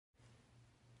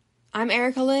I'm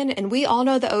Erica Lynn, and we all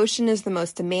know the ocean is the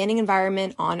most demanding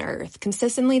environment on Earth,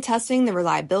 consistently testing the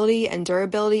reliability and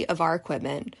durability of our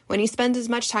equipment. When you spend as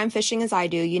much time fishing as I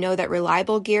do, you know that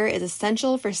reliable gear is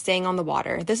essential for staying on the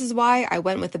water. This is why I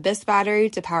went with Abyss Battery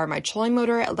to power my trolling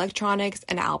motor, electronics,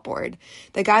 and outboard.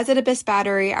 The guys at Abyss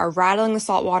Battery are rattling the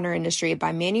saltwater industry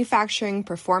by manufacturing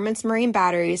performance marine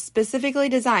batteries specifically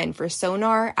designed for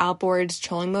sonar, outboards,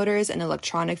 trolling motors, and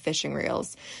electronic fishing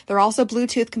reels. They're also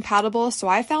Bluetooth compatible, so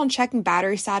I found checking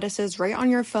battery statuses right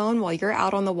on your phone while you're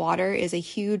out on the water is a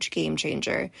huge game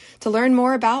changer. To learn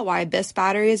more about why Abyss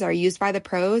batteries are used by the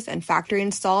pros and factory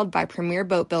installed by premier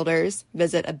boat builders,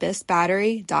 visit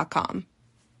abyssbattery.com.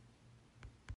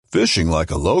 Fishing like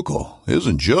a local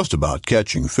isn't just about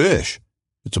catching fish.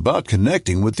 It's about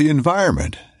connecting with the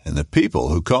environment and the people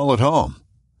who call it home.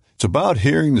 It's about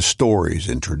hearing the stories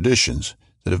and traditions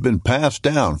that have been passed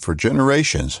down for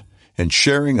generations and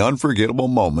sharing unforgettable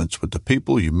moments with the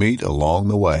people you meet along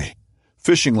the way.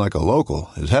 Fishing like a local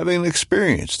is having an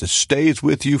experience that stays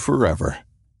with you forever.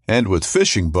 And with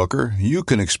Fishing Booker, you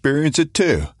can experience it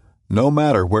too, no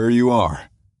matter where you are.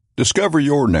 Discover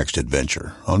your next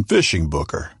adventure on Fishing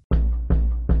Booker.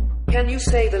 Can you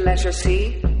say the letter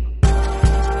C?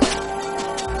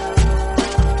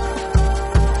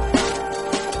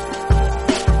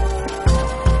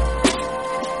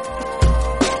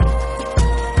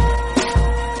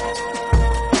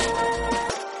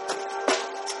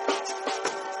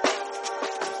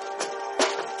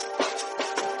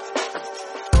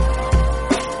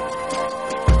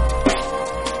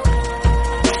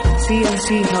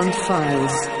 CC Hunt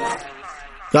Files.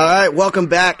 All right, welcome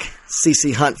back,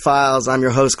 CC Hunt Files. I'm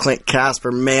your host, Clint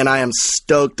Casper. Man, I am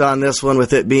stoked on this one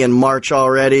with it being March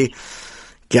already.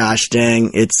 Gosh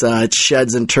dang, it's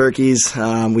sheds and turkeys.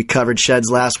 We covered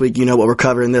sheds last week. You know what we're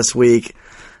covering this week.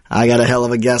 I got a hell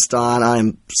of a guest on. I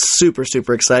am super,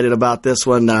 super excited about this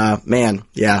one. Man,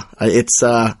 yeah, it's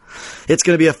going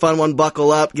to be a fun one.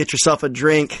 Buckle up, get yourself a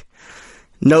drink,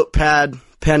 notepad,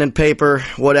 pen and paper,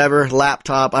 whatever,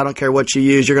 laptop, I don't care what you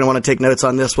use. You're going to want to take notes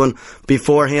on this one.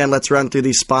 Beforehand, let's run through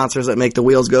these sponsors that make the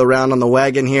wheels go round on the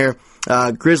wagon here.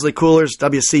 Grizzly Coolers,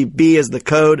 WCB is the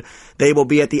code. They will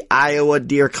be at the Iowa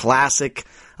Deer Classic.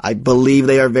 I believe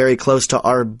they are very close to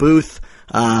our booth.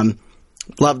 Love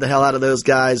the hell out of those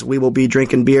guys. We will be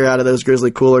drinking beer out of those Grizzly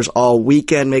Coolers all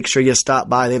weekend. Make sure you stop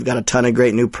by. They've got a ton of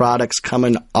great new products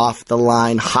coming off the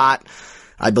line hot.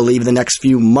 I believe the next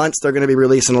few months they're going to be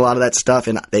releasing a lot of that stuff,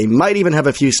 and they might even have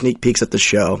a few sneak peeks at the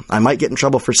show. I might get in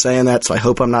trouble for saying that, so I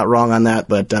hope I'm not wrong on that,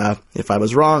 but if I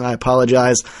was wrong, I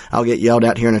apologize. I'll get yelled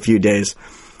at here in a few days.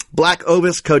 Black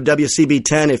Ovis, code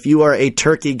WCB10, if you are a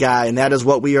turkey guy, and that is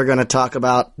what we are going to talk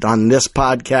about on this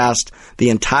podcast the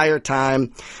entire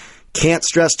time. Can't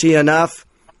stress to you enough,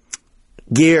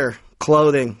 gear,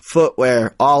 clothing,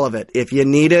 footwear, all of it. If you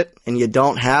need it and you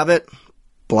don't have it,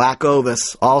 Black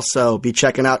Ovis. Also, be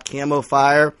checking out Camo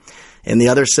Fire and the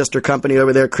other sister company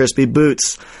over there, Crispy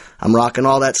Boots. I'm rocking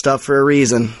all that stuff for a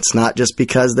reason. It's not just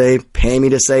because they pay me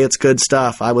to say it's good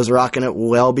stuff. I was rocking it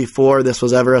well before this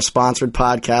was ever a sponsored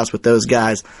podcast with those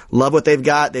guys. Love what they've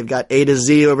got. They've got A to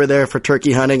Z over there for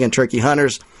turkey hunting and turkey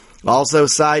hunters. Also,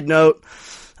 side note,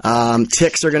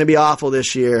 ticks are going to be awful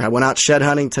this year. I went out shed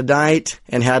hunting tonight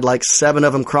and had like 7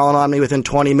 of them crawling on me within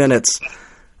 20 minutes.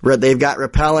 They've got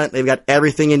repellent. They've got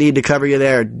everything you need to cover you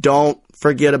there. Don't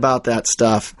forget about that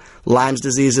stuff. Lyme's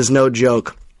disease is no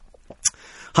joke.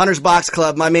 Hunter's Box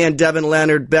Club, my man Devin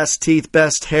Leonard, best teeth,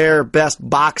 best hair, best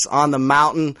box on the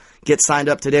mountain. Get signed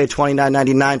up today,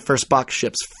 $29.99. First box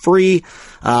ships free.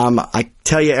 I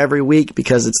tell you every week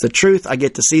because it's the truth. I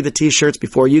get to see the T-shirts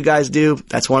before you guys do.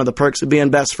 That's one of the perks of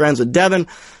being best friends with Devin.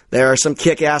 There are some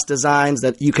kick-ass designs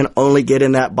that you can only get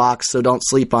in that box, so don't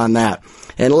sleep on that.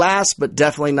 And last but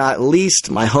definitely not least,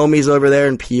 my homies over there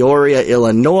in Peoria,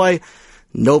 Illinois,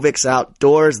 Novix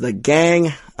Outdoors, the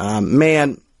gang.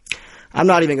 Man, I'm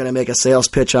not even going to make a sales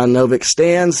pitch on Novix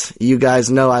stands. You guys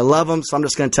know I love them, so I'm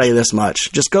just going to tell you this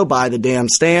much. Just go buy the damn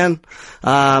stand.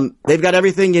 They've got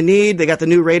everything you need. They got the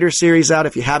new Raider series out.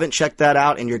 If you haven't checked that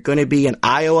out and you're going to be in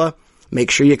Iowa, make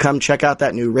sure you come check out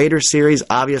that new Raider series.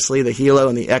 Obviously, the Hilo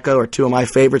and the Echo are 2 of my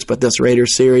favorites, but this Raider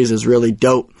series is really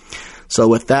dope. So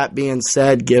with that being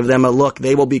said, give them a look.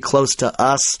 They will be close to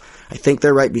us. I think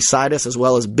they're right beside us as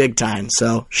well as Big Time.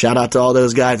 So shout out to all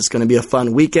those guys. It's going to be a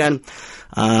fun weekend.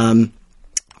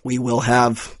 We will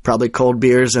have probably cold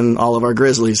beers and all of our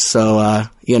Grizzlies. So,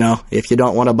 if you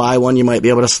don't want to buy one, you might be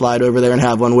able to slide over there and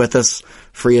have one with us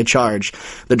free of charge.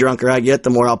 The drunker I get, the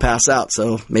more I'll pass out.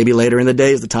 So maybe later in the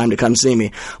day is the time to come see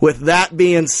me. With that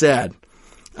being said,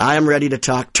 I am ready to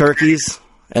talk turkeys,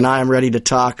 and I am ready to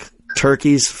talk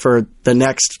turkeys for the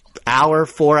next hour,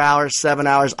 4 hours, 7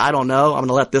 hours. I don't know. I'm going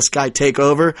to let this guy take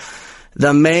over.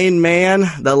 The main man,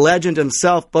 the legend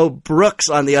himself, Bo Brooks,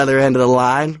 on the other end of the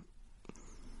line.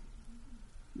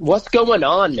 What's going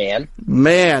on, man?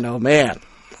 Man, oh man.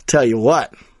 I'll tell you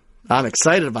what. I'm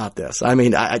excited about this. I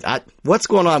mean, what's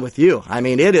going on with you? I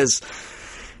mean, it's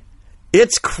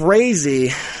crazy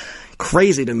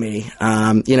to me.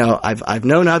 I've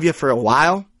known of you for a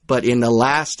while, but in the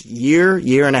last year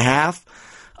and a half,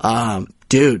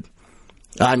 dude,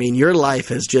 I mean, your life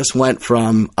has just went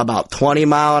from about 20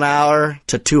 mile an hour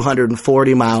to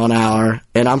 240 mile an hour,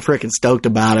 and I'm freaking stoked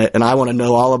about it, and I want to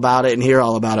know all about it and hear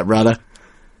all about it, brother.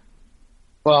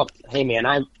 Well, hey man,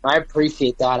 I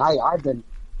appreciate that.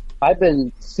 I've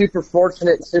been super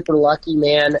fortunate and super lucky,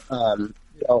 man.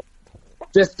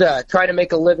 Just trying to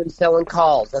make a living selling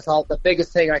calls. That's all. The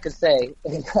biggest thing I can say.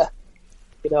 It's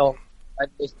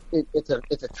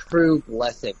a true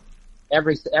blessing.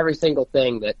 Every single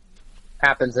thing that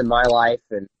happens in my life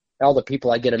and all the people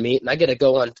I get to meet, and I get to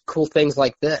go on cool things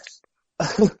like this.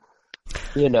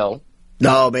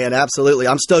 No, man, absolutely.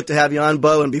 I'm stoked to have you on,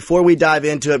 Bo. And before we dive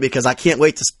into it, because I can't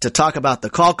wait to talk about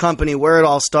the call company, where it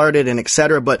all started, and et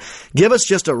cetera, but give us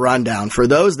just a rundown for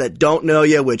those that don't know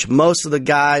you, which most of the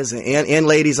guys and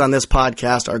ladies on this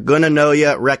podcast are going to know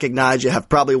you, recognize you, have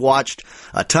probably watched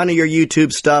a ton of your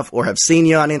YouTube stuff or have seen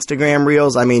you on Instagram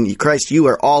Reels. I mean, Christ, you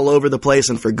are all over the place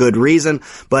and for good reason.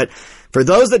 But for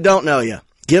those that don't know you,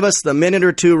 give us the minute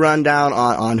or two rundown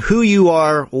on who you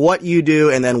are, what you do,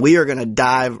 and then we are going to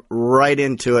dive right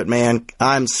into it, man.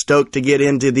 I'm stoked to get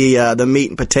into the meat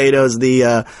and potatoes,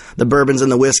 the bourbons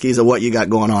and the whiskeys of what you got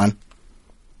going on.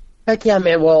 Heck yeah,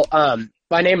 man. Well,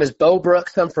 my name is Bo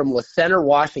Brooks. I'm from La Center,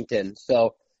 Washington.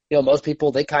 So, most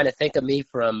people, they kind of think of me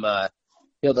from,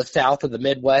 the South or the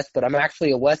Midwest, but I'm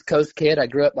actually a West Coast kid. I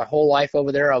grew up my whole life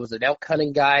over there. I was an elk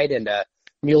hunting guide and a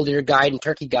mule deer guide and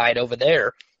turkey guide over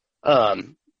there.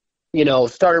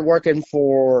 Started working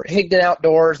for Higdon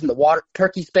Outdoors in the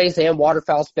turkey space and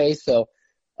waterfowl space. So,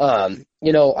 I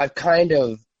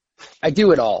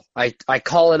do it all. I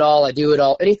call it all. I do it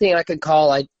all. Anything I can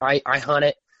call, I hunt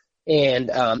it. And,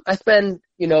 I spend,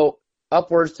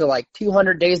 upwards to like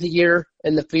 200 days a year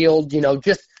in the field,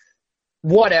 just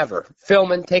whatever,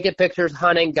 filming, taking pictures,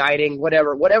 hunting, guiding,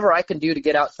 whatever I can do to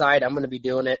get outside, I'm going to be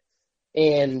doing it.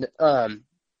 And,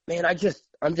 man, I'm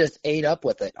just ate up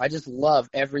with it. I just love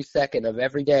every second of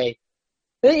every day.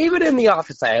 Even in the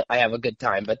office, I have a good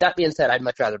time. But that being said, I'd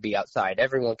much rather be outside.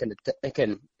 Everyone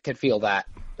can feel that.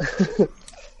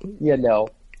 No,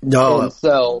 and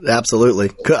so absolutely.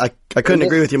 I couldn't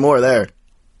agree with you more there.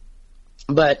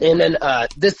 But and then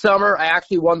this summer, I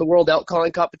actually won the World Elk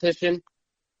Calling Competition.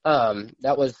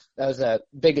 That was a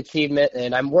big achievement,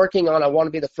 and I'm working on. I want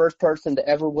to be the first person to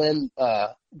ever win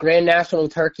Grand National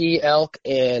Turkey, Elk,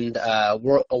 and a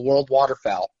World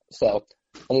Waterfowl. So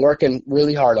I'm working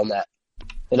really hard on that,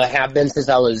 and I have been since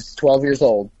I was 12 years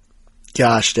old.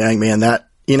 Gosh dang, man, that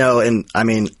and I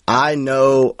mean, I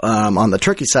know on the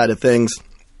turkey side of things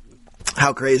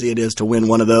how crazy it is to win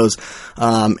one of those,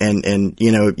 and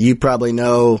you probably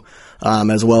know.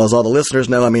 As well as all the listeners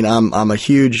know, I mean, I'm a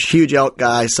huge elk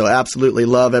guy, so absolutely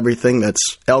love everything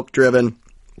that's elk driven.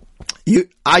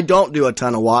 I don't do a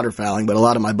ton of waterfowling, but a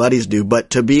lot of my buddies do.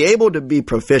 But to be able to be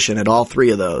proficient at all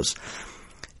three of those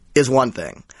is one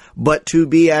thing. But to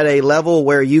be at a level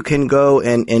where you can go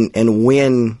and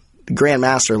win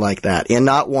Grandmaster like that in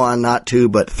not one, not two,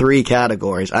 but three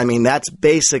categories, I mean, that's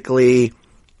basically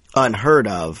unheard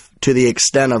of to the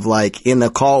extent of like in the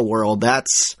call world,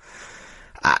 that's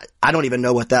I don't even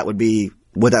know what that would be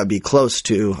close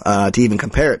to even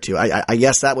compare it to. I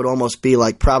guess that would almost be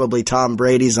like probably Tom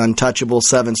Brady's untouchable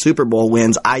 7 Super Bowl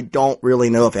wins. I don't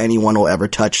really know if anyone will ever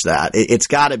touch that. It's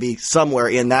got to be somewhere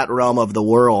in that realm of the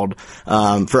world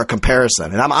for a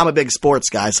comparison. And I'm a big sports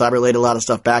guy, so I relate a lot of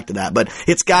stuff back to that. But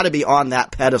it's got to be on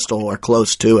that pedestal or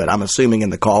close to it, I'm assuming,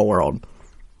 in the call world.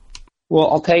 Well,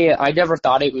 I'll tell you, I never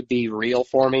thought it would be real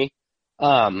for me.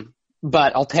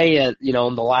 But I'll tell you,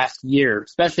 in the last year,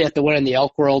 especially after winning the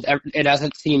elk world, it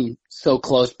hasn't seemed so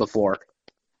close before.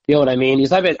 You know what I mean?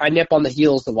 Because I nip on the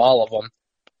heels of all of them.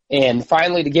 And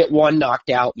finally to get one knocked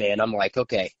out, man, I'm like,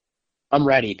 okay, I'm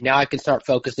ready. Now I can start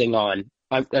focusing on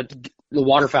the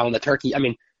waterfowl and the turkey. I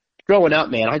mean, growing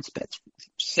up, man, I'd spend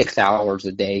 6 hours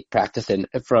a day practicing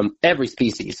from every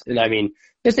species. And I mean,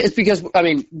 it's because,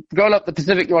 growing up the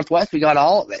Pacific Northwest, we got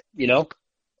all of it,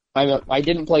 I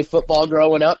didn't play football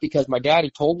growing up because my daddy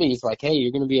told me, he's like, hey,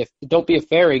 you're going to don't be a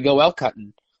fairy, go elk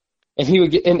hunting. And he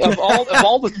would get, and of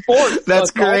all the sports,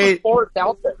 that's great. All the sports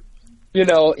out there,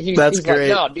 he's great.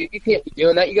 Like, no, dude, you can't be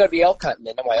doing that. You got to be elk hunting.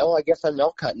 And I'm like, oh, I guess I'm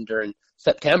elk hunting during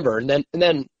September. And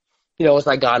then, as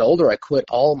I got older, I quit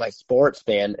all my sports,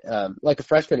 man, like a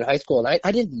freshman in high school. And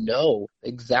I didn't know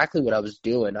exactly what I was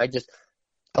doing. I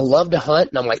love to hunt,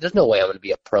 and I'm like, there's no way I'm going to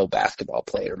be a pro basketball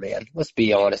player, man. Let's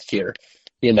be honest here,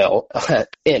 and I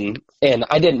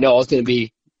didn't know I was going to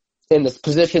be in this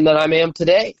position that I am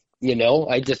today.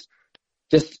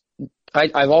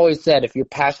 I've always said, if you're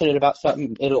passionate about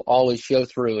something, it'll always show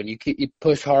through, and you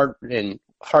push hard, and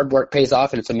hard work pays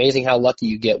off, and it's amazing how lucky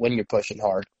you get when you're pushing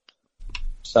hard.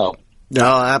 So. No,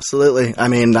 absolutely. I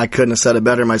mean, I couldn't have said it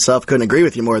better myself. Couldn't agree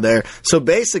with you more there. So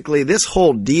basically, this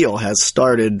whole deal has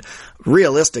started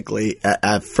realistically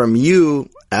from you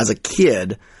as a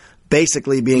kid,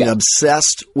 basically being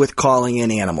obsessed with calling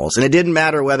in animals. And it didn't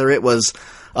matter whether it was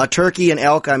a turkey, an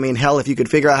elk. I mean, hell, if you could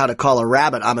figure out how to call a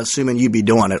rabbit, I'm assuming you'd be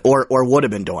doing it or would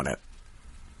have been doing it.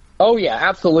 Oh, yeah,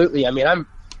 absolutely. I mean, I'm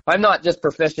not just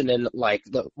proficient in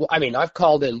I've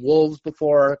called in wolves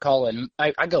before,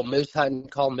 I go moose hunting,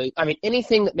 call moose. I mean,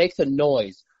 anything that makes a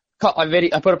noise.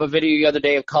 I put up a video the other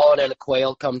day of calling in a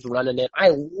quail comes running in.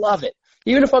 I love it.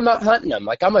 Even if I'm not hunting them,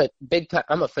 like I'm a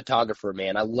photographer,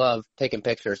 man. I love taking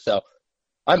pictures. So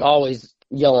I'm always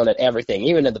yelling at everything,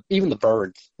 even the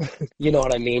birds. You know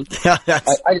what I mean? Yeah,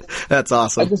 that's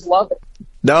awesome. I just love it.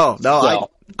 No,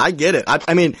 I get it.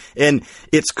 I mean, and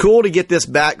it's cool to get this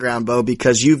background, Bo,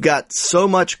 because you've got so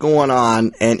much going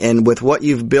on, and with what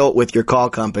you've built with your call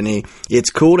company, it's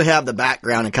cool to have the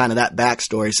background and kind of that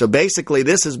backstory. So basically,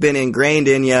 this has been ingrained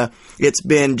in you. It's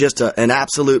been just an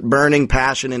absolute burning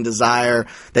passion and desire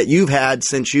that you've had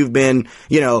since you've been,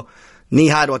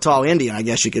 knee-high to a tall Indian, I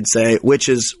guess you could say, which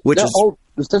is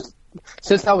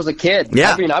since I was a kid.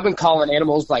 Yeah. I mean, I've been calling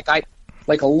animals like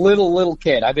a little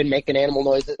kid. I've been making animal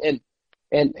noises and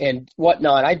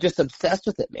whatnot. I'm just obsessed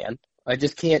with it, man. I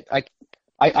just can't.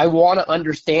 I want to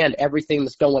understand everything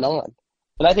that's going on,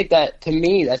 and I think that to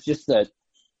me that's just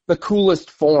the coolest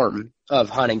form of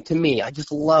hunting. To me, I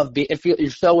just love you're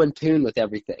so in tune with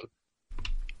everything.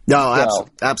 No,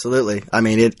 absolutely. I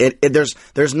mean,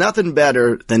 there's nothing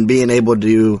better than being able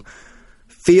to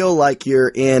feel like you're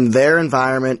in their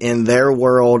environment, in their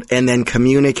world, and then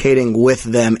communicating with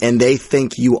them, and they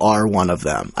think you are one of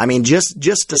them. I mean, just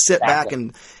to sit back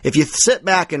and if you sit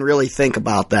back and really think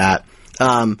about that,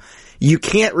 you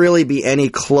can't really be any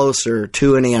closer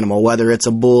to an animal, whether it's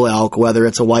a bull elk, whether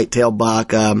it's a whitetail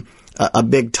buck, a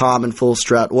big tom in full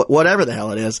strut, whatever the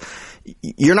hell it is.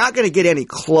 You're not going to get any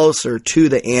closer to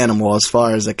the animal as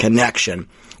far as a connection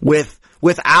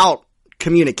without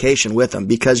communication with them,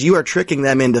 because you are tricking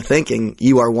them into thinking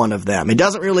you are one of them. It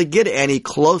doesn't really get any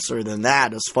closer than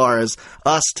that as far as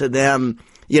us to them.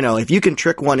 If you can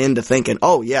trick one into thinking,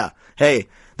 oh yeah, hey,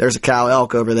 there's a cow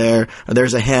elk over there, or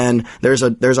there's a hen, there's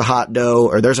a hot doe,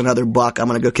 or there's another buck, I'm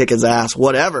going to go kick his ass,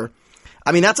 whatever.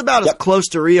 I mean, that's about as close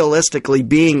to realistically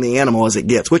being the animal as it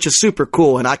gets, which is super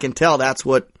cool. And I can tell that's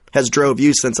what has drove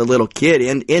you since a little kid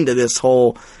into this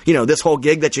whole, this whole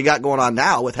gig that you got going on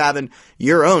now with having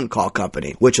your own call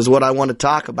company, which is what I want to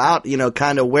talk about,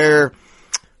 kind of where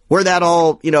that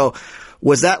all,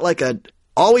 was that like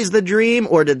always the dream,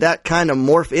 or did that kind of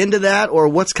morph into that, or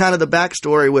what's kind of the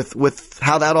backstory with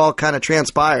how that all kind of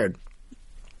transpired?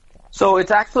 So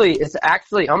it's actually,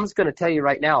 I'm just going to tell you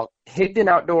right now, Higdon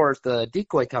Outdoors, the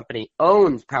decoy company,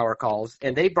 owns Power Calls,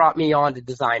 and they brought me on to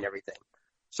design everything.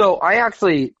 So I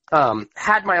actually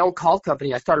had my own call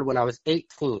company. I started when I was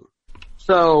 18.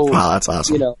 So wow, that's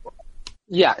awesome.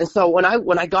 Yeah. And so when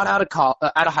I got out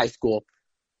of high school,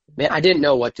 man, I didn't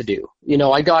know what to do.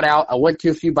 I got out. I went to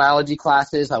a few biology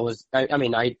classes. I was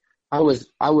in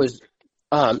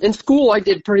school. I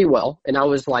did pretty well, and I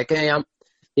was like, hey, I'm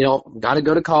got to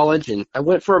go to college. And I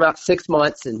went for about 6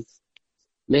 months, and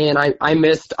man, I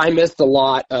missed a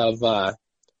lot of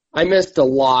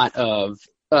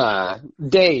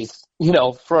days,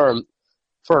 for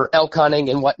elk hunting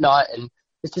and whatnot. And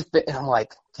it's just been, I'm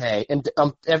like, okay. And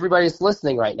everybody's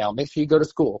listening right now, make sure you go to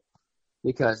school,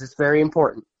 because it's very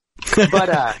important.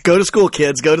 But go to school,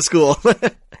 kids. Go to school.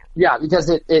 Yeah, because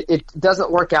it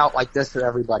doesn't work out like this for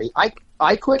everybody.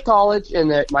 I quit college,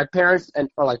 and my parents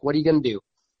are like, "What are you going to do?"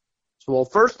 So, well,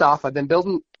 first off, I've been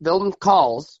building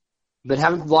calls. Been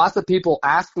having lots of people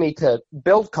ask me to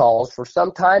build calls for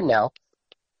some time now.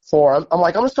 For them, I'm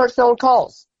like, I'm going to start selling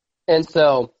calls. And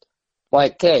so,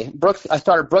 like, okay, I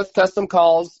started Brooks Custom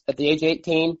Calls at the age of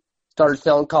 18. Started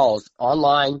selling calls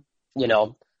online.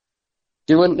 It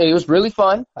was really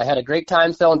fun. I had a great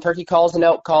time selling turkey calls and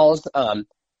elk calls. And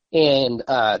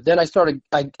then I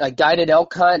guided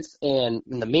elk hunts, and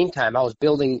in the meantime, I was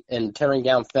building and tearing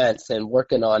down fence and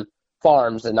working on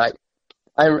farms. And I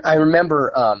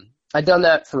remember I did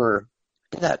that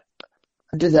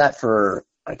for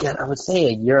again, I would say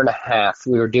a year and a half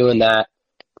we were doing that.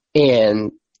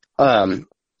 And,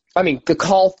 I mean, the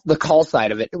call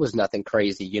side of it, it was nothing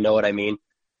crazy. You know what I mean?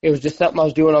 It was just something I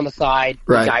was doing on the side.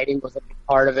 Right. Guiding was a big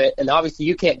part of it. And obviously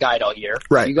you can't guide all year.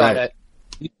 Right. You gotta,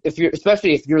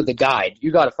 especially if you're the guide,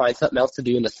 you got to find something else to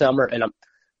do in the summer. And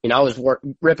I was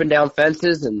ripping down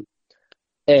fences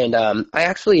and I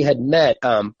actually had met,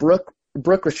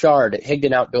 Brooke Richard at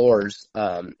Higdon Outdoors,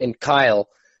 and Kyle,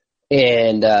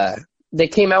 and, they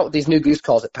came out with these new goose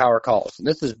calls at Power Calls. And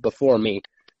this is before me.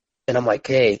 And I'm like,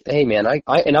 hey man,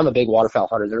 and I'm a big waterfowl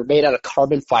hunter. They're made out of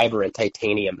carbon fiber and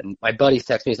titanium. And my buddies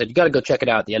texted me and said, you got to go check it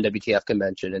out at the NWTF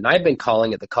convention. And I've been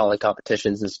calling at the calling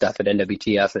competitions and stuff at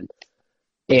NWTF.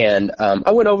 And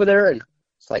I went over there and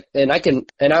it's like,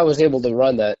 and I was able to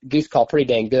run the goose call pretty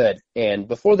dang good. And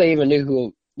before they even knew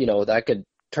who, that I could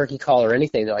turkey call or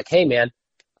anything, they're like, hey man,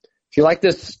 if you like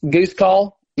this goose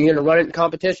call, you're going to run it in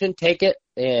competition, take it.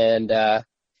 And if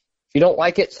you don't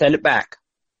like it, send it back.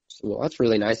 Well, that's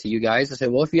really nice of you guys. I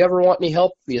said, well, if you ever want any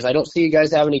help, because I don't see you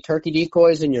guys have any turkey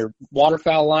decoys in your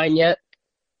waterfowl line yet,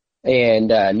 and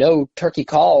no turkey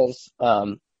calls,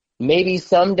 maybe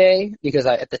someday, because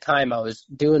at the time I was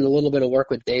doing a little bit of work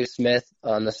with Dave Smith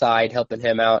on the side, helping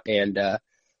him out, and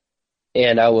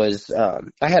I was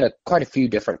I had quite a few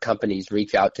different companies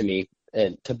reach out to me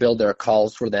and to build their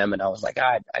calls for them, and I was like,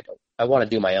 I want to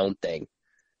do my own thing,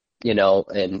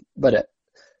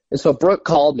 And so Brooke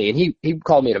called me, and he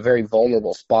called me at a very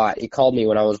vulnerable spot. He called me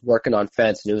when I was working on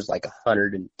fence, and it was like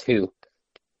 102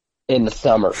 in the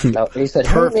summer. And he said,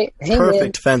 perfect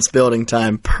man. fence building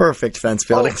time. Perfect fence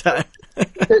building time.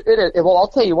 It is. Well, I'll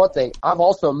tell you one thing. I've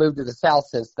also moved to the south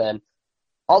since then.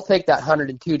 I'll take that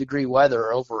 102-degree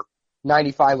weather over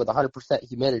 95 with 100%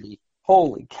 humidity.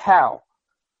 Holy cow.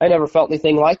 I never felt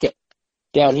anything like it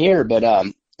down here. But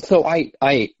so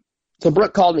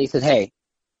Brooke called me and said, hey,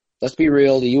 let's be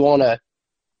real. Do you want to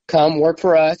come work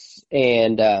for us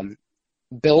and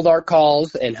build our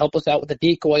calls and help us out with the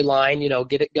decoy line,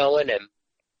 get it going, and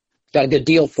got a good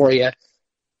deal for you?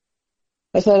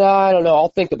 I said, I don't know. I'll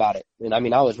think about it. And,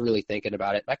 I was really thinking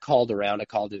about it. I called around. I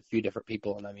called to a few different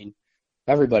people, and,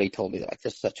 everybody told me that, like,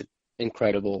 this is such an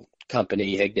incredible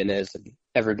company Higdon is, and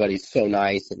everybody's so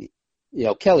nice. And,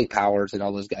 Kelly Powers and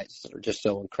all those guys are just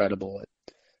so incredible at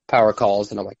Power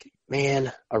Calls. And I'm like,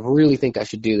 man, I really think I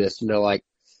should do this. And they're like,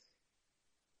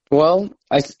 well,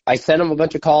 I sent them a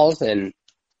bunch of calls, and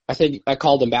I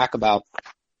called them back about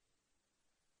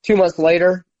 2 months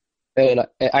later, and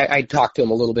I talked to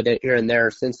them a little bit here and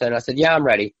there since then. I said, yeah, I'm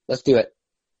ready. Let's do it.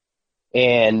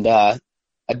 And I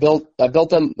built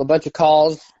them a bunch of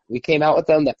calls. We came out with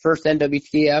them. That first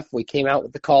NWTF, we came out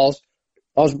with the calls.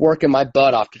 I was working my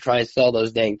butt off to try and sell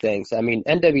those dang things.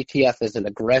 NWTF is an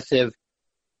aggressive,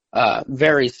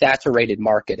 very saturated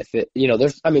market. If it,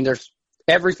 there's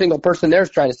every single person there is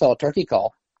trying to sell a turkey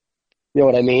call. You know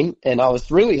what I mean? And I was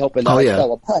really hoping that I'd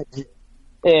sell a bunch.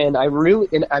 And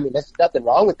there's nothing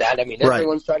wrong with that.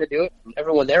 Everyone's trying to do it. And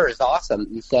everyone there is awesome.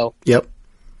 And so, yep.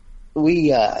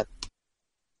 And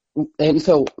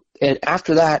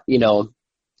after that,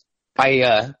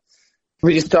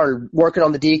 we just started working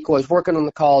on the decoys, working on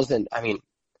the calls. And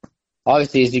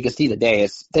obviously, as you can see today,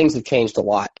 things have changed a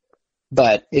lot.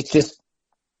 But it's just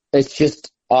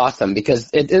awesome because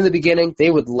in the beginning,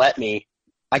 they would let me.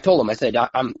 I told them, I said,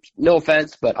 I'm no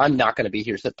offense, but I'm not going to be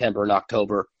here September and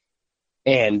October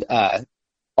and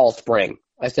all spring.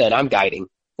 I said, I'm guiding.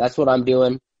 That's what I'm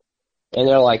doing. And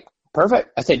they're like, perfect.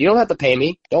 I said, you don't have to pay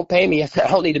me. Don't pay me. I said, I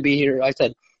don't need to be here. I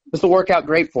said, this will work out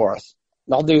great for us.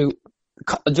 And I'll do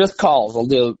just calls. I'll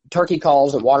do turkey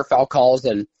calls and waterfowl calls.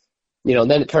 And,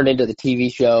 then it turned into the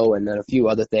TV show and then a few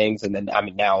other things. And then,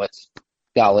 now it's,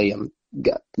 golly, I'm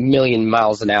got a million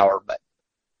miles an hour. But,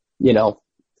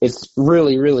 it's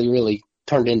really, really, really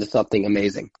turned into something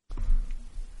amazing.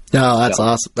 No, that's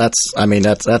awesome.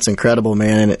 That's incredible,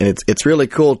 man. And it's really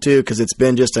cool too, because it's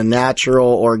been just a natural,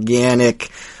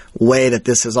 organic way that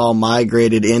this has all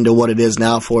migrated into what it is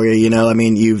now for you.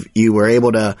 You were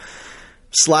able to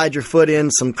slide your foot in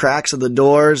some cracks of the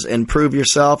doors and prove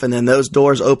yourself, and then those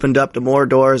doors opened up to more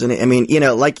doors. And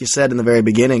like you said in the very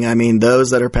beginning, those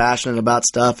that are passionate about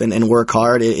stuff and work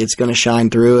hard, it's going to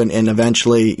shine through, and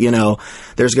eventually,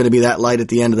 there's going to be that light at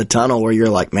the end of the tunnel where you're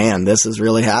like, man, this is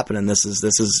really happening. This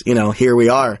is, here we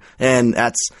are. And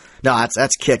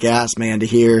that's kick ass, man, to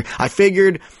hear. I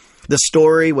figured the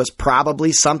story was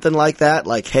probably something like that.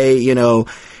 Like, hey,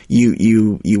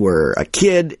 you were a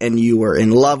kid and you were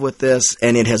in love with this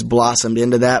and it has blossomed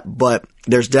into that, but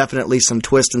there's definitely some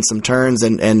twists and some turns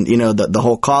and the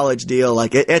whole college deal.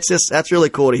 Like that's really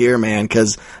cool to hear, man.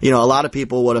 'Cause, a lot of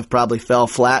people would have probably fell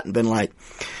flat and been like,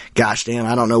 gosh, damn,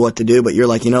 I don't know what to do. But you're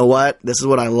like, you know what? This is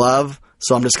what I love.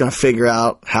 So I'm just going to figure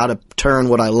out how to turn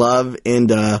what I love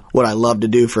into what I love to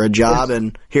do for a job.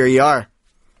 And here you are.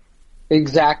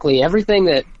 Exactly. Everything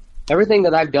that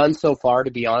I've done so far, to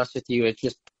be honest with you,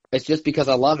 it's just because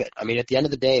I love it. I mean, at the end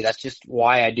of the day, that's just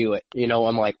why I do it. You know,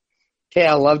 I'm like, hey,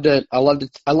 I love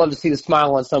to see the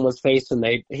smile on someone's face when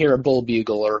they hear a bull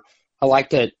bugle, or I like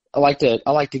to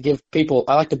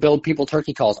build people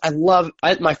turkey calls.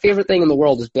 My favorite thing in the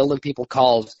world is building people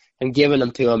calls and giving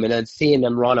them to them and then seeing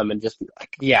them run them and just be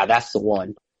like, yeah, that's the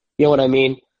one. You know what I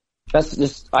mean? I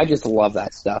just love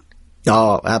that stuff.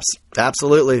 Oh,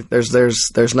 absolutely.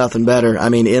 There's nothing better. I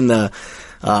mean, in the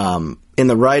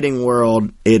writing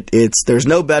world, there's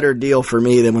no better deal for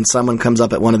me than when someone comes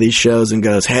up at one of these shows and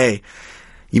goes, hey,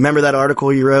 you remember that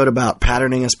article you wrote about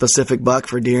patterning a specific buck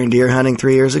for deer and deer hunting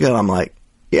 3 years ago? I'm like,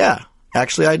 yeah,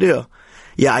 actually I do.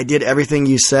 Yeah, I did everything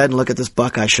you said, and look at this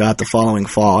buck I shot the following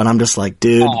fall. And I'm just like,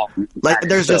 dude, like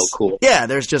there's so just cool. Yeah,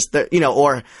 there's just, you know,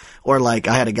 or like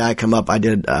I had a guy come up, I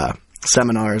did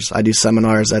seminars. I do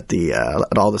seminars at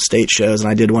all the state shows, and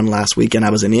I did one last weekend.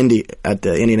 I was in Indy at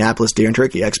the Indianapolis Deer and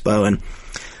Turkey Expo, and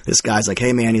this guy's like,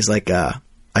 hey man, he's like,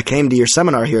 I came to your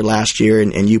seminar here last year,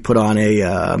 and you put on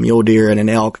a mule deer and an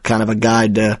elk, kind of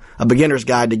a beginner's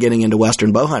guide to getting into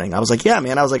Western bow hunting. I was like, yeah,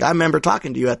 man. I was like, I remember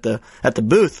talking to you at the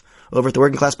booth over at the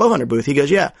Working Class Bow Hunter booth. He goes,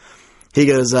 yeah. He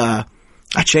goes, I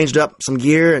changed up some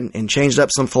gear and changed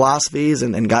up some philosophies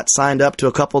and got signed up to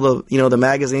a couple of the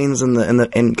magazines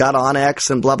and got on X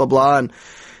and blah blah blah. And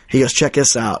he goes, check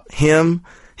this out. Him,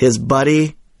 his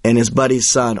buddy, and his buddy's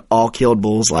son all killed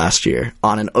bulls last year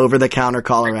on an over-the-counter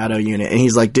Colorado unit. And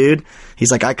he's like, dude,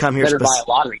 he's like, I come here. Better buy a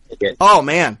lottery ticket. Oh,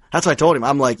 man. That's what I told him.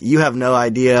 I'm like, you have no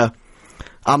idea.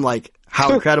 I'm like,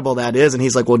 how incredible that is. And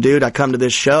he's like, well, dude, I come to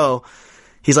this show.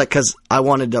 He's like, because I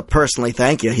wanted to personally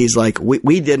thank you. He's like,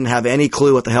 we didn't have any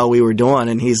clue what the hell we were doing.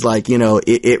 And he's like, you know,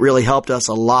 it really helped us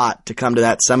a lot to come to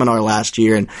that seminar last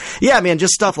year. And yeah, man,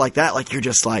 just stuff like that. Like, you're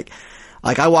just like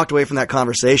I walked away from that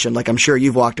conversation. Like, I'm sure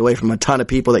you've walked away from a ton of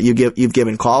people that you've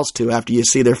given calls to after you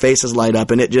see their faces light up.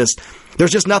 And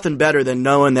there's just nothing better than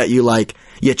knowing that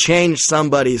you changed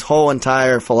somebody's whole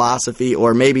entire philosophy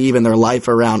or maybe even their life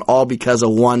around, all because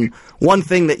of one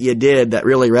thing that you did that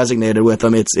really resonated with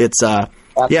them.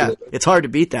 Yeah, it's hard to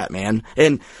beat that, man.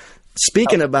 And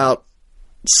speaking about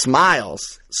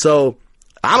smiles, so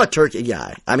I'm a turkey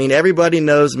guy. I mean, everybody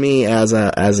knows me as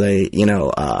a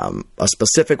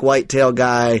specific whitetail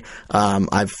guy.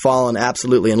 I've fallen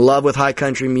absolutely in love with high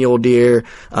country mule deer.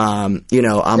 I'm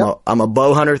a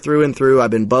bow hunter through and through.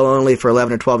 I've been bow only for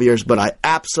 11 or 12 years, but I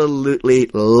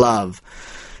absolutely love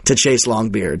to chase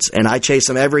longbeards, and I chase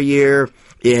them every year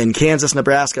in Kansas,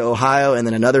 Nebraska, Ohio, and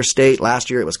then another state. Last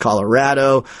year it was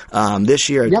Colorado. This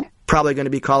year probably going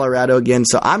to be Colorado again.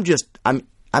 So I'm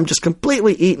just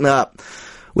completely eaten up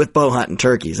with bow hunting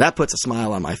turkeys. That puts a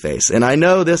smile on my face. And I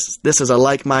know this is a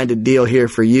like-minded deal here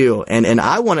for you. And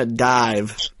I want to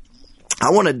dive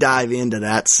into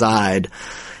that side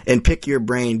and pick your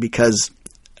brain, because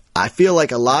I feel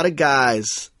like a lot of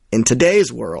guys in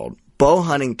today's world, bow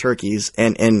hunting turkeys,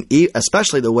 and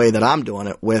especially the way that I'm doing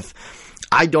it with,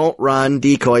 I don't run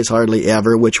decoys hardly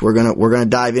ever, which we're gonna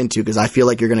dive into, because I feel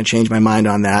like you're gonna change my mind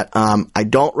on that. I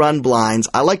don't run blinds.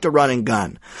 I like to run and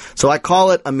gun, so I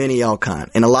call it a mini elk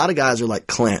hunt. And a lot of guys are like,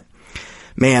 Clint,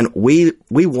 man, we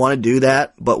want to do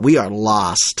that, but we are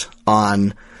lost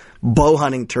on bow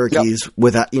hunting turkeys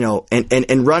without,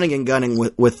 and running and gunning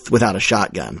without a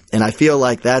shotgun. And I feel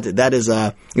like that is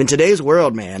in today's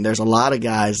world, man, there's a lot of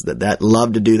guys that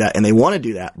love to do that and they want to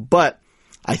do that, but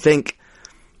I think,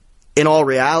 in all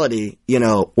reality,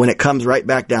 when it comes right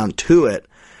back down to it,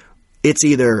 it's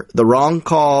either the wrong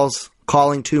calls,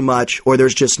 calling too much, or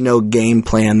there's just no game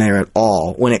plan there at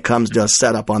all when it comes to a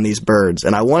setup on these birds.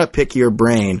 And I want to pick your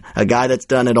brain, a guy that's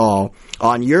done it all,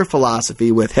 on your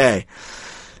philosophy with, hey,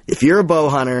 if you're a bow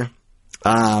hunter,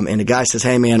 and a guy says,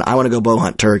 hey man, I want to go bow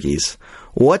hunt turkeys,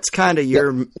 what's kind of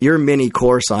your mini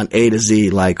course on A to Z?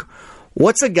 Like,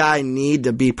 what's a guy need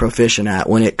to be proficient at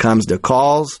when it comes to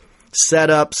calls,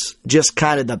 setups, just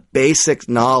kind of the basic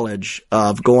knowledge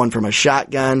of going from a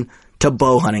shotgun to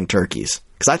bow hunting turkeys?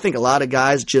 Because I think a lot of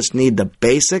guys just need the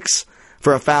basics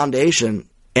for a foundation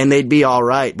and they'd be all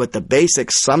right. But the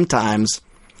basics sometimes,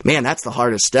 man, that's the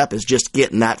hardest step, is just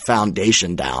getting that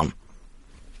foundation down.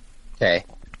 Okay.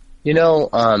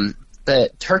 The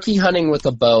turkey hunting with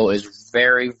a bow is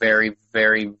very, very,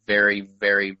 very, very,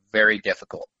 very, very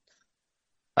difficult.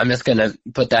 I'm just going to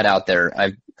put that out there.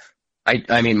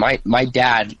 I mean, my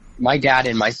dad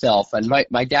and myself, and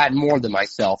my dad more than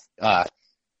myself,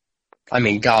 I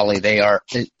mean, golly,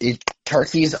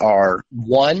 turkeys are,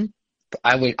 one,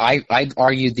 I'd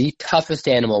argue the toughest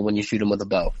animal when you shoot them with a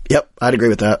bow. Yep, I'd agree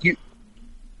with that. You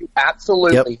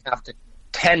absolutely have to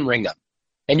 10 ring them.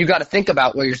 And you got to think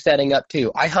about where you're setting up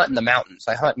too. I hunt in the mountains.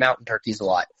 I hunt mountain turkeys a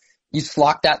lot. You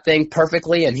slock that thing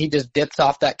perfectly and he just dips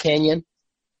off that canyon.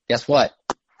 Guess what?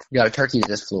 You got a turkey that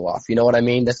just flew off. You know what I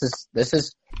mean? This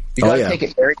is, you got to take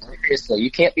it very seriously.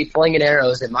 You can't be flinging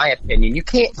arrows, in my opinion. You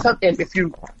can't, and if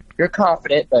you're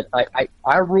confident, but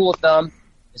our rule of thumb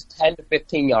is 10 to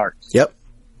 15 yards. Yep.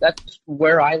 That's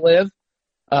where I live.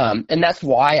 And that's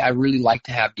why I really like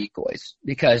to have decoys,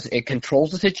 because it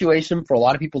controls the situation for a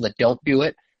lot of people that don't do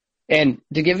it. And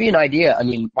to give you an idea, I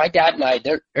mean, my dad and I,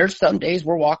 there's some days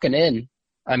we're walking in,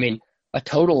 I mean, a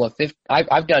total of 50,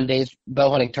 I've done days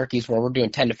bow hunting turkeys where we're doing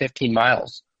 10 to 15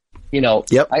 miles. You know,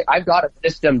 I've got a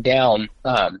system down,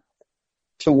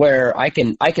 to where I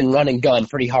can run and gun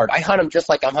pretty hard. I hunt them just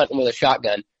like I'm hunting with a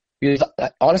shotgun. Because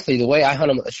honestly, the way I hunt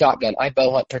them with a shotgun, I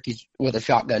bow hunt turkeys with a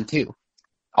shotgun too.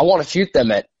 I want to shoot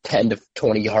them at 10 to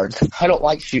 20 yards. I don't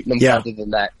like shooting them farther than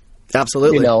that.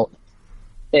 Absolutely. You know,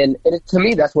 and to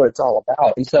me, that's what it's all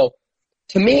about. And so,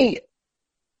 to me,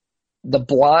 the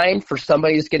blind for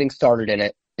somebody who's getting started in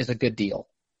it is a good deal.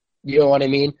 You know what I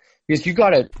mean? Because you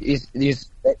got to,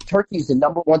 these turkeys, the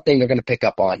number one thing they're going to pick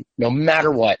up on, no matter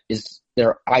what, is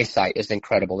their eyesight is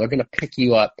incredible. They're going to pick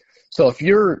you up. So if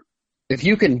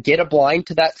you can get a blind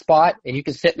to that spot and you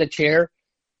can sit in a chair,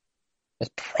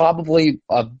 it's probably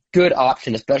a good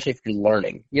option, especially if you're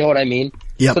learning. You know what I mean?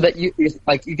 Yeah. So that you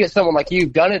get someone like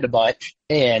you've done it a bunch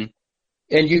and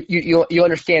you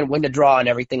understand when to draw and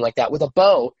everything like that. With a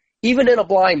bow, even in a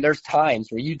blind, there's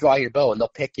times where you draw your bow and they'll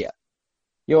pick you.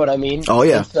 You know what I mean? Oh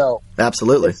yeah. And so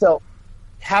absolutely. So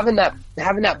having that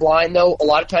blind though, a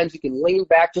lot of times you can lean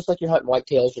back just like you're hunting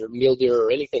whitetails or mule deer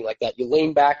or anything like that. You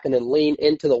lean back and then lean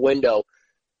into the window,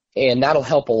 and that'll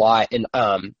help a lot. And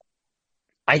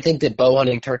I think that bow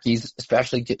hunting turkeys,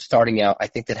 especially starting out, I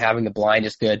think that having a blind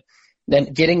is good.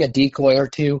 Then getting a decoy or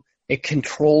two, it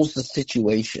controls the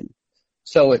situation.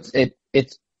 So it's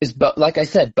like I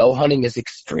said, bow hunting is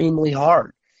extremely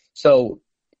hard. So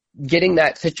getting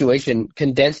that situation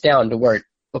condensed down to where,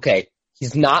 okay,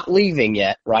 he's not leaving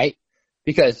yet, right?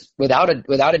 Because without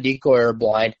a decoy or a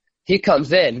blind, he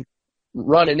comes in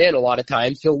running in a lot of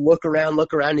times. He'll look around,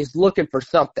 he's looking for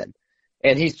something,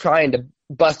 and he's trying to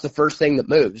bust the first thing that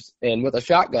moves. And with a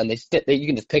shotgun, you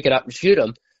can just pick it up and shoot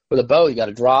them. With a bow, you got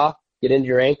to draw, get into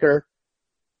your anchor,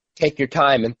 take your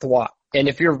time, and thwart. And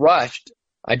if you're rushed,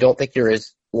 I don't think you're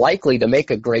as likely to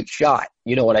make a great shot.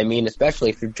 You know what I mean? Especially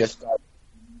if you're just starting.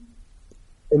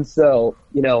 And so,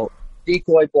 you know,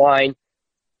 decoy, blind,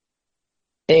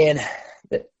 and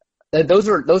those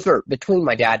are between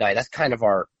my dad and I. That's kind of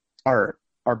our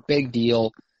big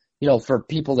deal, you know, for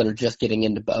people that are just getting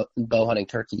into bow hunting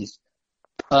turkeys.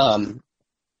 The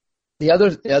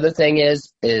other thing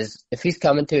is if he's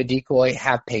coming to a decoy,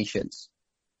 have patience,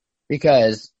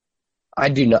 because I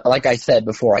do not, like I said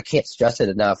before, I can't stress it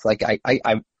enough. Like I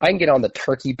can get on the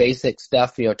turkey basic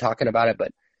stuff, you know, talking about it,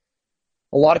 but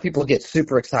a lot of people get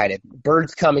super excited.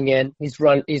 Bird's coming in, he's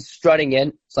strutting in.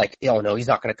 It's like, oh no, he's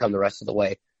not going to come the rest of the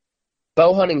way.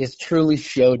 Bow hunting has truly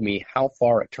showed me how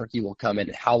far a turkey will come in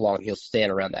and how long he'll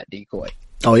stand around that decoy.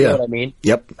 Oh yeah. You know what I mean?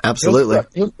 Yep, absolutely.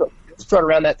 He'll strut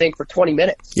around that thing for 20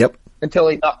 minutes. Yep. Until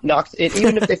he knocks it.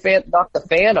 Even if they knock the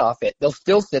fan off it, they'll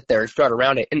still sit there and strut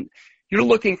around it. And you're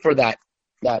looking for that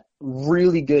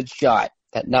really good shot,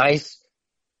 that nice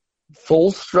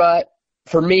full strut.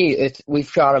 For me, we've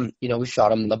shot him in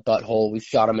the butthole. We've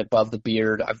shot him above the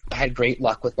beard. I've had great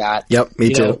luck with that. Yep,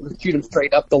 me too. Shoot him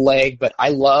straight up the leg, but I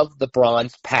love the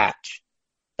bronze patch.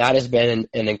 That has been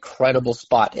an incredible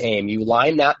spot to aim. You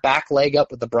line that back leg up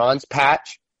with the bronze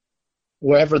patch,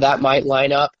 wherever that might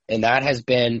line up, and that has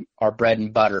been our bread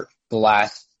and butter the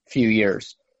last few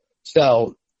years.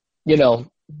 So, you know,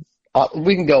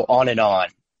 we can go on and on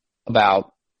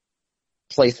about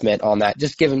placement on that,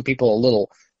 just giving people a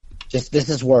little, just this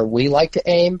is where we like to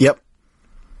aim. Yep.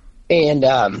 And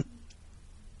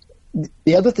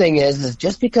the other thing is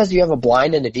just because you have a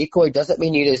blind and a decoy doesn't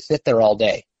mean you just sit there all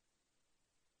day.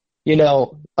 You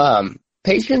know,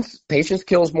 patience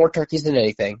kills more turkeys than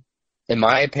anything, in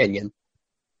my opinion.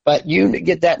 But you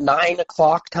get that 9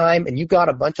 o'clock time and you got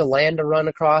a bunch of land to run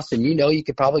across and you know you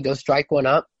could probably go strike one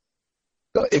up.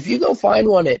 If you go find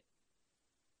one at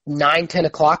 9, 10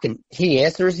 o'clock and he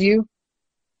answers you,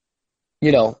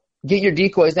 you know, get your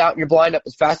decoys out and your blind up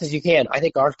as fast as you can. I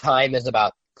think our time is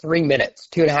about 3 minutes,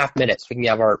 2.5 minutes. We can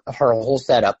have our whole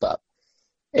setup up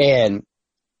and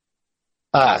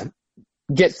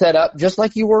get set up just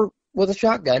like you were with a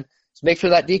shotgun. So make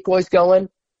sure that decoy's going,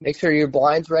 make sure your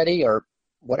blind's ready or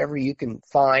whatever you can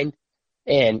find.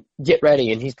 and get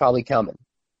ready, and he's probably coming.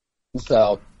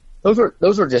 So those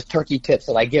are just turkey tips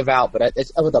that I give out, but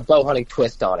it's with a bow hunting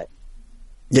twist on it.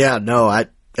 Yeah, no,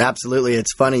 absolutely.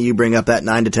 It's funny you bring up that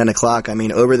 9 to 10 o'clock. I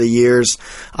mean, over the years,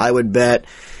 I would bet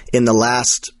in the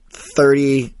last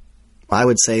 30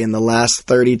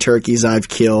 turkeys I've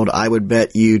killed, I would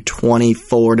bet you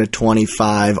 24 to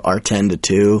 25 are 10 to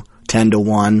 2, 10 to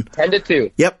 1. 10 to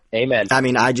 2. Yep. Amen. I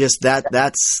mean,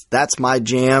 that's my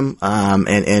jam.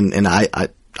 And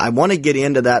I want to get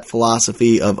into that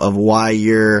philosophy of why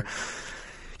you're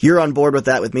on board with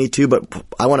that with me too, but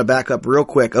I want to back up real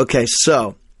quick. Okay.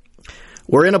 So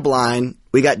we're in a blind.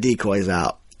 We got decoys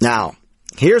out. Now,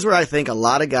 here's where I think a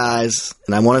lot of guys,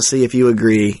 and I want to see if you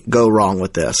agree, go wrong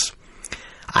with this.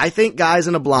 I think guys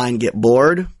in a blind get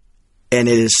bored, and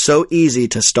it is so easy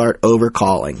to start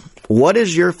overcalling. What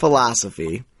is your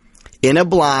philosophy in a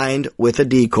blind with a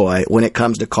decoy when it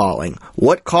comes to calling?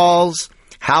 What calls?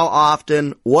 How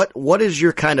often? What is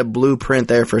your kind of blueprint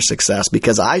there for success?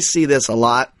 Because I see this a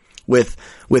lot with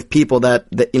people that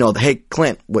hey,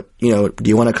 Clint, do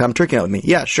you want to come turkey hunt with me?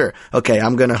 Yeah, sure. Okay,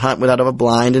 I'm going to hunt out of a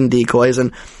blind and decoys,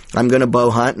 and I'm going to bow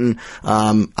hunt, and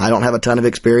I don't have a ton of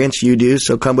experience. You do,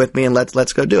 so come with me and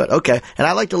let's go do it. Okay, and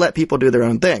I like to let people do their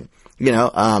own thing,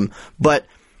 but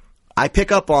I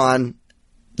pick up on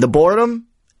the boredom,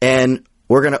 and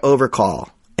we're going to overcall,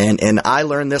 and I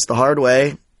learned this the hard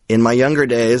way in my younger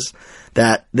days,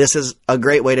 that this is a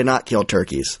great way to not kill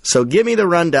turkeys. So give me the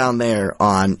rundown there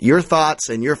on your thoughts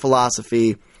and your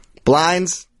philosophy,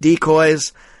 blinds,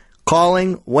 decoys,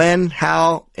 calling, when,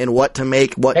 how, and what to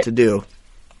make, what to do.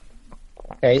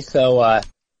 Okay, so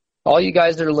all you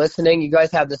guys that are listening, you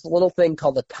guys have this little thing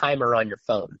called a timer on your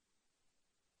phone.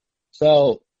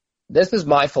 So this is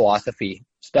my philosophy,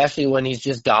 especially when he's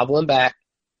just gobbling back.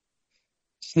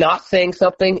 It's not saying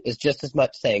something is just as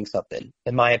much saying something,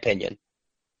 in my opinion.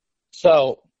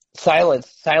 So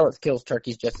silence kills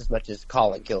turkeys just as much as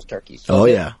calling kills turkeys. So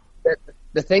yeah.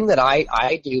 The thing that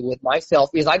I do with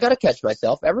myself is I got to catch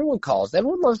myself. Everyone calls.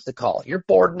 Everyone loves to call. You're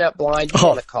bored in that blind. You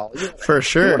want to call. For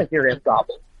sure. You want to hear him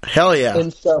gobble. Hell yeah.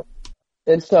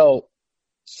 And so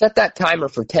set that timer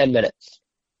for 10 minutes.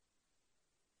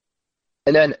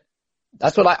 And then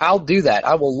that's what I'll do that.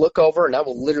 I will look over and I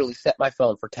will literally set my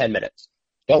phone for 10 minutes.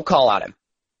 Don't call at him.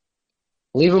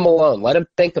 Leave him alone. Let him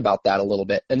think about that a little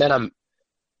bit. And then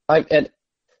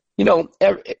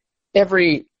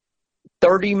every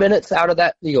 30 minutes out of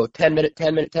that, 10 minute,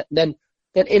 then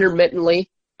intermittently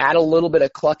add a little bit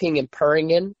of clucking and purring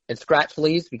in and scratch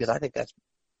leaves, because I think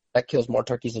that kills more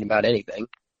turkeys than about anything.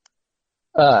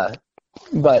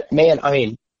 But man, I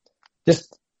mean, this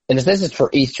is for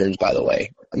Easterns, by the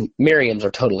way. Merriams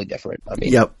are totally different. I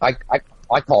mean, yep.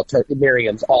 I call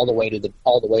Merriams all the way to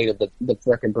the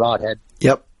frickin' broadhead.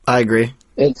 Yep, I agree.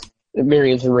 It's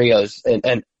Merriams and Rios,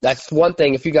 and that's one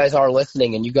thing. If you guys are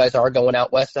listening and you guys are going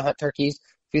out west to hunt turkeys,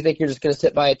 if you think you're just going to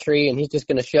sit by a tree and he's just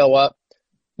going to show up,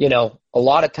 a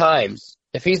lot of times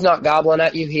if he's not gobbling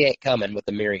at you, he ain't coming with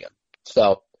the Merriam.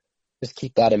 So just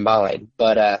keep that in mind.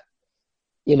 But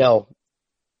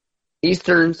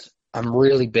Easterns, I'm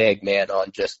really big, man,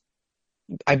 on just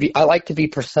I like to be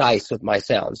precise with my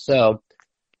sounds. So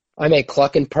I may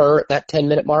cluck and purr at that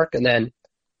 10-minute mark, and then,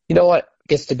 you know what,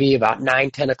 gets to be about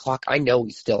 9, 10 o'clock. I know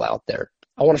he's still out there.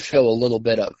 I want to show a little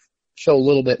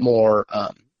bit more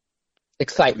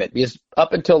excitement, because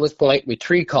up until this point, we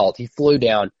tree called. He flew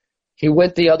down. He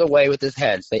went the other way with his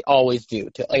hens. They always do,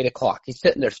 till 8 o'clock. He's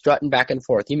sitting there strutting back and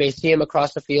forth. You may see him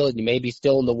across the field. You may be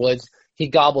still in the woods. He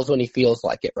gobbles when he feels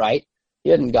like it, right? He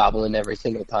doesn't gobble in every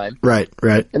single time. Right.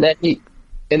 And then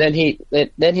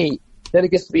then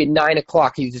it gets to be 9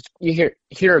 o'clock. You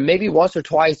hear him maybe once or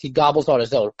twice. He gobbles on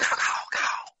his own. Cow, cow,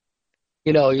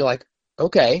 cow. You're like,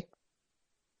 okay,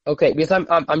 because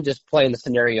I'm just playing the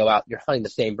scenario out. You're hunting the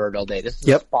same bird all day. This is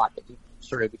a spot that you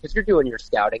through because you're doing your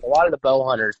scouting. A lot of the bow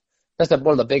hunters, that's one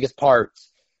of the biggest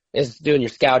parts, is doing your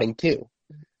scouting too.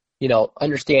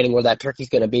 Understanding where that turkey's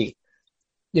going to be.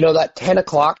 That 10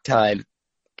 o'clock time,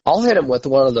 I'll hit him with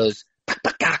one of those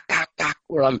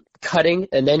where I'm cutting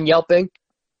and then yelping,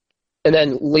 and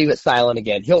then leave it silent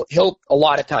again. He'll a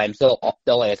lot of times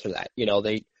they'll answer that.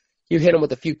 You hit him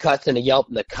with a few cuts and a yelp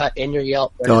and the cut in your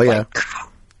yelp. Oh yeah. Like,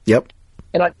 yep.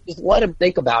 And I just let him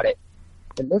think about it.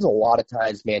 And there's a lot of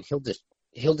times, man, he'll just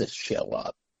show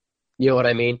up. You know what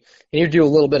I mean? And you do a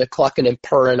little bit of clucking and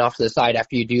purring off to the side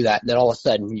after you do that, and then all of a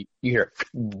sudden you hear,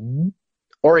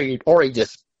 or he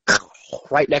just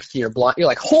right next to your blind. You're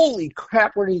like, holy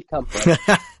crap, where did he come from?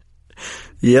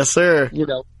 Yes, sir.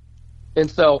 And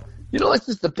so, it's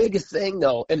just the biggest thing,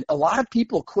 though. And a lot of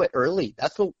people quit early.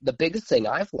 That's the biggest thing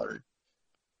I've learned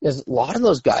is a lot of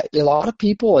those guys, a lot of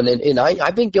people, and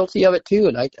I've been guilty of it too.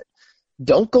 And I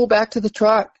don't go back to the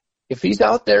truck if he's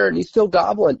out there and he's still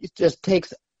gobbling. It just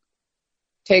takes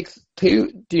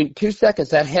 2 seconds.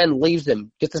 That hen leaves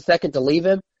him, gets a second to leave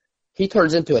him. He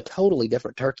turns into a totally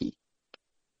different turkey,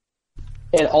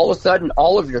 and all of a sudden,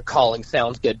 all of your calling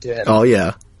sounds good to him. Oh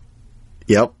yeah.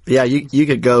 Yep. Yeah, you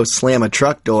could go slam a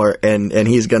truck door and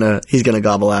he's gonna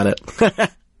gobble at it.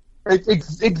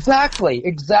 Exactly.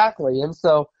 And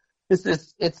so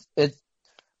it's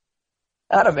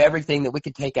out of everything that we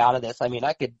could take out of this. I mean,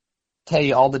 I could tell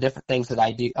you all the different things that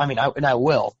I do. I mean, I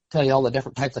will tell you all the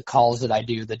different types of calls that I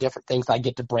do, the different things I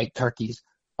get to break turkeys.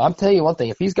 I'm telling you one thing,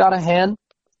 if he's got a hen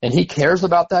and he cares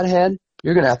about that hen,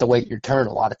 you're going to have to wait your turn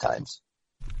a lot of times.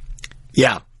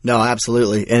 Yeah. No,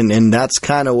 absolutely. And that's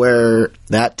kind of where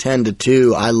that 10 to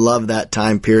 2, I love that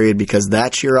time period because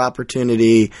that's your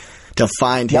opportunity to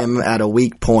find him at a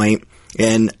weak point.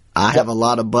 And I have a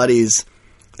lot of buddies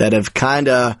that have kind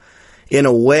of, in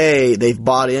a way, they've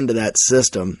bought into that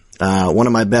system. One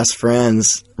of my best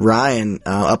friends, Ryan,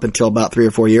 up until about 3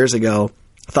 or 4 years ago,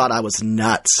 thought I was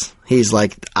nuts. He's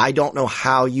like, I don't know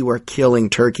how you are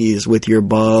killing turkeys with your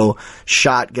bow,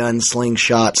 shotgun,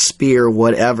 slingshot, spear,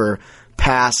 whatever,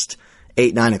 past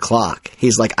 8, 9 o'clock.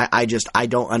 He's like, I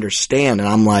don't understand. And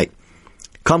I'm like,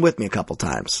 come with me a couple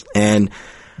times. And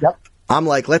I'm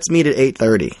like, let's meet at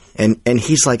 8:30. And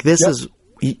he's like,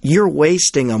 you're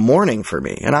wasting a morning for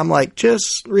me. And I'm like,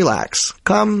 just relax.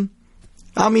 Come,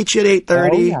 I'll meet you at 8:30.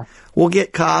 Oh, yeah. We'll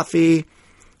get coffee.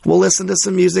 We'll listen to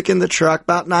some music in the truck.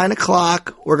 About 9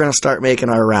 o'clock, we're going to start making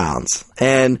our rounds.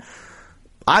 And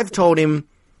I've told him,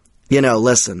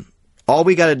 listen, all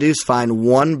we got to do is find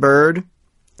one bird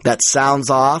that sounds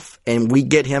off and we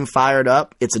get him fired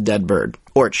up. It's a dead bird,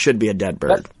 or it should be a dead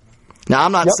bird. Now,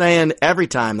 I'm not saying every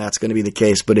time that's going to be the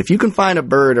case, but if you can find a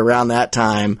bird around that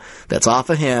time that's off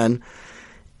a hen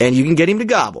and you can get him to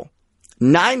gobble,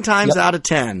 9 times out of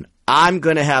 10, I'm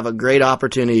going to have a great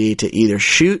opportunity to either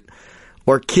shoot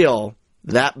or kill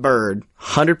that bird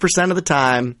 100% of the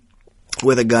time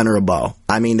with a gun or a bow.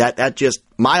 I mean, that just,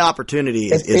 my opportunity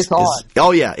is on.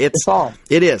 Oh yeah, it's on.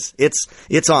 It is.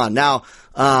 It's on. Now,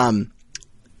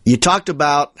 you talked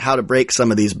about how to break some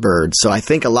of these birds. So I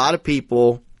think a lot of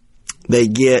people, they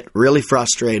get really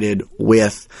frustrated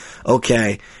with,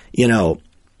 okay,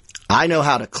 I know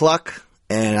how to cluck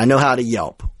and I know how to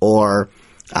yelp, or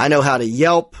I know how to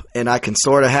yelp and I can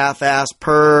sort of half-ass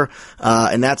purr,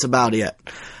 and that's about it.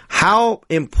 How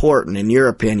important, in your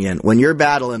opinion, when you're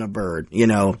battling a bird,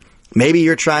 maybe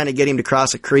you're trying to get him to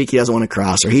cross a creek he doesn't want to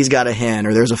cross, or he's got a hen,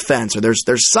 or there's a fence, or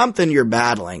there's something you're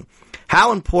battling.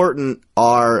 How important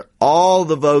are all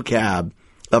the vocab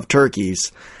of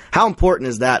turkeys? How important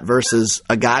is that versus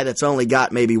a guy that's only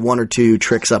got maybe 1 or 2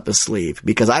 tricks up his sleeve?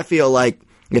 Because I feel like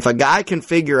if a guy can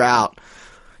figure out,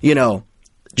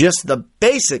 just the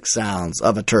basic sounds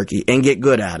of a turkey and get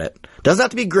good at it, doesn't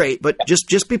have to be great, but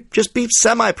just be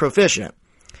semi-proficient,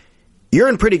 you're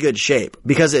in pretty good shape.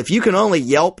 Because if you can only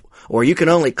yelp, or you can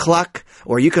only cluck,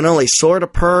 or you can only sort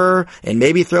of purr and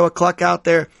maybe throw a cluck out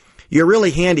there, you're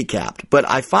really handicapped. But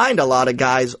I find a lot of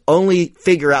guys only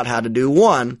figure out how to do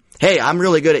one. Hey, I'm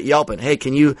really good at yelping. Hey,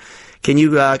 can you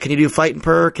do fight and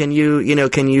purr? Can you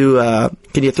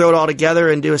throw it all together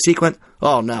and do a sequence?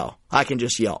 Oh no, I can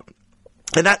just yelp.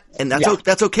 And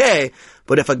that's okay.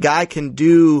 But if a guy can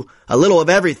do a little of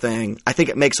everything, I think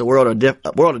it makes a world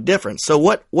of difference. So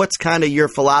what's kind of your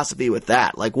philosophy with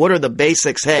that? Like, what are the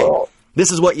basics? Hey,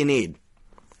 this is what you need.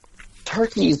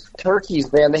 Turkeys,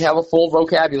 man, they have a full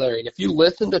vocabulary. And if you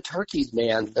listen to turkeys,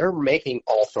 man, they're making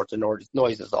all sorts of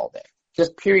noises all day.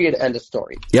 Just period, end of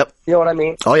story. Yep. You know what I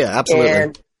mean? Oh yeah, absolutely.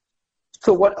 And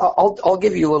so I'll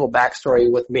give you a little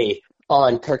backstory with me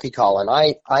on turkey calling.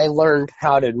 I learned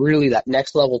how to really that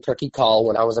next level turkey call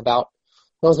when I was about,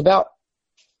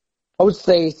 I would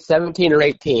say 17 or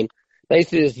 18. I used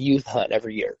to do this youth hunt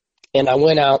every year. And I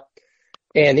went out,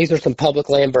 and these are some public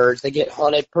land birds. They get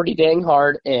hunted pretty dang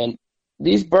hard. And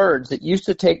these birds that used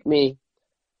to take me,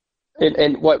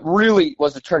 and what really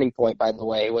was a turning point, by the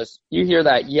way, was you hear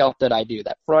that yelp that I do,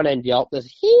 that front end yelp,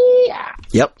 this hee-ah,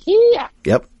 yep, hee-ah.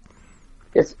 Yep.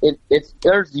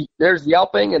 There's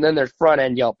yelping, and then there's front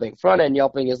end yelping. Front end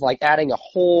yelping is like adding a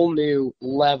whole new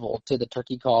level to the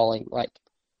turkey calling.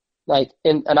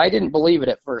 And I didn't believe it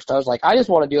at first. I was like, I just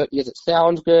want to do it because it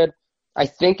sounds good. I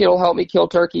think it'll help me kill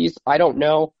turkeys. I don't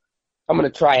know. I'm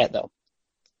going to try it though.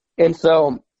 And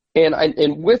so,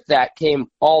 and with that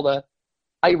came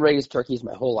I raised turkeys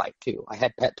my whole life too. I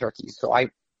had pet turkeys, so I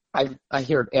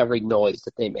heard every noise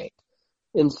that they make.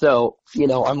 And so,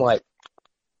 I'm like,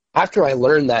 after I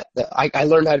learned that I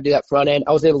learned how to do that front end,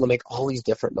 I was able to make all these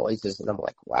different noises. And I'm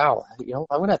like, wow, I'm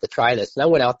going to have to try this. And I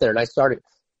went out there and I started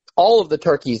all of the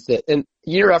turkeys and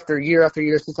year after year after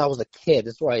year since I was a kid.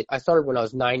 That's why I started when I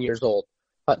was 9 years old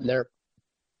hunting there.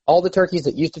 All the turkeys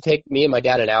that used to take me and my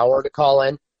dad an hour to call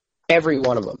in, every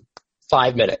one of them,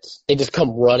 5 minutes. They just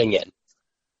come running in.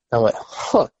 I went,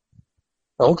 huh,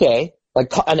 okay.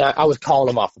 And I was calling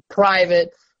them off of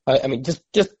private. I mean, just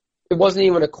it wasn't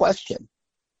even a question.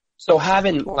 So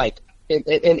having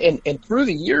and through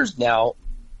the years now,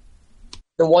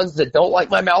 the ones that don't like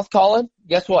my mouth calling,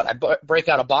 guess what? I break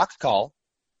out a box call,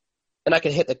 and I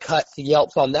can hit the cuts, the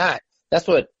yelps on that. That's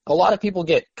what a lot of people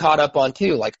get caught up on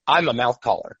too. Like, I'm a mouth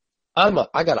caller. I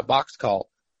got a box call,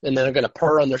 and then they're going to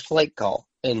purr on their slate call.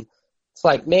 And it's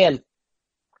like, man,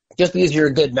 just because you're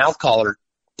a good mouth caller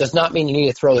does not mean you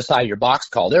need to throw aside your box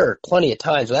call. There are plenty of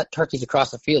times where that turkey's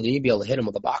across the field, and you'd be able to hit him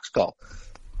with a box call.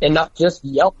 And not just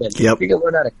yelping. Yep. You can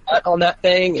learn how to cut on that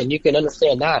thing, and you can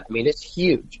understand that. I mean, it's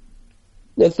huge.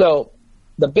 And so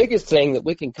the biggest thing that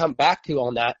we can come back to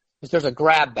on that is there's a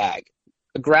grab bag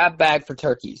for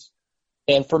turkeys.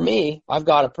 And for me, I've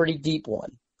got a pretty deep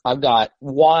one. I've got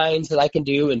whines that I can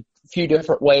do in a few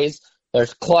different ways.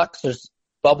 There's clucks, there's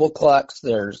bubble clucks,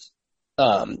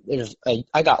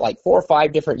 I got like 4 or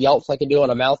 5 different yelps I can do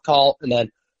on a mouth call, and then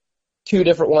 2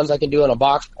 different ones I can do on a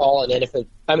box call. And then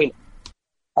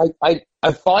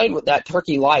I find what that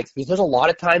turkey likes, because there's a lot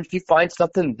of times you find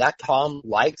something that Tom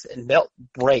likes and they'll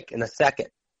break in a second.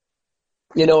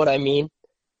 You know what I mean?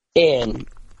 And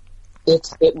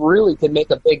it really can make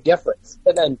a big difference.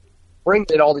 And then bringing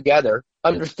it all together,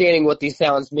 understanding what these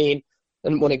sounds mean,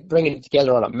 and when bringing it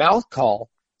together on a mouth call,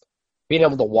 being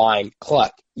able to whine,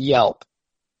 cluck, yelp,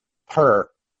 purr.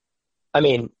 I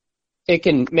mean, it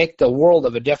can make the world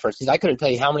of a difference. Because I couldn't tell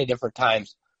you how many different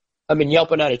times I've been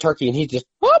yelping at a turkey, and he's just,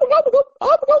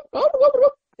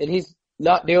 and he's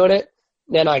not doing it.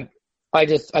 Then I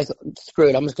said, screw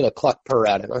it. I'm just going to cluck purr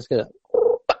at him. I'm just going to,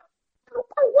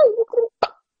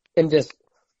 and just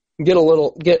get a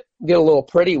little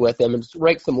pretty with him and just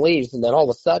rake some leaves. And then all of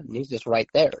a sudden he's just right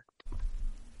there.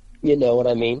 You know what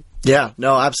I mean? Yeah,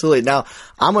 no, absolutely. Now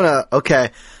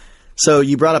okay. So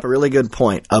you brought up a really good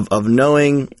point of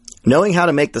knowing how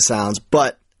to make the sounds,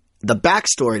 but the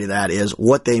backstory to that is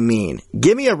what they mean.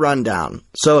 Give me a rundown.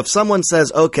 So if someone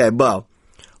says, okay, Bo,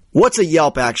 what's a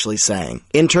yelp actually saying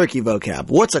in turkey vocab?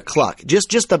 What's a cluck?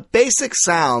 Just the basic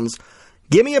sounds.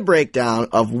 Give me a breakdown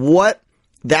of what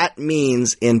that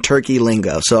means in turkey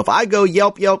lingo. So if I go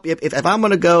yelp, if I'm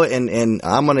going to go and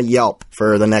I'm going to yelp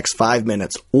for the next 5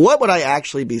 minutes, what would I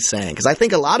actually be saying? Because I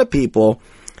think a lot of people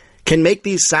can make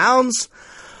these sounds,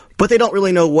 but they don't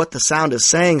really know what the sound is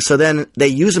saying, so then they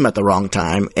use them at the wrong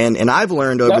time. And I've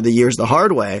learned over the years the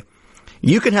hard way,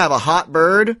 you can have a hot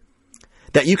bird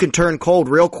that you can turn cold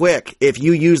real quick if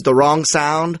you use the wrong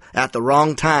sound at the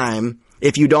wrong time,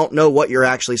 if you don't know what you're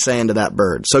actually saying to that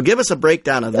bird. So give us a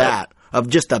breakdown of that, of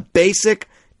just a basic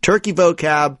turkey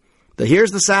vocab,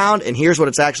 here's the sound and here's what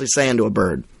it's actually saying to a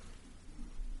bird.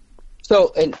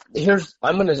 So, and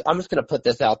I'm just gonna put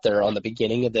this out there on the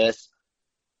beginning of this.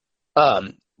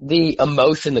 The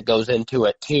emotion that goes into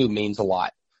it too means a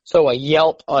lot. So a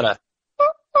yelp on a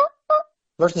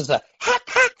versus a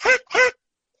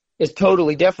is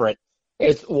totally different.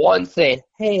 It's one saying,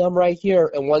 "Hey, I'm right here,"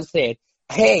 and one saying,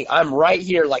 "Hey, I'm right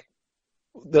here." Like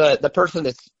the person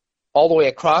that's all the way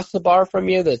across the bar from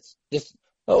you, that's just,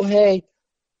 "Oh, hey,"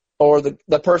 or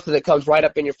the person that comes right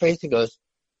up in your face and goes,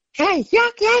 "Hey,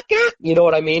 yuck, yuck, yuck." You know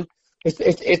what I mean? It's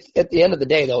at the end of the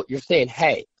day though, you're saying,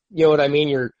 "Hey," you know what I mean?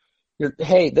 You're,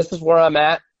 "Hey, this is where I'm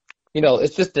at." You know,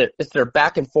 it's their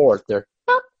back and forth. They're,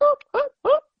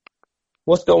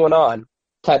 "What's going on?"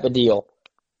 type of deal.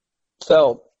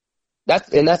 So that's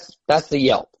the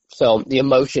yelp. So the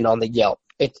emotion on the yelp.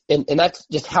 And that's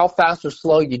just how fast or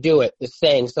slow you do it is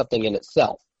saying something in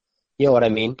itself. You know what I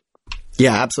mean?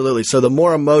 Yeah, absolutely. So the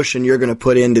more emotion you're going to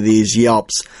put into these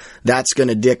yelps, that's going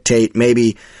to dictate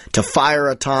maybe to fire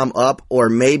a tom up, or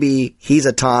maybe he's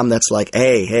a tom that's like,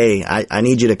 hey, I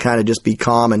need you to kind of just be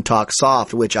calm and talk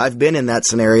soft, which I've been in that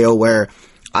scenario where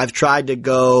I've tried to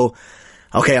go,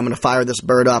 okay, I'm going to fire this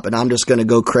bird up and I'm just going to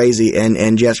go crazy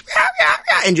and just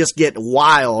get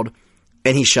wild.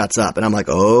 And he shuts up, and I'm like,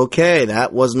 okay,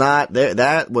 that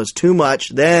was too much.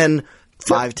 Then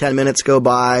 5-10 minutes go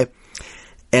by,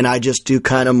 and I just do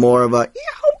kind of more of a,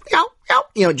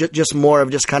 just more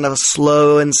of just kind of a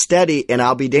slow and steady, and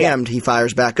I'll be damned, he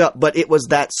fires back up. But it was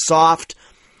that soft,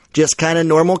 just kind of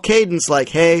normal cadence, like,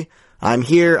 hey, I'm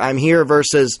here,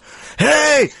 versus,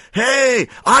 hey,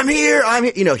 I'm here.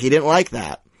 You know, he didn't like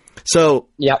that. So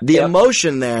the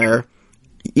emotion there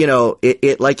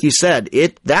it like you said,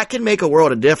 that can make a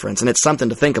world of difference, and it's something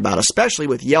to think about, especially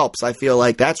with Yelps. I feel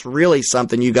like that's really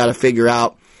something you got to figure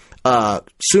out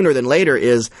sooner than later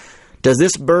is, does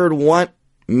this bird want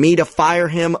me to fire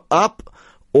him up,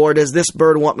 or does this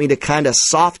bird want me to kind of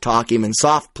soft talk him and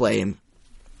soft play him?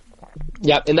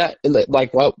 Yeah, and that,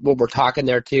 like what we're talking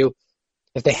there too,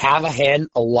 if they have a hen,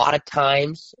 a lot of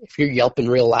times, if you're yelping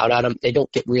real loud at them,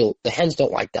 the hens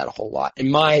don't like that a whole lot,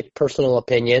 in my personal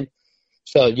opinion.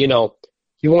 So,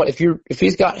 if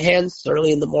he's got hens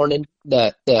early in the morning,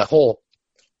 the whole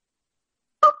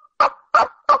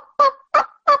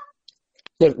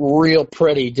real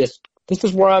pretty, just, this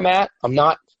is where I'm at. I'm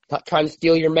not trying to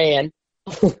steal your man.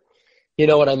 You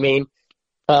know what I mean?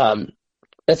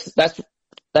 That's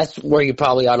where you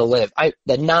probably ought to live.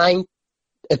 The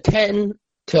 10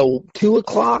 till 2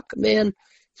 o'clock, man,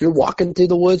 if you're walking through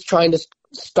the woods trying to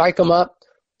strike them up,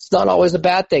 it's not always a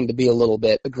bad thing to be a little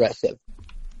bit aggressive,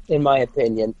 in my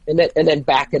opinion, and then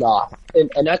back it off.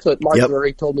 And that's what Mark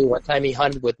Murray told me one time he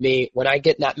hunted with me. When I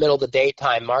get in that middle of the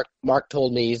daytime, Mark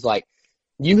told me, he's like,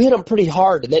 you hit them pretty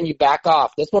hard and then you back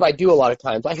off. That's what I do a lot of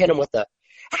times. I hit them with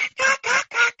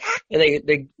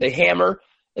and they hammer,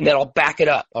 and then I'll back it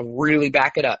up. I'll really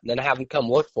back it up, and then I have them come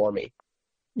look for me.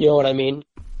 You know what I mean?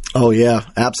 Oh yeah,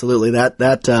 absolutely.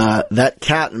 That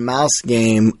cat and mouse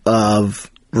game of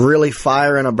really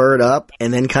firing a bird up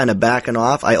and then kind of backing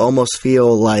off, I almost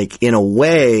feel like, in a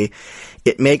way,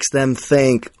 it makes them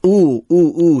think,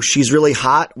 ooh, she's really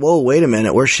hot. Whoa, wait a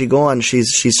minute, where's she going?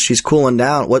 She's cooling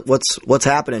down. What's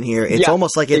happening here? It's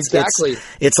almost like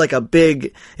it's like a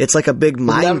big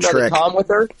mind trick. Tom with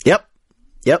her?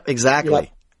 Yep, exactly. Yep.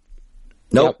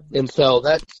 Nope. Yep. And so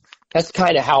that's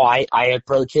kind of how I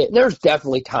approach it. And there's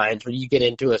definitely times where you get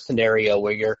into a scenario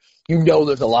where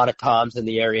there's a lot of toms in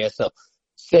the area, so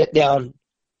sit down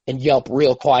and yelp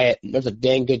real quiet, and there's a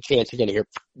dang good chance you're going to hear.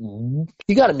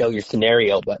 You got to know your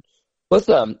scenario, but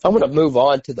I'm going to move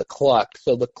on to the cluck.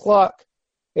 So the cluck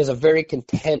is a very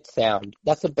content sound.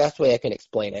 That's the best way I can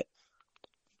explain it.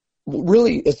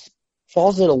 Really, it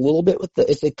falls in a little bit with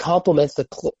it complements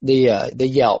the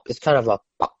yelp. It's kind of a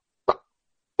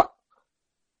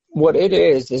what it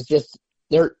is just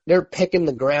they're picking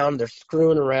the ground, they're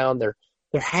screwing around, they're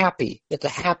happy. It's a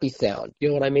happy sound. You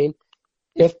know what I mean?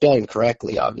 If done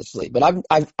correctly, obviously. But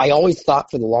I always thought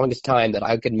for the longest time that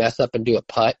I could mess up and do a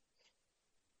putt.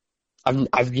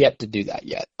 I've yet to do that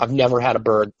yet. I've never had a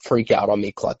bird freak out on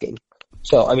me clucking.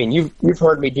 So I mean, you've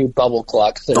heard me do bubble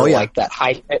clucks that are like that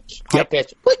high pitch. Click,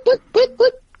 click, click,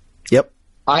 click. Yep.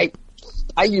 I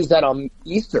use that on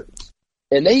Easterns,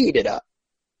 and they eat it up.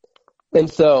 And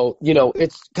so,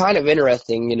 it's kind of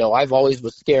interesting. I've always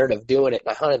was scared of doing it.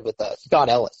 And I hunted with Scott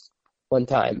Ellis one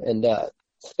time, and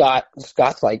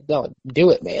Scott's like, no, do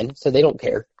it, man. So they don't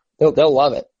care. They'll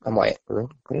love it. I'm like,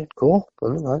 okay, cool.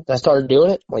 I started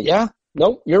doing it. I'm like, yeah,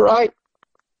 nope, you're right.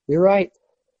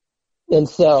 And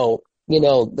so,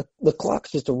 the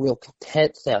cluck's just a real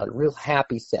content sound, a real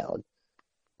happy sound.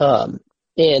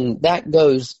 And that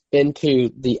goes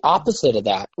into the opposite of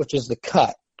that, which is the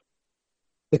cut.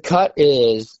 The cut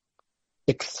is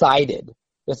excited.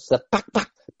 It's the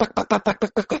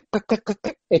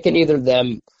it can either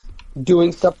them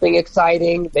doing something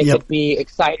exciting. They could be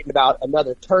excited about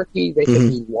another turkey. They could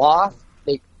be lost.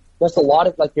 There's a lot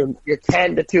of like your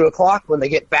 10 to 2 o'clock when they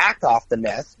get back off the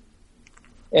nest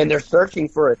and they're searching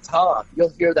for a tom.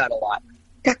 You'll hear that a lot.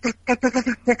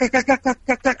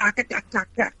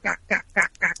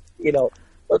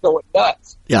 They're going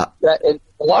nuts. Yeah. And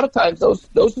a lot of times those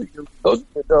are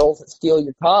the girls that steal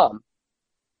your tom.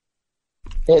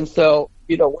 And so,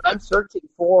 when I'm searching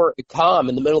for a tom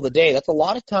in the middle of the day, that's a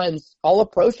lot of times I'll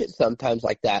approach it sometimes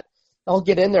like that. I'll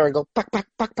get in there and go back,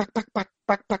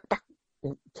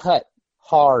 and cut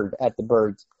hard at the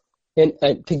birds and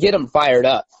to get them fired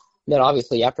up. And then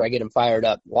obviously after I get them fired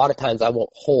up, a lot of times I won't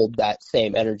hold that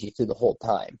same energy through the whole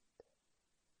time.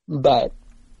 But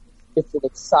it's an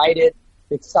excited,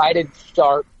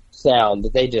 sharp sound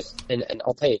that they just, and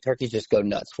I'll tell you, turkeys just go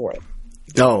nuts for it.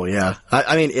 Oh yeah.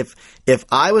 I mean, if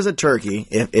I was a turkey,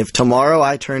 if tomorrow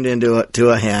I turned into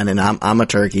a hen and I'm a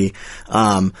turkey,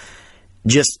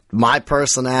 just my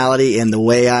personality and the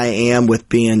way I am with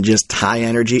being just high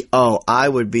energy, I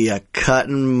would be a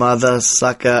cutting mother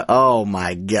sucker. Oh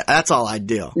my God. That's all I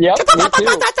do. Yep, me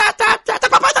too.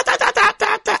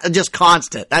 Just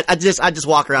constant. I just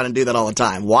walk around and do that all the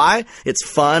time. Why? It's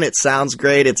fun. It sounds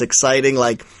great. It's exciting.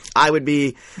 Like I would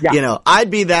be, I'd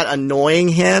be that annoying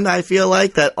hen. I feel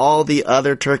like that all the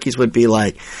other turkeys would be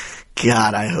like,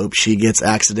 God, I hope she gets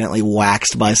accidentally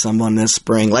waxed by someone this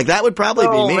spring. Like that would probably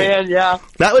be me. Man, yeah.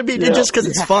 That would be just because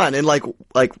it's fun and like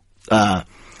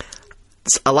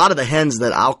a lot of the hens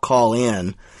that I'll call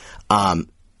in,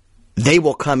 they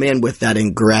will come in with that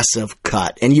aggressive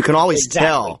cut, and you can always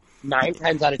tell. 9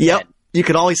 times out of 10. Yep, you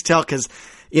can always tell because,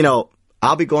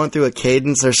 I'll be going through a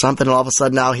cadence or something, and all of a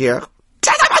sudden I'll hear,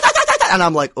 and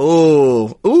I'm like,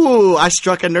 ooh, I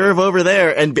struck a nerve over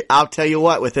there. And I'll tell you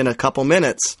what, within a couple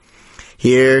minutes,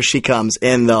 here she comes,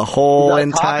 and the whole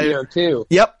entire, too.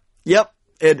 Yep,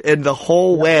 and the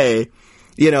whole way,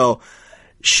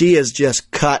 she is just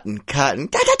cutting,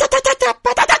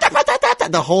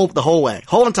 the whole way,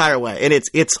 whole entire way, and it's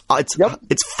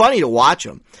funny to watch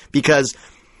them because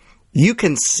you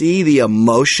can see the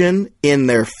emotion in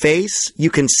their face. You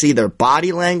can see their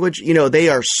body language. They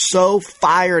are so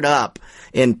fired up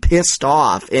and pissed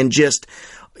off and just,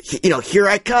 here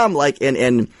I come. I've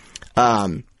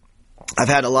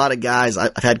had a lot of guys,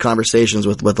 I've had conversations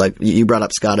with like, you brought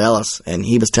up Scott Ellis, and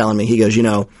he was telling me, he goes,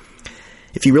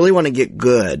 if you really want to get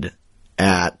good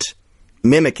at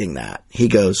mimicking that, he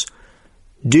goes,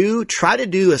 try to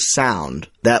do a sound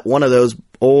that one of those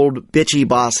old bitchy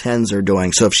boss hens are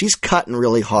doing. So if she's cutting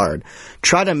really hard,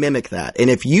 try to mimic that. And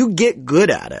if you get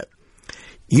good at it,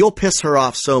 you'll piss her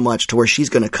off so much to where she's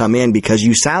going to come in because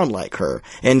you sound like her.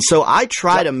 And so I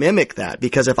try to mimic that,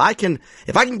 because if I can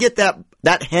get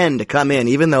that hen to come in,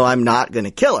 even though I'm not going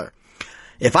to kill her,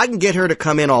 if I can get her to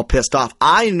come in all pissed off,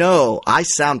 I know I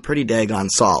sound pretty daggone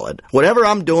solid. Whatever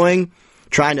I'm doing,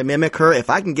 trying to mimic her, if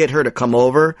I can get her to come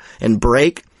over and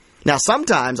break. Now,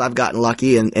 sometimes I've gotten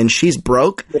lucky and she's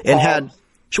broke and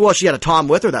she had a tom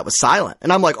with her that was silent.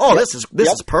 And I'm like, this is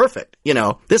perfect.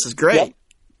 This is great. Yep.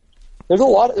 There's a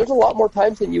lot more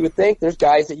times than you would think. There's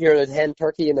guys that hear the hen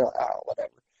turkey and they're like,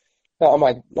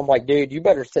 whatever. I'm like, dude, you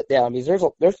better sit down,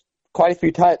 because there's quite a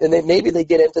few times, and maybe they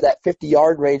get into that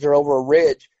 50-yard range or over a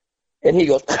ridge, and he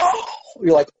goes,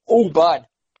 you're like, oh, bud.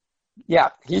 Yeah,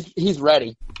 he's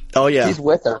ready. Oh, yeah. He's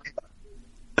with her.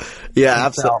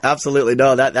 Yeah, absolutely.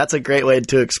 No, that's a great way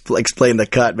to explain the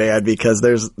cut, man, because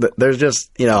there's just,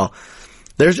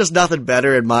 there's just nothing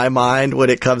better in my mind when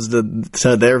it comes to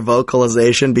their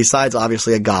vocalization, besides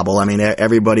obviously a gobble. I mean,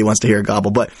 everybody wants to hear a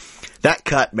gobble, but that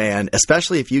cut, man,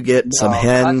 especially if you get some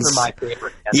hens. Cuts are my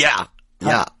favorite. Yeah.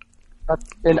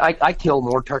 And I kill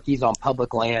more turkeys on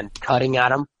public land cutting at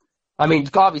them. I mean,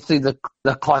 obviously the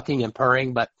clucking and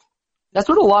purring, but that's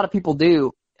what a lot of people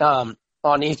do on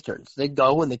Easterns. They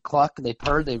go and they cluck, they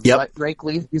purr, they rake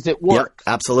leaves, because it works.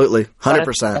 Yep, absolutely,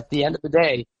 100%. At the end of the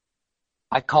day,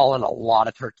 I call in a lot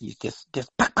of turkeys, just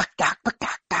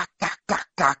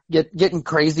getting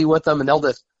crazy with them, and they'll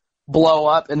just blow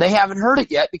up, and they haven't heard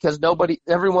it yet because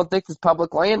everyone thinks it's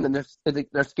public land, and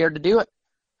they're scared to do it.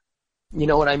 You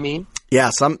know what I mean?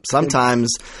 Yeah,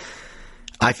 sometimes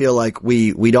I feel like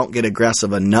we don't get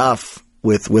aggressive enough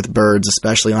with birds,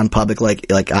 especially on public.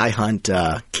 Like I hunt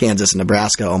Kansas and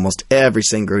Nebraska almost every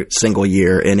single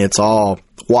year, and it's all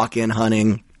walk-in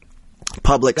hunting,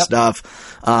 public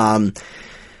stuff.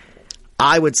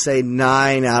 I would say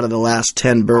 9 out of the last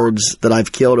 10 birds that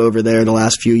I've killed over there in the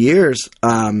last few years,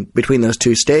 between those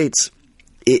two states,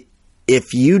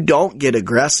 if you don't get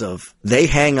aggressive, they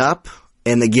hang up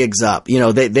and the gig's up.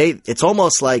 It's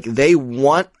almost like they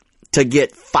want to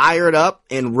get fired up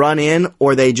and run in,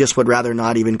 or they just would rather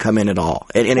not even come in at all.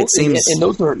 And it seems, and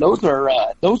those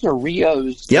are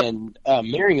Rios and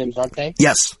Merriam's, aren't they?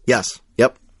 Yes.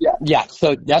 Yep. Yeah.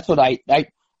 So that's what I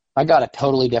got a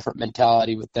totally different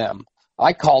mentality with them.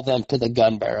 I call them to the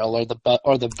gun barrel or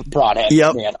the broadhead.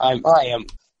 Yep. Man,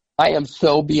 I am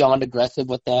so beyond aggressive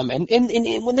with them, and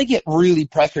when they get really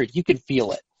pressured, you can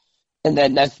feel it. And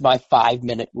then that's my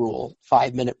 5-minute rule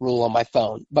on my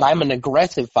phone. But I'm an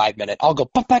aggressive 5-minute. I'll go,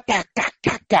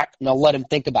 and I'll let them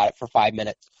think about it for 5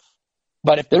 minutes.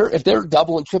 But if they're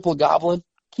double and triple gobbling,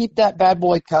 keep that bad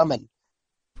boy coming.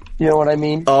 You know what I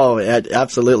mean? Oh,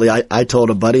 absolutely. I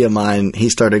told a buddy of mine, he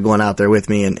started going out there with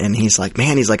me, and he's like,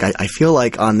 I feel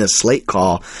like on this slate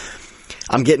call,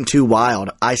 I'm getting too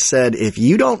wild. I said, if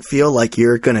you don't feel like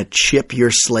you're going to chip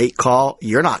your slate call,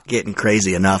 you're not getting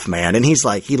crazy enough, man. And he's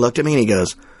like, he looked at me and he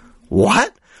goes,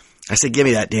 what? I said, give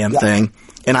me that damn thing.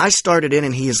 And I started in,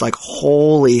 and he's like,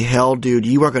 holy hell, dude,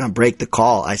 you are going to break the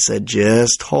call. I said,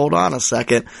 just hold on a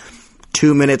second.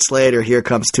 2 minutes later, here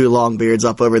comes 2 longbeards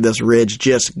up over this ridge,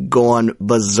 just going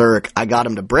berserk. I got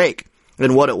him to break.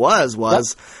 And what it was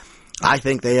I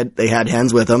think they had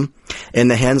hens with them,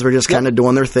 and the hens were just kind of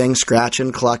doing their thing,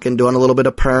 scratching, clucking, doing a little bit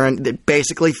of purring,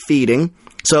 basically feeding.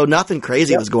 So nothing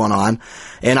crazy was going on.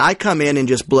 And I come in and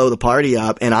just blow the party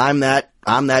up, and I'm that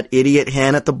idiot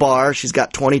hen at the bar. She's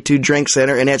got 22 drinks in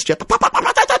her, and it's just,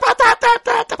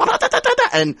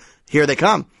 and here they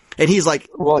come. And he's like,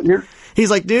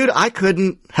 dude, I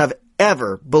couldn't have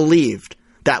ever believed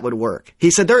that would work.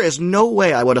 He said, there is no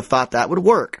way I would have thought that would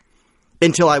work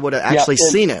until I would have actually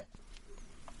seen it.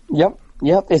 Yep.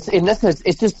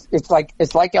 It's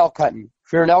like elk hunting.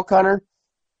 If you're an elk hunter,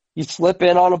 you slip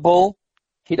in on a bull.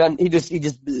 He's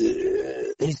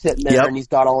sitting there and he's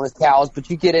got all his cows, but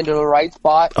you get into the right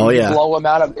spot and you blow him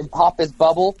out and pop his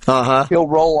bubble. He'll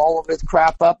roll all of his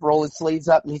crap up, roll his sleeves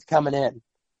up, and he's coming in.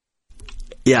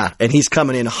 Yeah, and he's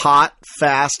coming in hot,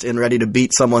 fast, and ready to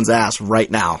beat someone's ass right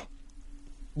now.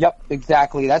 Yep,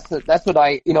 exactly. That's what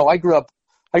I grew up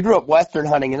Western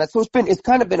hunting, and it's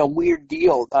kind of been a weird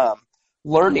deal,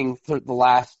 learning for the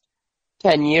last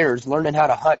 10 years, learning how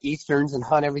to hunt Easterns and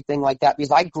hunt everything like that,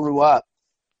 because I grew up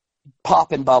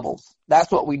popping bubbles.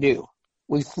 That's what we do.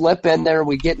 We slip in there,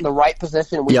 we get in the right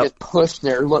position, and we just push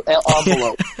their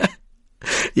envelope.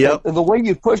 Yep. And the way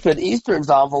you push an Eastern's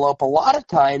envelope a lot of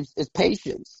times is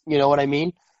patience. You know what I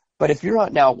mean? But if you're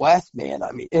hunting out west, man,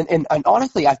 I mean, and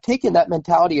honestly, I've taken that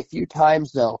mentality a few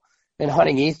times, though, in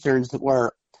hunting Easterns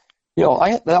where,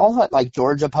 I'll hunt like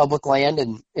Georgia public land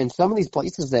and some of these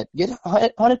places that get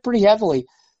hunted pretty heavily,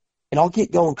 and I'll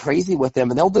get going crazy with them,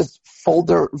 and they'll just fold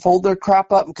their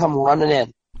crap up and come running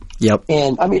in. Yep.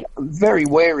 And I mean, very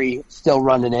wary still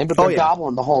running in, but they're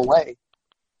gobbling the whole way.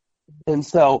 And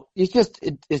so it's just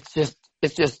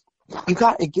you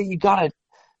got to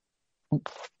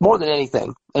more than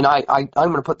anything. And I'm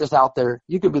going to put this out there.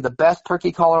 You could be the best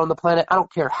turkey caller on the planet. I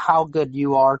don't care how good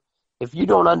you are. If you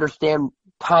don't understand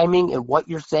timing and what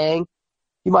you're saying,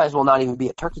 you might as well not even be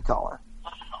a turkey caller.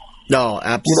 No,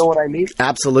 you know what I mean?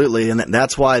 Absolutely, and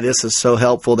that's why this is so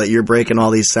helpful that you're breaking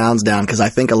all these sounds down, because I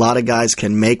think a lot of guys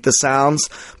can make the sounds,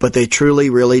 but they truly,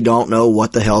 really don't know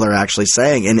what the hell they're actually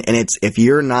saying. And it's if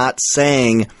you're not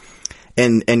saying,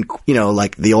 and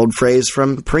like the old phrase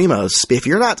from Primos, if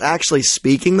you're not actually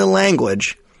speaking the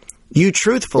language, you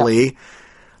truthfully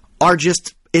are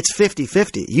just. It's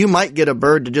 50-50. You might get a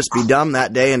bird to just be dumb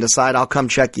that day and decide I'll come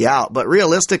check you out. But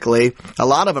realistically, a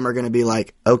lot of them are going to be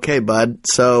like, okay, bud,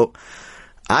 so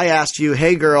I asked you,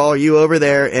 hey, girl, are you over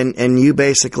there? And you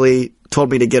basically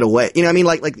told me to get away. You know what I mean?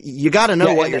 Like you got to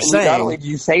know what you're saying. Not only did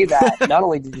you say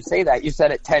that, you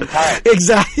said it 10 times.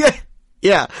 Exactly.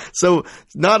 Yeah. So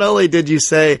not only did you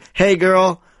say, hey,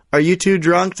 girl, are you too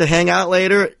drunk to hang out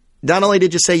later? Not only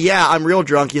did you say, yeah, I'm real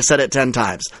drunk, you said it 10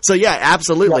 times. So, yeah,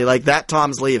 absolutely. Like that,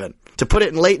 Tom's leaving. To put it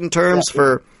in latent terms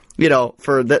for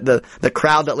the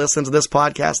crowd that listens to this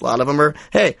podcast, a lot of them are,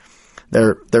 hey,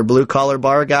 they're blue collar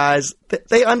bar guys.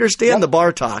 They understand the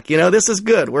bar talk. This is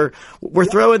good. We're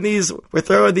throwing these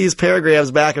paragraphs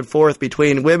back and forth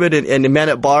between women and men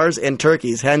at bars and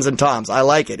turkeys, hens and toms. I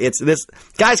like it.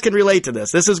 Guys can relate to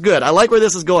this. This is good. I like where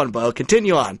this is going, Bo.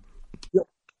 Continue on.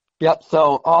 Yep.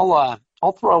 So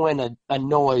I'll throw in a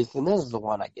noise, and this is the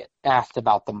one I get asked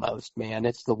about the most, man.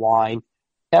 It's the whine.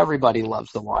 Everybody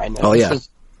loves the whine. Oh, yeah.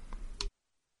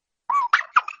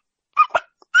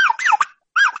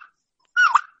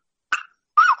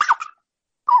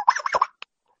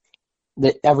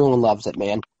 Everyone loves it,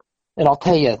 man. And I'll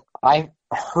tell you, I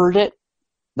heard it.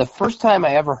 The first time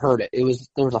I ever heard it,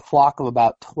 there was a flock of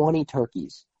about 20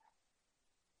 turkeys.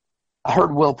 I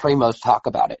heard Will Primos talk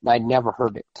about it, and I'd never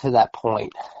heard it to that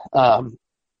point. And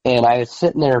I was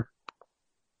sitting there,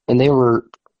 and there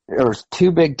was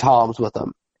two big toms with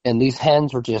them, and these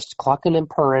hens were just clucking and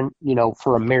purring,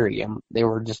 for a Miriam. They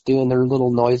were just doing their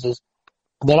little noises.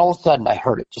 And then all of a sudden, I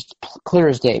heard it just clear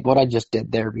as day, what I just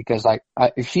did there, because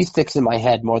she sticks in my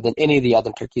head more than any of the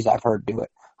other turkeys I've heard do it.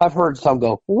 I've heard some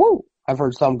go, woo. I've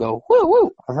heard some go, woo,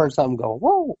 woo. I've heard some go,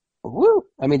 woo, woo.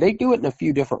 I mean, they do it in a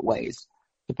few different ways,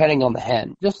 depending on the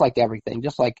hen, just like everything.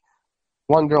 Just like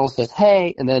one girl says,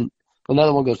 hey, and then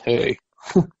another one goes, hey.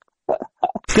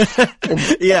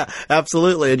 Yeah,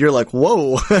 absolutely. And you're like,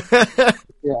 whoa.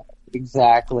 Yeah,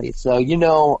 exactly. So,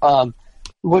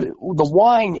 what the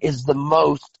whine is the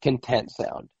most content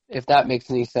sound, if that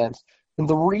makes any sense. And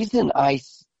the reason I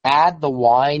add the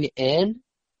whine in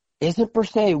isn't per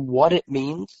se what it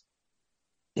means.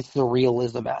 It's the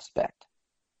realism aspect.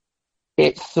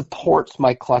 It supports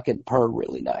my cluck and purr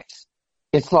really nice.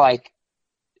 It's like,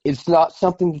 it's not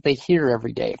something that they hear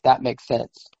every day, if that makes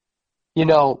sense.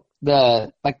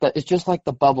 It's just like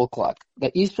the bubble cluck. The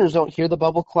Easterns don't hear the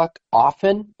bubble cluck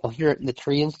often. They'll hear it in the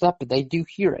tree and stuff, but they do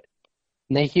hear it.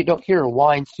 And they don't hear a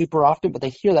whine super often, but they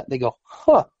hear that and they go,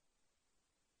 huh.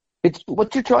 It's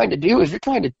what you're trying to do is you're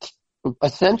trying to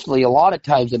essentially, a lot of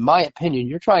times, in my opinion,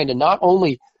 you're trying to not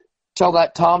only tell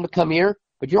that tom to come here,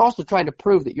 but you're also trying to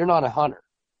prove that you're not a hunter.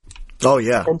 Oh,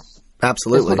 yeah.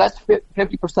 Absolutely. So that's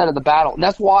 50% of the battle. And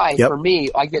that's why, for me,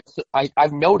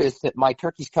 I've noticed that my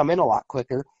turkeys come in a lot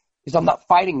quicker because I'm not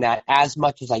fighting that as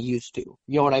much as I used to.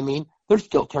 You know what I mean? There's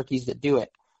still turkeys that do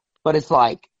it, but it's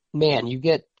like, man, you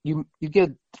get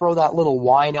throw that little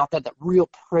whine out there, that real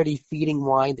pretty feeding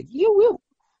whine that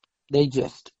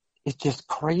it's just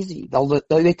crazy.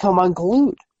 They come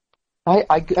unglued.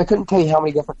 I couldn't tell you how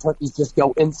many different turkeys just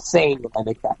go insane when I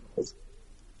make that noise.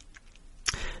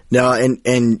 No,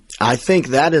 and I think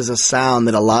that is a sound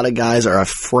that a lot of guys are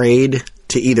afraid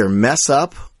to either mess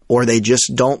up, or they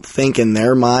just don't think in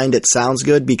their mind it sounds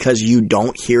good because you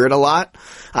don't hear it a lot.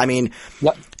 I mean,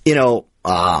 yep.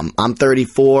 I'm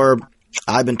 34.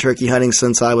 I've been turkey hunting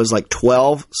since I was like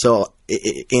 12. So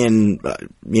in,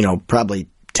 probably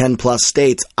 10 plus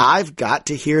states, I've got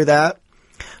to hear that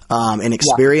and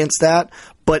experience that.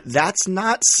 But that's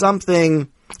not something,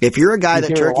 if you're a guy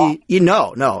that turkey,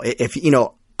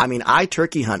 I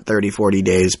turkey hunt 30, 40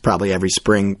 days probably every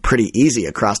spring pretty easy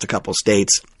across a couple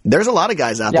states. There's a lot of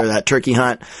guys out there that turkey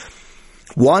hunt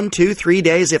 1, 2, 3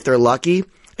 days if they're lucky,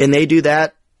 and they do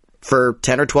that for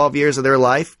 10 or 12 years of their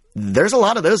life. There's a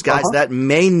lot of those guys that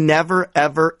may never,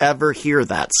 ever, ever hear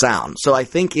that sound. So I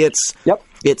think it's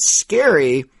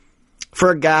scary for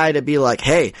a guy to be like,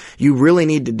 hey, you really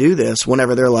need to do this,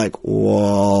 whenever they're like,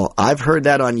 well, I've heard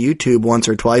that on YouTube once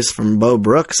or twice from Bo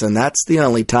Brooks, and that's the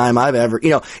only time I've ever,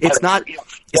 it's not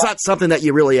something that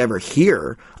you really ever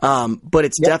hear. But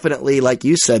it's definitely, like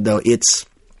you said, though, it's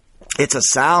a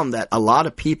sound that a lot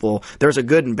of people, there's a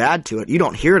good and bad to it. You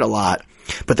don't hear it a lot,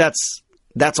 but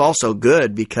that's also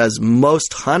good because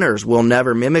most hunters will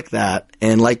never mimic that.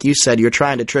 And like you said, you're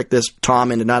trying to trick this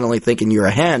Tom into not only thinking you're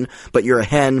a hen, but you're a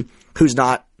hen who's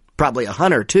not probably a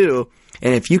hunter too.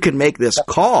 And if you can make this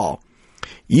call,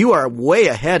 you are way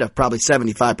ahead of probably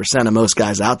 75% of most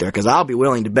guys out there, because I'll be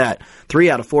willing to bet 3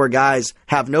 out of 4 guys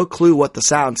have no clue what the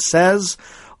sound says,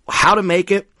 how to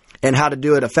make it, and how to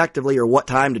do it effectively or what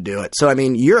time to do it. So, I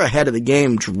mean, you're ahead of the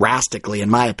game drastically, in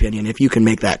my opinion, if you can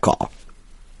make that call.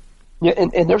 Yeah,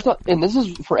 and this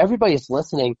is for everybody that's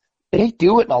listening. They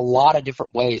do it in a lot of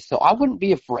different ways. So I wouldn't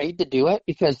be afraid to do it,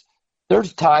 because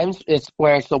there's times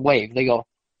where it's a wave. They go,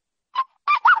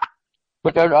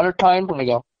 but there are other times when they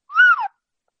go,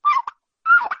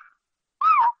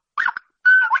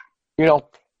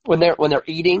 when they're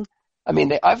eating. I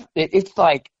mean, it's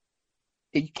like,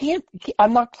 you can't.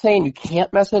 I'm not saying you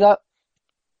can't mess it up,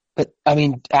 but I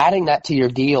mean, adding that to your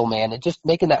deal, man, and just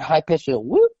making that high pitch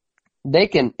whoop,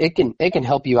 it can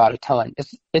help you out a ton.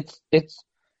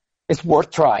 It's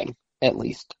worth trying, at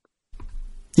least.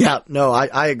 Yeah, no,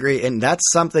 I agree. And that's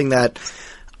something that,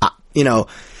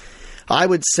 I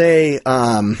would say,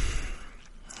 oh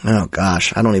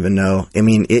gosh, I don't even know. I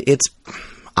mean,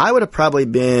 I would have probably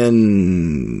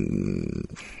been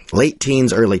late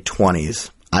teens, early 20s,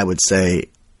 I would say,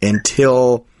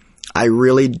 until I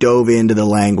really dove into the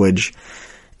language.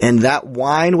 And that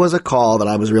whine was a call that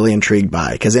I was really intrigued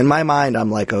by, because in my mind, I'm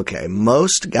like, okay,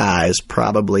 most guys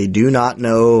probably do not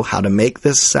know how to make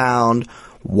this sound,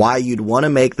 why you'd want to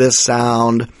make this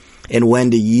sound, and when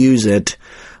to use it.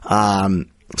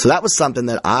 So that was something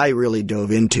that I really dove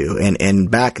into.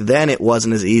 And back then, it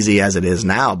wasn't as easy as it is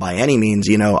now by any means.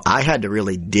 I had to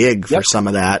really dig for some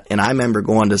of that. And I remember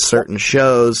going to certain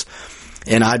shows,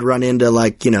 and I'd run into,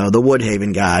 like, the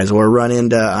Woodhaven guys, or run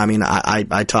into,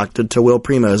 I talked to Will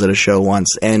Primos at a show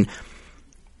once, and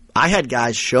I had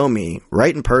guys show me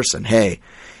right in person, hey,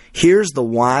 here's the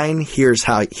whine, here's,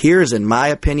 in my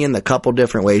opinion, the couple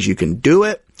different ways you can do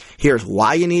it, here's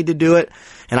why you need to do it.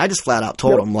 And I just flat out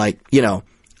told them, like,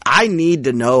 I need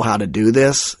to know how to do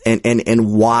this,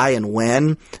 and why and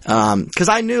when, because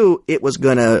I knew it was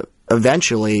going to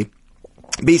eventually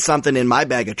be something in my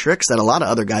bag of tricks that a lot of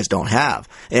other guys don't have.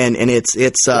 And it's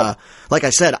like I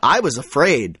said, I was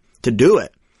afraid to do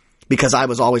it, because I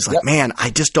was always like, man, I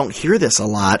just don't hear this a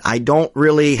lot. I don't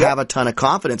really have a ton of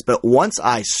confidence. But once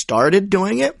I started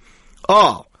doing it,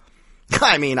 I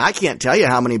can't tell you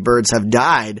how many birds have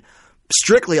died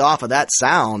strictly off of that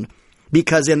sound,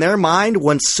 because in their mind,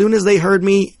 soon as they heard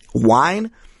me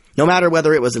whine, no matter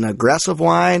whether it was an aggressive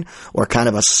whine or kind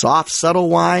of a soft, subtle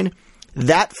whine,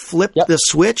 that flipped the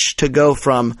switch to go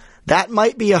from, that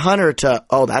might be a hunter, to,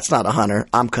 oh, that's not a hunter,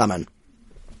 I'm coming.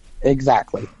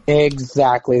 Exactly.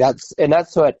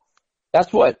 That's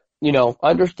what,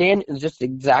 understand is just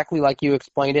exactly like you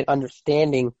explained it.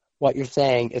 Understanding what you're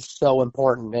saying is so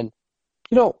important. And,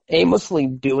 aimlessly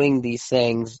doing these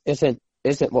things isn't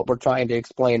what we're trying to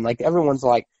explain. Like, everyone's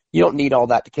like, you don't need all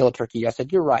that to kill a turkey. I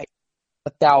said, you're right.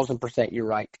 1,000% you're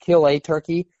right. To kill a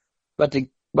turkey, but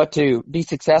to be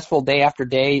successful day after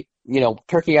day,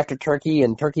 turkey after turkey,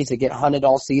 and turkeys that get hunted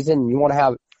all season, and you want to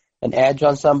have an edge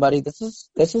on somebody, this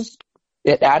is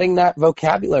it. Adding that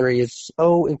vocabulary is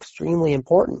so extremely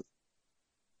important.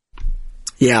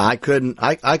 Yeah, I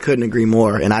couldn't agree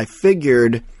more. And I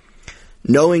figured,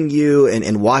 knowing you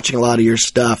and watching a lot of your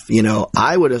stuff,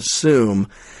 I would assume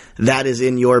that is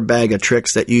in your bag of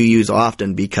tricks that you use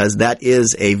often, because that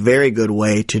is a very good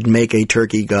way to make a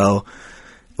turkey go,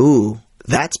 ooh,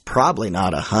 that's probably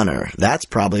not a hunter. That's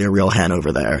probably a real hen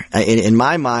over there. In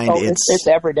my mind, it's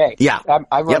every day. Yeah.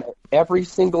 I run it every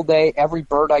single day. Every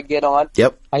bird I get on,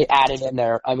 I add it in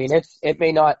there. I mean, it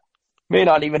may not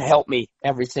even help me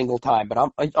every single time,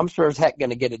 but I'm sure as heck going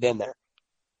to get it in there.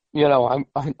 I'm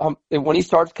when he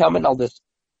starts coming, I'll just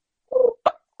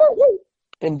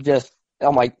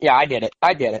I'm like, yeah, I did it.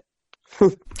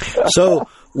 So,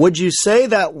 would you say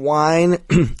that whine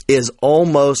is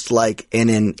almost like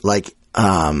let's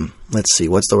see,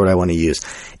 what's the word I want to use?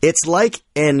 It's like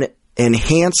an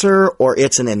enhancer or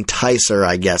it's an enticer,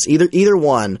 I guess. Either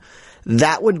one.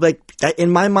 That would, in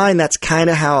my mind, that's kind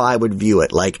of how I would view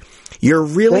it. Like, you're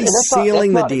really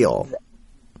sealing the deal.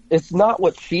 It's not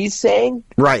what she's saying,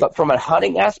 right? But from a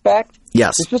hunting aspect,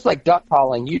 yes, it's just like duck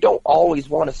calling. You don't always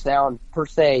want to sound per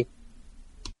se.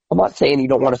 I'm not saying you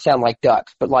don't want to sound like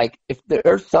ducks, but like if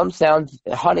there's some sounds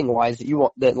hunting wise that you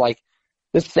want, that like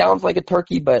this sounds like a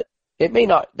turkey, but it may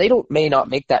not. They may not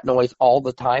make that noise all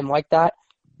the time like that.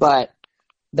 But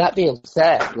that being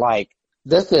said, like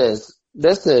this is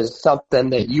something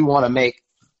that you want to make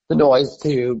the noise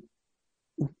to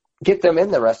get them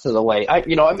in the rest of the way. I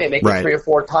may make it 3 or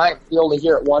 4 times. You only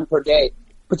hear it 1 per day.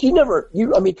 But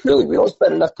truly, we don't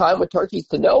spend enough time with turkeys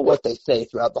to know what they say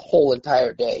throughout the whole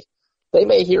entire day. They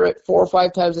may hear it 4 or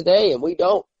 5 times a day, and we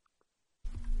don't.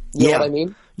 You know what I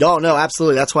mean? No,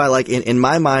 absolutely. That's why, like, in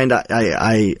my mind,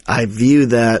 I view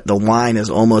that the whine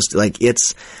is almost like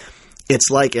it's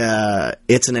like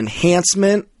it's an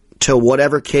enhancement to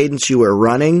whatever cadence you were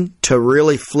running to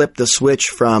really flip the switch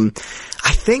from,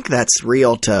 I think that's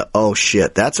real, to, oh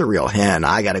shit, that's a real hen.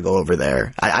 I got to go over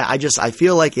there. I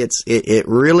feel like it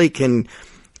really can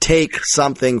take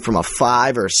something from a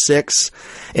 5 or 6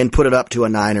 and put it up to a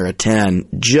 9 or a 10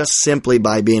 just simply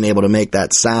by being able to make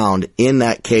that sound in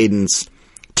that cadence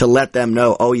to let them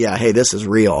know, oh yeah, hey, this is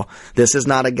real. This is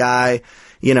not a guy,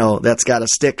 that's got a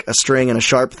stick, a string, and a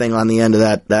sharp thing on the end of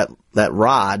that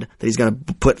rod that he's going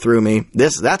to put through me.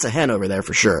 That's a hen over there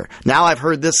for sure. Now I've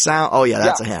heard this sound. Oh yeah,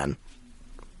 that's a hen.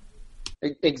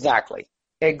 Exactly.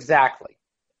 I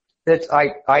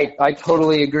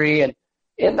totally agree. And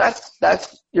that's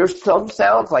there's some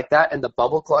sounds like that, and the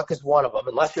bubble cluck is one of them.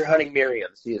 Unless you're hunting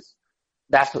Merriams,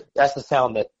 that's the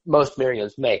sound that most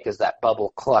Merriams make, is that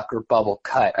bubble cluck or bubble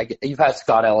cut. You've had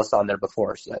Scott Ellis on there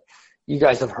before, so you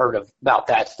guys have heard about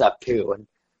that stuff too.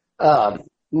 And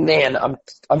man,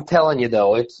 I'm telling you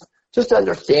though, it's just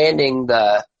understanding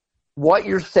what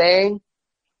you're saying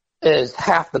is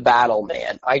half the battle,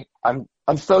 man.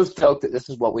 I'm so stoked that this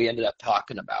is what we ended up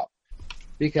talking about,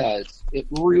 because it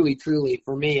really, truly,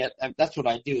 for me, that's what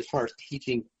I do as far as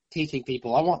teaching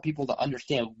people. I want people to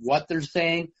understand what they're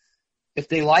saying. If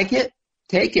they like it,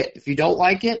 take it. If you don't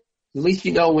like it, at least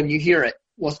you know when you hear it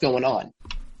what's going on.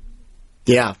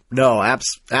 Yeah, no,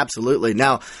 absolutely.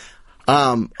 Now,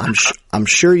 I'm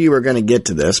sure you were going to get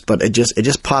to this, but it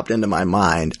just popped into my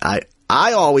mind. I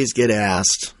always get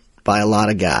asked by a lot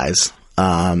of guys,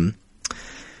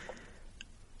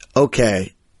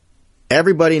 okay,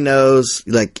 everybody knows,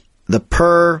 like, the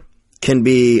purr can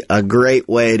be a great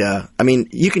way to,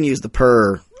 you can use the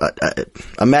purr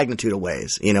a magnitude of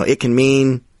ways. It can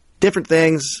mean different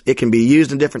things. It can be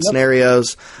used in different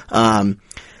scenarios.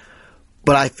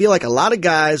 But I feel like a lot of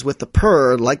guys with the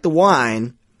purr, like the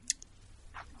whine,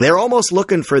 they're almost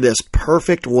looking for this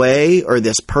perfect way or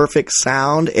this perfect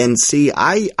sound. And see,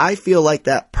 I feel like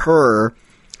that purr,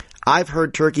 I've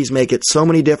heard turkeys make it so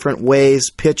many different ways,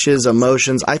 pitches,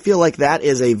 emotions. I feel like that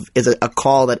is a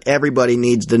call that everybody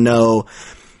needs to know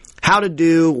how to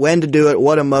do, when to do it,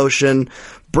 what emotion.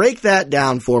 Break that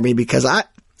down for me, because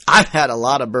I've had a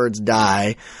lot of birds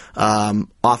die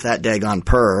off that daggone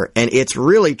purr, and it's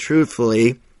really,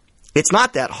 truthfully, it's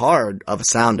not that hard of a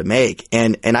sound to make,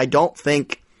 and I don't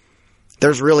think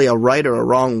there's really a right or a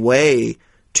wrong way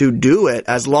to do it,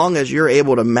 as long as you're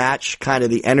able to match kind of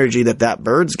the energy that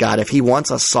bird's got. If he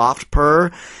wants a soft purr,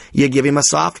 you give him a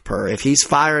soft purr. If he's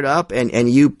fired up and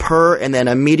you purr and then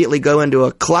immediately go into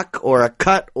a cluck or a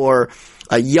cut or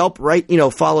a yelp, right,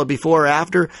 followed before or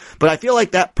after. But I feel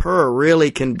like that purr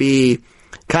really can be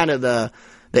kind of the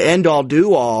end all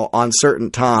do all on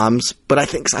certain toms. But I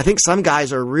think some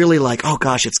guys are really like, oh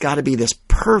gosh, it's got to be this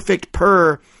perfect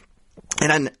purr.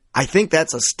 And I think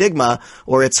that's a stigma,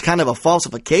 or it's kind of a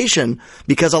falsification,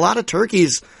 because a lot of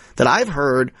turkeys that I've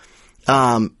heard,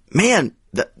 man,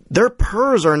 their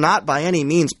purrs are not by any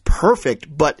means perfect,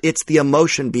 but it's the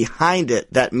emotion behind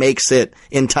it that makes it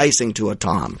enticing to a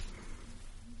tom.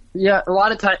 Yeah, a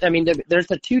lot of times, I mean, there's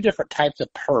the two different types of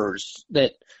purrs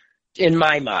that, in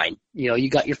my mind, you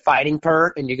got your fighting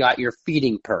purr and you got your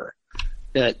feeding purr.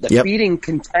 The Yep. feeding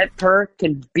content purr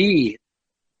can be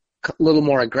a little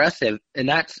more aggressive,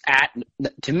 and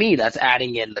to me, that's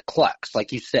adding in the clucks,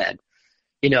 like you said.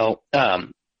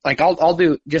 Like I'll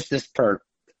do just this purr.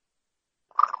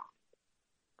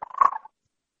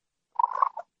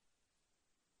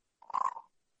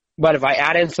 But if I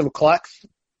add in some clucks,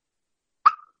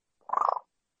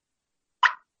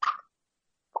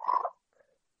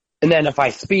 and then if I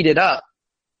speed it up,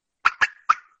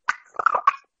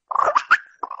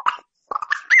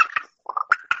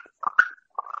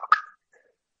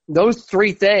 those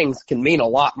three things can mean a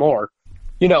lot more.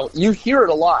 You hear it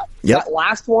a lot. Yep. That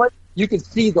last one, you can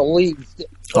see the leaves.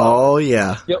 Oh,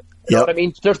 yeah. You know what I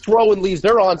mean? They're throwing leaves.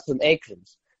 They're on some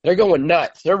actions. They're going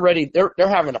nuts. They're ready. They're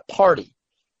having a party.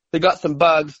 They got some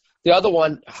bugs. The other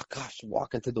one, oh gosh,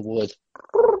 walking through the woods.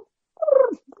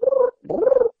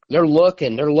 They're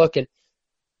looking.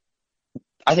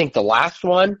 I think the last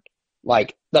one,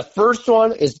 like the first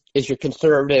one is your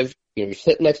conservative. You're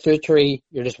sitting next to a tree.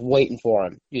 You're just waiting for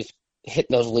them. You're just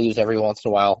hitting those leaves every once in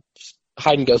a while. Just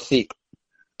hide and go seek.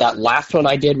 That last one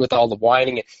I did with all the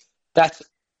whining, I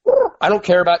don't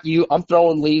care about you. I'm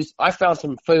throwing leaves. I found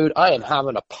some food. I am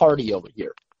having a party over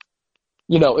here.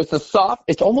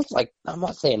 It's almost like, I'm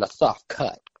not saying a soft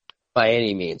cut by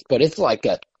any means, but it's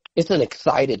an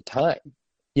excited time.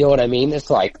 You know what I mean? It's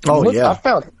like, I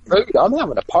found food. I'm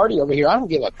having a party over here. I don't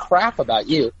give a crap about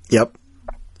you. Yep.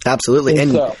 Absolutely.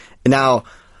 And now,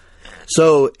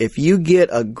 so if you get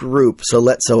a group,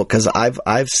 because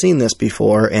I've seen this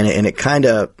before, and it kind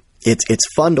of,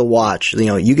 it's fun to watch.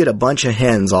 You get a bunch of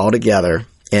hens all together,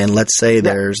 and let's say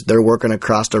they're working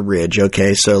across a ridge.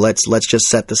 Okay, so let's just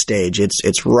set the stage.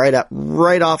 It's right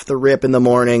off the rip in the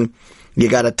morning. You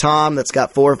got a tom that's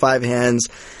got 4 or 5 hens.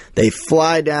 They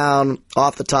fly down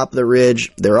off the top of the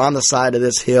ridge. They're on the side of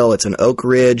this hill. It's an oak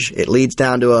ridge. It leads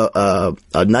down to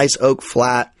a nice oak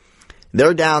flat.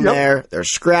 They're down there. They're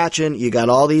scratching. You got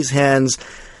all these hens.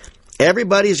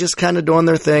 Everybody's just kind of doing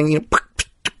their thing.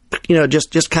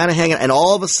 Just kind of hanging. And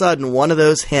all of a sudden, one of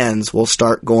those hens will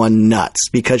start going nuts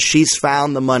because she's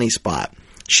found the money spot.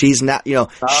 She's not,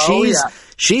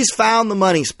 she's found the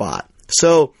money spot.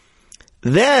 So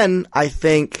then I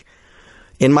think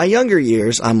in my younger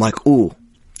years, I'm like, ooh,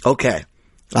 okay.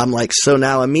 I'm like, so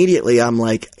now immediately I'm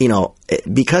like,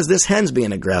 because this hen's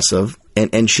being aggressive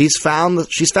and she's found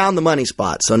the money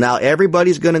spot. So now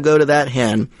everybody's going to go to that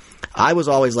hen. I was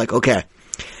always like, okay,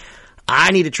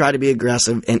 I need to try to be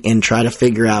aggressive and try to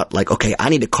figure out like, okay, I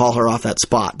need to call her off that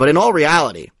spot. But in all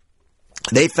reality,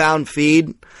 they found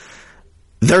feed.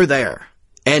 They're there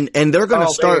and they're going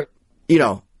to start,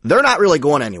 they're not really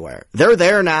going anywhere. They're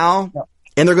there now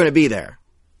and they're going to be there.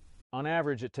 On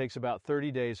average, it takes about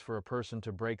 30 days for a person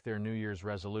to break their New Year's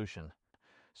resolution.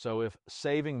 So if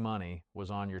saving money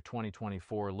was on your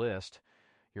 2024 list,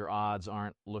 your odds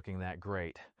aren't looking that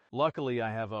great. Luckily,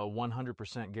 I have a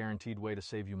 100% guaranteed way to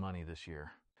save you money this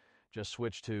year. Just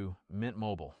switch to Mint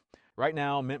Mobile. Right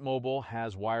now, Mint Mobile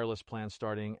has wireless plans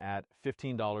starting at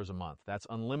 $15 a month. That's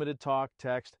unlimited talk,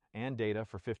 text, and data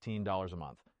for $15 a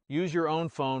month. Use your own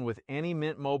phone with any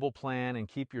Mint Mobile plan and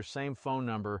keep your same phone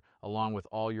number along with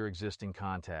all your existing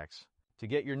contacts. To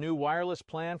get your new wireless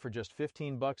plan for just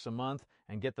 $15 a month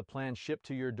and get the plan shipped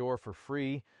to your door for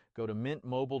free, go to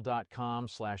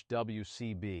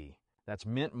mintmobile.com/WCB. That's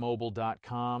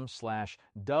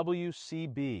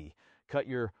mintmobile.com/WCB. Cut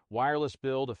your wireless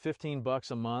bill to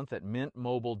 $15 a month at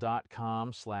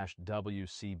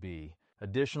mintmobile.com/WCB.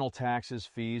 Additional taxes,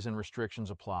 fees, and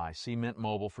restrictions apply. See Mint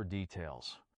Mobile for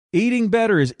details. Eating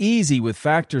better is easy with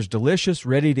Factor's delicious,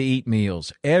 ready-to-eat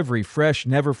meals. Every fresh,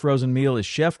 never-frozen meal is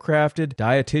chef-crafted,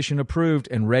 dietitian-approved,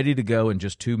 and ready to go in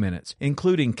just 2 minutes,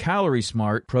 including Calorie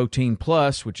Smart, Protein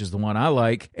Plus, which is the one I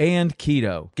like, and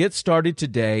Keto. Get started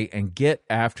today and get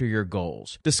after your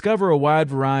goals. Discover a wide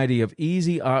variety of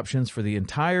easy options for the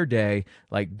entire day,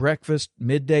 like breakfast,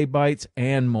 midday bites,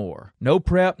 and more. No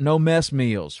prep, no mess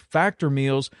meals. Factor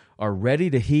meals are ready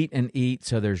to heat and eat,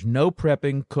 so there's no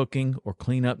prepping, cooking, or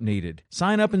cleanup needed.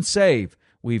 Sign up and save.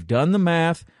 We've done the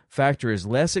math. Factor is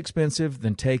less expensive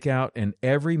than takeout, and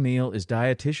every meal is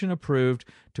dietitian approved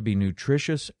to be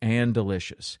nutritious and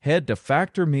delicious. Head to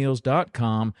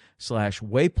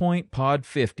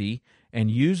factormeals.com/waypointpod50 and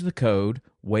use the code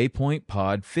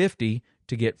waypointpod50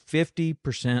 to get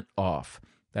 50% off.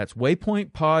 That's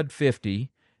waypointpod50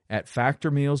 at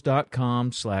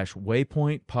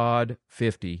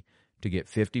factormeals.com/waypointpod50 to get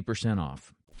 50%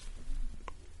 off.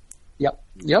 Yep.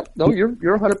 No, you're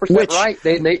 100% right.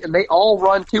 They all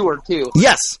run tour too.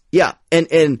 Yes. Yeah.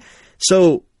 And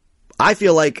so I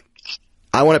feel like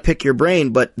I want to pick your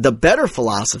brain, but the better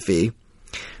philosophy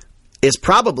is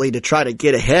probably to try to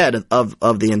get ahead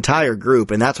of the entire group,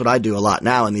 and that's what I do a lot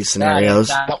now in these scenarios.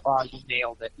 You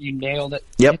nailed it. You nailed it.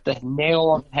 Yep. Hit the nail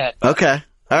on the head. Okay.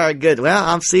 All right. Good.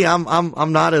 Well,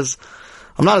 I'm not as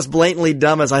blatantly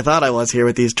dumb as I thought I was here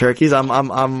with these turkeys. I'm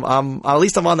at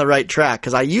least I'm on the right track,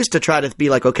 because I used to try to be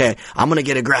like, okay, I'm going to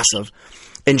get aggressive.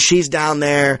 And she's down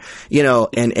there,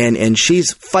 and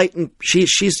she's fighting,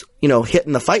 she's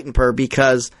hitting the fighting purr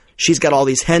because she's got all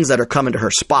these hens that are coming to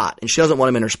her spot, and she doesn't want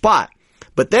them in her spot.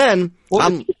 But then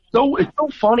it's so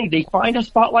funny. They find a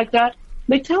spot like that,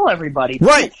 they tell everybody.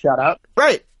 Right. Shut up.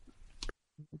 Right.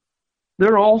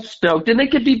 They're all stoked, and they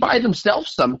could be by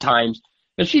themselves sometimes.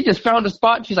 And she just found a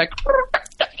spot, and she's like,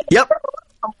 Yep.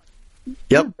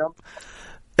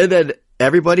 And then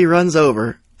everybody runs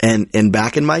over. And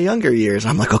back in my younger years,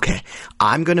 I'm like, okay,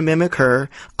 I'm going to mimic her.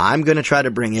 I'm going to try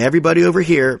to bring everybody over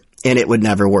here, and it would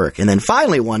never work. And then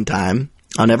finally one time,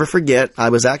 I'll never forget, I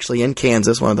was actually in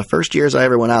Kansas, one of the first years I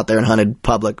ever went out there and hunted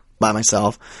public by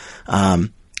myself. I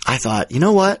thought, you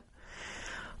know what?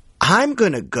 I'm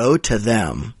going to go to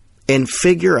them and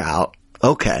figure out,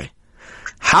 okay,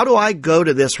 how do I go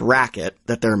to this racket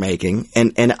that they're making?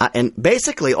 And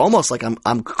basically almost like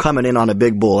I'm coming in on a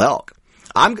big bull elk.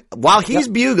 While he's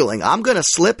bugling, I'm going to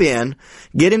slip in,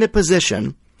 get into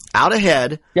position, out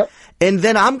ahead, and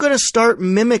then I'm going to start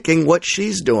mimicking what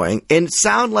she's doing and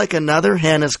sound like another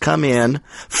hen has come in,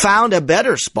 found a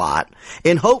better spot,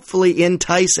 and hopefully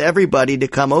entice everybody to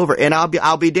come over. And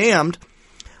I'll be damned,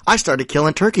 I started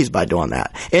killing turkeys by doing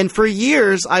that. And for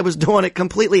years, I was doing it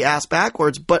completely ass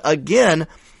backwards. But again,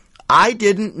 I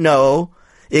didn't know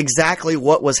exactly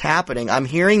what was happening. I'm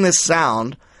hearing this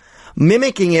sound.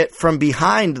 Mimicking it from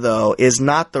behind, though, is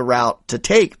not the route to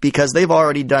take, because they've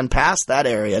already done past that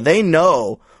area. They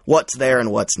know what's there and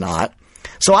what's not.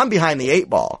 So I'm behind the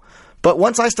 8-ball. But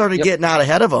once I started getting out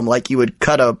ahead of them, like you would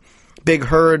cut a big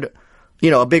herd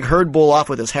bull off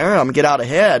with his harem, get out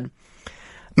ahead,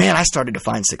 man, I started to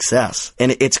find success.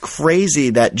 And it's crazy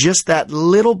that just that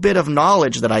little bit of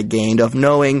knowledge that I gained of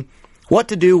knowing what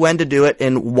to do, when to do it,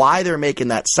 and why they're making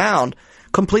that sound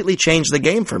completely changed the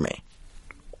game for me.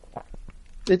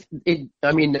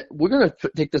 I mean, we're going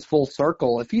to take this full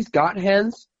circle. If he's got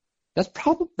hens,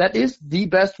 that is the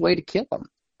best way to kill them.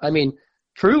 I mean,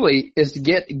 truly, is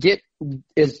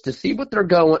to see what they're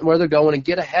going, where they're going, and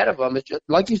get ahead of them. It's just,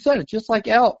 like you said, it's just like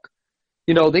elk.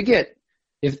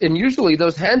 And usually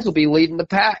those hens will be leading the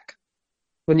pack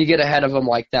when you get ahead of them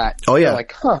like that. Oh yeah. They're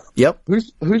like, huh? Yep.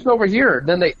 Who's over here?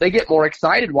 Then they get more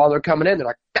excited while they're coming in. They're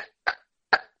like,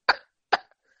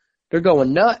 they're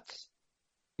going nuts.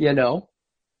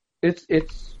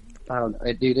 It's I don't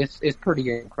know, dude. It's pretty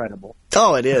incredible.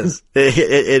 Oh, it is.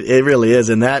 It really is.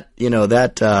 And that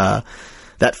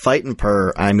that fighting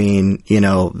purr. I mean,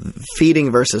 feeding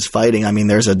versus fighting. I mean,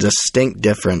 there's a distinct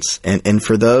difference. And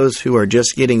for those who are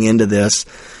just getting into this,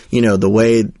 the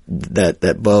way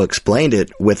that Bo explained it,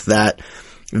 with that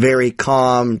very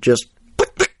calm, just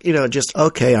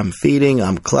okay, I'm feeding,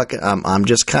 I'm clucking, I'm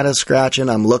just kind of scratching,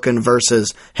 I'm looking,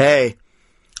 versus, hey,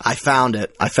 I found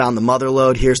it. I found the mother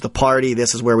load. Here's the party.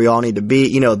 This is where we all need to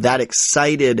be. That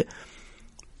excited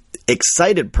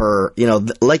purr,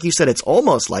 like you said, it's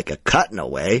almost like a cut in a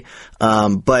way.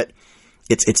 But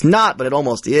it's not, but it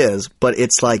almost is. But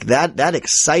it's like that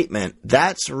excitement,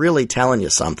 that's really telling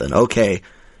you something. Okay,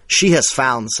 she has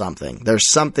found something. There's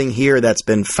something here that's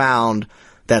been found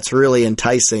that's really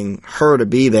enticing her to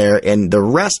be there. And the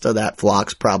rest of that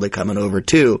flock's probably coming over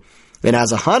too. And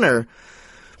as a hunter,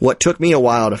 what took me a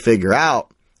while to figure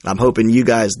out, I'm hoping you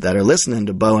guys that are listening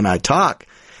to Bo and I talk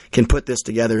can put this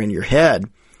together in your head.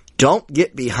 Don't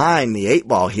get behind the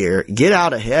 8-ball here. Get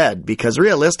out ahead, because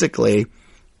realistically,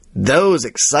 those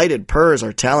excited purrs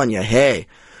are telling you, hey,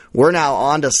 we're now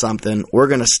onto something. We're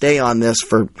going to stay on this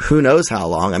for who knows how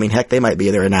long. I mean, heck, they might be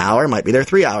there an hour, might be there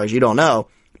 3 hours. You don't know.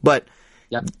 But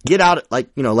get out,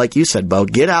 like you said, Bo,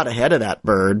 get out ahead of that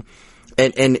bird.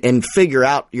 And figure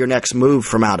out your next move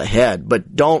from out ahead,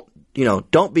 but don't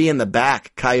be in the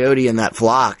back, coyote in that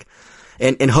flock,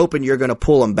 and hoping you're going to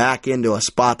pull them back into a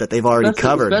spot that they've already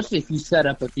covered. Especially if you set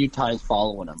up a few times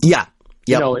following them. Yeah,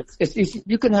 yep.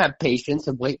 You can have patience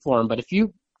and wait for them, but if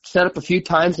you set up a few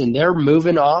times and they're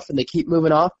moving off and they keep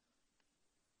moving off,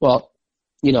 well,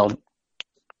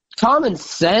 common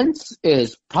sense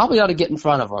is probably ought to get in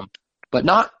front of them, but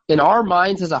not in our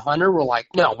minds as a hunter. We're like,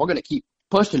 no, we're going to keep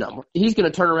pushing him. He's going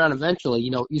to turn around eventually.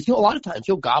 You see, a lot of times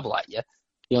he'll gobble at you,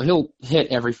 he'll hit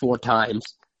every 4 times.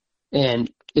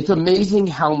 And it's amazing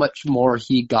how much more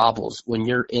he gobbles when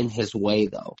you're in his way,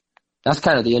 though. That's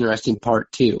kind of the interesting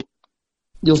part, too.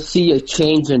 You'll see a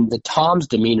change in the Tom's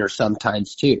demeanor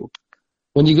sometimes, too.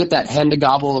 When you get that hen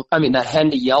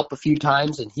to yelp a few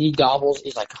times and he gobbles,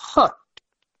 he's like, I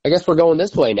guess we're going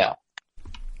this way now.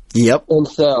 Yep. And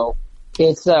so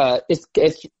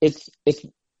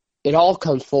it all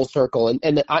comes full circle.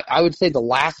 And I would say the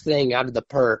last thing out of the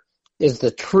purr is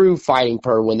the true fighting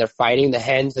purr when they're fighting the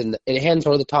hens and the hens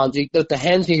or the toms. The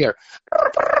hens you hear,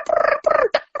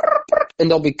 and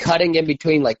they'll be cutting in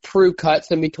between, like true cuts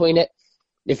in between it.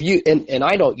 And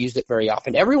I don't use it very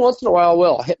often. Every once in a while I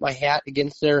will. I'll hit my hat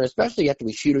against there, especially after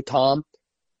we shoot a tom.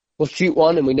 We'll shoot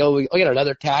one and we know we get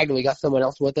another tag and we got someone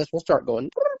else with us. We'll start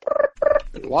going.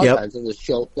 And a lot of times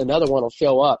another one will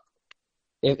show up.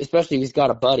 Especially if he's got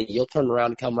a buddy, he'll turn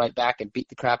around and come right back and beat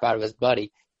the crap out of his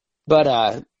buddy. But,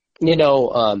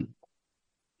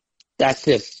 that's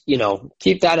just,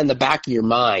 keep that in the back of your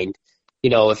mind.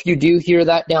 If you do hear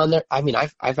that down there, I mean,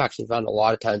 I've actually found a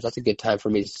lot of times that's a good time for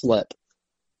me to slip.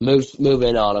 Move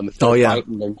in on them if they're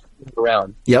fighting and move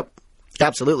around. Yep.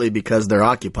 Absolutely, because they're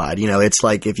occupied. It's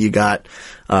like if you got...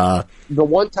 the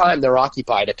one time they're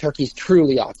occupied, a turkey's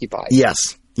truly occupied.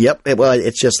 Yes. Yep.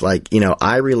 It's just like,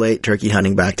 I relate turkey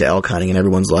hunting back to elk hunting, and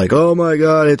everyone's like, oh my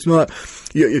God, it's not...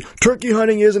 turkey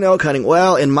hunting isn't elk hunting.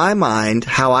 Well, in my mind,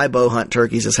 how I bow hunt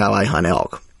turkeys is how I hunt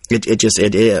elk.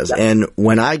 It is. And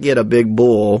when I get a big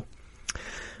bull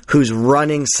who's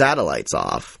running satellites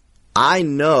off, I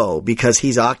know because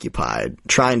he's occupied,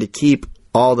 trying to keep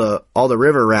all the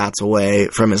river rats away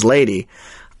from his lady,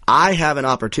 I have an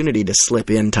opportunity to slip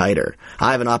in tighter.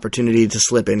 I have an opportunity to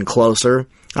slip in closer.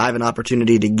 I have an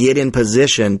opportunity to get in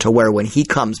position to where when he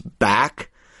comes back,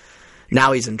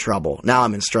 now he's in trouble. Now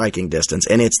I'm in striking distance.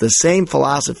 And it's the same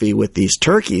philosophy with these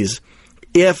turkeys.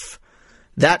 If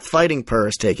that fighting purr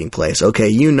is taking place,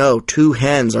 okay, 2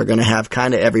 hens are going to have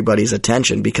kind of everybody's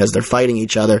attention because they're fighting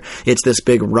each other. It's this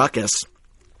big ruckus.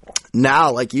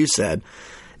 Now, like you said,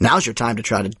 now's your time to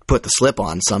try to put the slip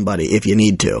on somebody if you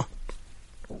need to.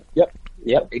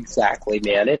 Yep, exactly,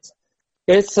 man.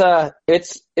 It's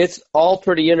all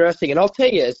pretty interesting. And I'll tell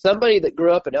you, as somebody that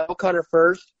grew up an elk hunter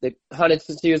first, that hunted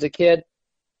since he was a kid,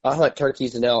 I hunt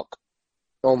turkeys and elk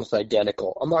almost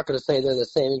identical. I'm not going to say they're the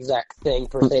same exact thing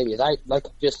per se, because like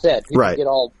you just said, people get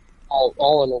all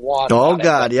in the water. Oh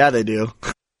God, yeah, they do.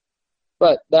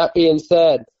 But that being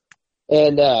said,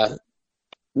 and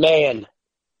man,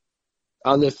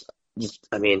 on this,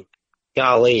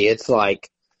 golly, it's like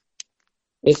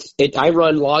I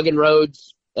run logging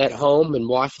roads at home in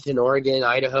Washington, Oregon,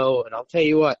 Idaho, and I'll tell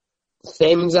you what, the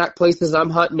same exact places I'm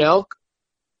hunting elk,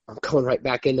 I'm going right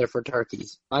back in there for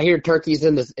turkeys. I hear turkeys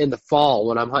in the fall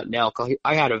when I'm hunting elk.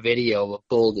 I had a video of a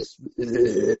bull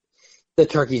the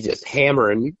turkey's just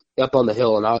hammering up on the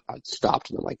hill, and I stopped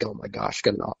and I'm like, oh my gosh,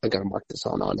 I gotta mark this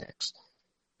on Onyx.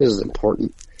 This is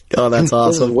important. Oh, that's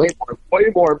awesome. This is way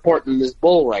more important than this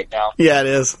bull right now. Yeah, it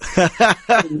is.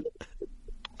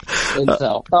 And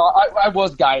so I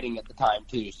was guiding at the time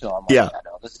too, so I'm like, yeah,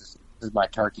 no, this is my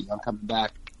turkey. I'm coming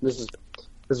back. This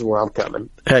is where I'm coming.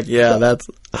 Heck yeah,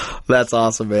 that's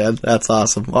awesome, man. That's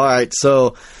awesome. All right,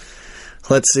 so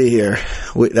let's see here.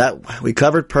 We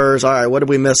covered purrs. All right, what are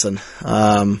we missing?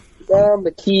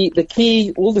 The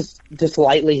key. We'll just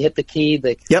lightly hit the key.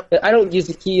 Yep. I don't use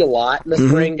the key a lot in the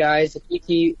spring, guys. The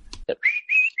key.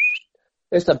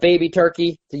 It's a baby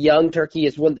turkey. The young turkey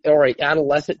is or an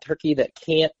adolescent turkey that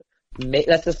can't make.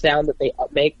 That's the sound that they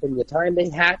make from the time they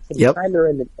hatch and the time they're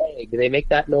in the egg. They make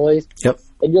that noise. Yep.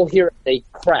 And you'll hear it. They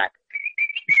crack.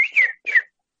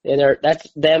 And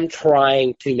that's them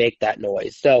trying to make that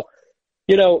noise. So,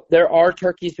 there are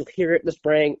turkeys who hear it in the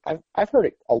spring. I've heard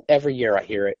it every year. I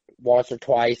hear it once or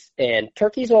twice, and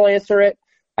turkeys will answer it.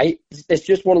 It's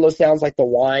just one of those sounds like the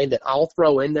whine that I'll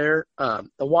throw in there.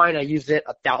 The whine, I use it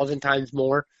 1,000 times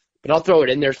more, but I'll throw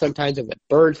it in there sometimes if a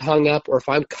bird's hung up or if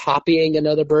I'm copying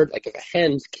another bird, like if a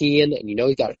hen's keying and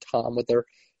he's got a tom with her,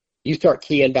 you start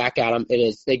keying back at them,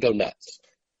 they go nuts.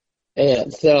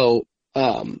 And so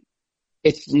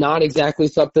it's not exactly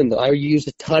something that I use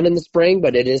a ton in the spring,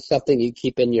 but it is something you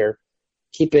keep in your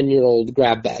old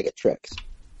grab bag of tricks.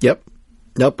 Yep.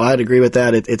 Nope, I'd agree with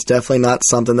that. It's definitely not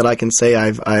something that I can say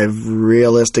I've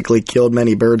realistically killed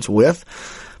many birds with,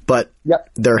 but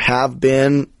there have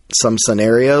been some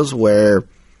scenarios where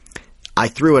I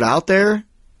threw it out there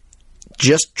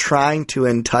just trying to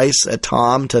entice a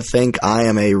tom to think I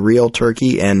am a real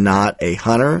turkey and not a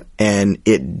hunter, and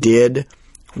it did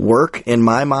work in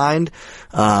my mind.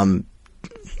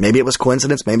 maybe it was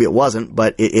coincidence, maybe it wasn't,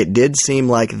 but it did seem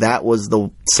like that was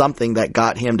something that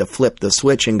got him to flip the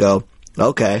switch and go,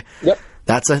 okay, Yep.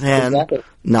 that's a hen, Exactly.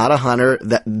 not a hunter.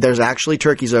 There's actually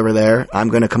turkeys over there. I'm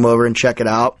going to come over and check it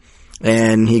out.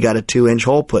 And he got a 2-inch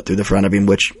hole put through the front of him,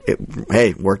 which,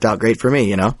 worked out great for me,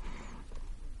 you know?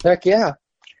 Heck yeah.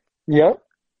 Yep.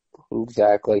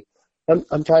 Exactly.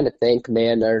 I'm trying to think,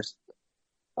 man. There's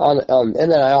and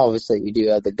then obviously you do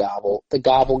have the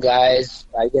gobble guys.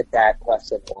 I get that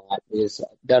question a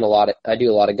lot. I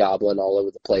do a lot of gobbling all over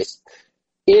the place.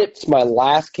 It's my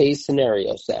last case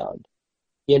scenario sound.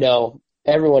 You know,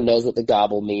 everyone knows what the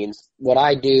gobble means. What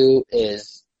I do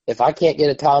is, if I can't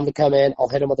get a tom to come in, I'll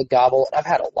hit him with a gobble. And I've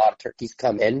had a lot of turkeys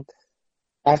come in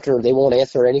after they won't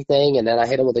answer anything, and then I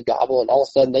hit them with a gobble, and all of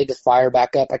a sudden they just fire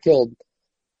back up. I killed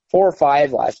 4 or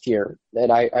 5 last year,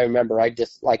 and I remember I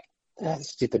just like,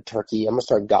 stupid turkey, I'm gonna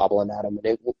start gobbling at them,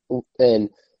 and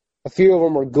a few of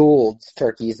them were Gould's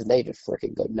turkeys, and they just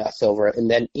freaking go nuts over it. And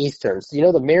then Easterns, you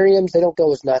know, the Merriams, they don't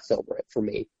go as nuts over it for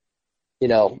me. You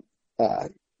know,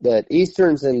 the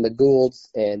Easterns and the Goulds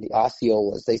and the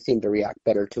Osceolas, they seem to react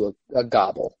better to a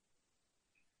gobble.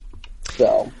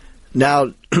 So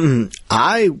now,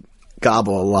 I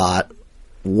gobble a lot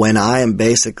when I am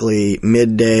basically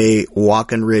midday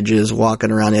walking ridges,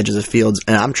 walking around edges of fields,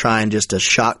 and I'm trying just to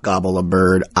shot gobble a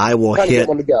bird. I will trying to hit get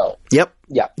one to go. Yep.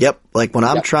 Yeah. Yep. Like when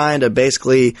I'm Yep. trying to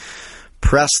basically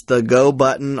press the go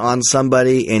button on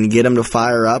somebody and get them to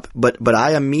fire up, but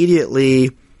I immediately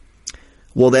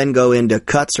will then go into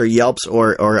cuts or yelps,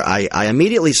 or I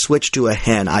immediately switch to a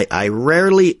hen. I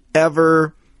rarely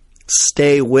ever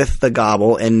stay with the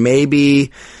gobble, and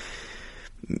maybe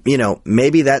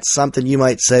that's something you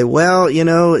might say, well,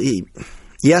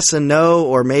 yes and no,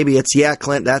 or maybe it's, yeah,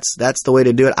 Clint, that's the way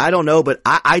to do it. I don't know, but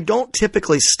I don't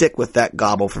typically stick with that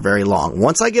gobble for very long.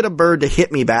 Once I get a bird to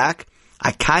hit me back,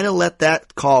 I kind of let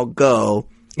that call go,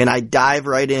 and I dive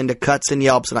right into cuts and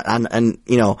yelps, and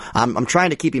I'm trying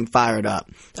to keep him fired up.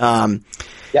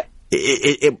 Yep.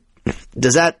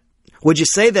 Would you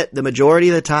say that the majority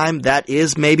of the time that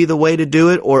is maybe the way to do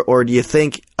it, or do you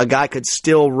think a guy could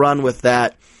still run with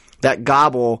that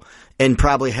gobble and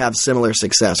probably have similar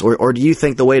success? Or do you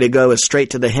think the way to go is straight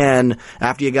to the hen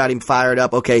after you got him fired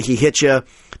up? Okay, he hit you,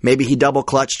 maybe he double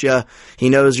clutched you, he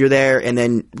knows you're there, and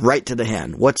then right to the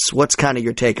hen. What's kind of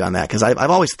your take on that? Because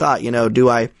I've always thought, do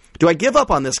I give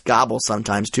up on this gobble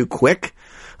sometimes too quick,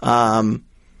 or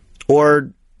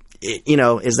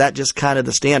is that just kind of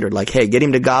the standard? Like, hey, get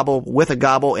him to gobble with a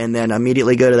gobble and then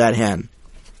immediately go to that hen.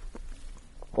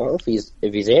 Well, if he's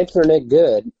answering it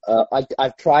good,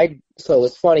 I've tried. So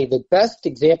it's funny. The best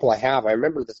example I have, I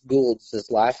remember this Gould's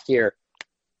this last year.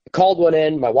 I called one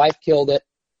in. My wife killed it.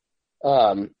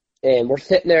 And we're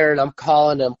sitting there, and I'm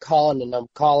calling,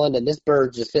 and this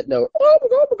bird's just sitting there,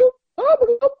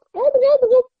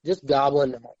 just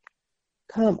gobbling. I'm like,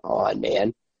 come on,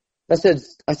 man. I said,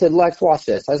 Lex, watch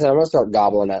this. I said, I'm going to start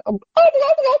gobbling at him.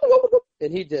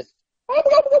 And he just,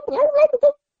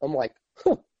 I'm like,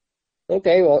 huh.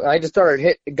 Okay, well, I just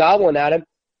started gobbling at him,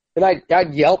 and I'd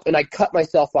yelp, and I'd cut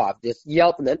myself off, just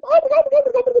yelp, and then,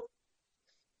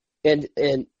 and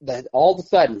then all of a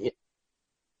sudden,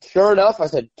 sure enough, I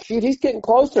said, shoot, he's getting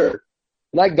closer.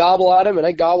 And I gobble at him, but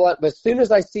as soon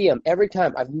as I see him, every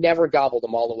time, I've never gobbled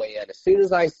them all the way in. As soon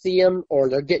as I see him, or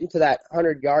they're getting to that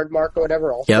 100-yard mark or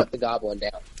whatever, I'll shut the gobbling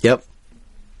down. Yep.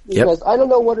 Because I don't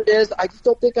know what it is. I just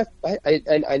don't think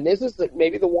and this is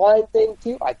maybe the wine thing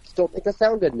too. I just don't think I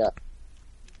sound good enough.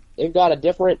 They've got a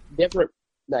different,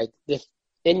 like, this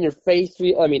in your face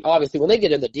feel. I mean, obviously, when they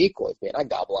get in the decoys, man, I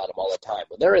gobble at them all the time.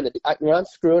 When they're when I'm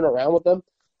screwing around with them,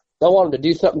 I want them to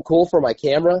do something cool for my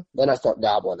camera, then I start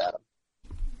gobbling at them.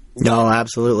 No,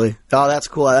 absolutely. Oh, that's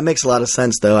cool. That makes a lot of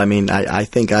sense, though. I mean, I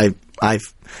think I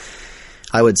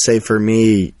would say for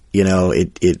me,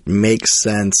 it makes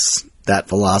sense, that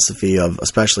philosophy of,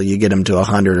 especially you get them to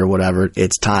 100 or whatever,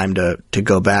 it's time to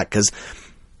go back, because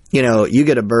you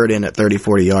get a bird in at 30,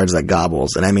 40 yards that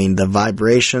gobbles, and I mean, the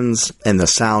vibrations and the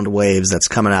sound waves that's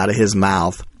coming out of his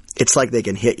mouth, it's like they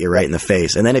can hit you right in the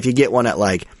face. And then if you get one at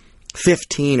like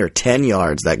 15 or 10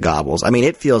 yards that gobbles, I mean,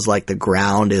 it feels like the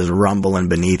ground is rumbling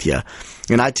beneath you.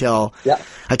 And I tell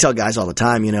guys all the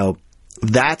time,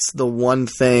 that's the one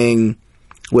thing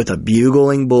with a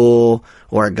bugling bull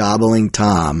or a gobbling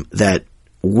tom that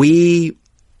we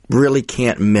really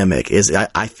can't mimic.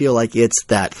 I feel like it's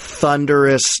that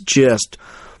thunderous, just,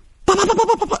 we can't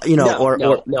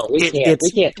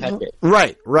touch it.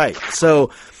 Right.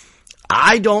 So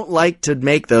I don't like to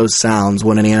make those sounds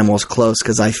when an animal's close,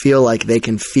 because I feel like they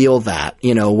can feel that,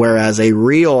 whereas a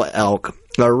real elk,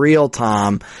 a real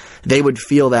tom, they would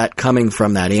feel that coming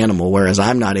from that animal, whereas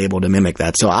I'm not able to mimic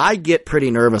that. So I get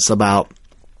pretty nervous about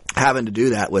having to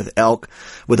do that with elk,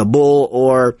 with a bull,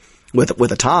 or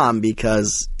with a tom,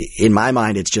 because in my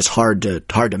mind it's just hard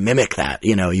to mimic that.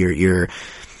 You know, you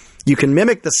can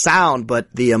mimic the sound, but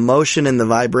the emotion and the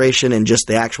vibration and just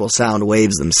the actual sound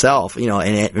waves themselves, you know,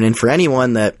 and for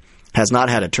anyone that has not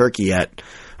had a turkey yet,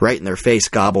 right in their face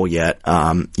gobble yet,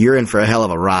 you're in for a hell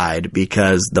of a ride,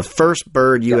 because the first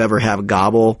bird you ever have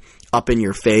gobble up in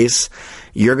your face,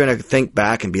 you're going to think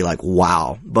back and be like,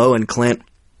 wow, Bo and Clint,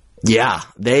 yeah,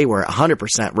 they were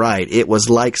 100% right. It was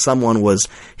like someone was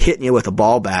hitting you with a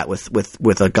ball bat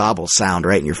with a gobble sound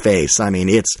right in your face. I mean,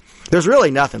 there's really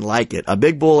nothing like it. A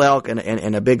big bull elk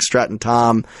and a big strutting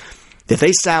tom, if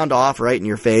they sound off right in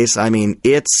your face, I mean,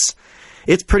 it's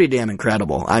pretty damn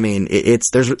incredible. I mean,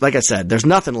 there's, like I said, there's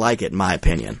nothing like it in my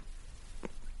opinion.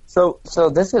 So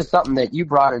this is something that you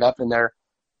brought it up in there.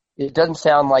 It doesn't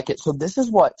sound like it. So this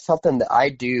is something that I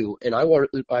do, and I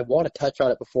want to touch on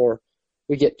it before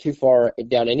we get too far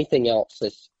down anything else.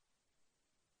 Is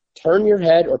turn your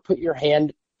head or put your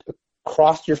hand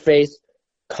across your face,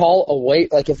 call away.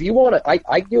 Like if you want to,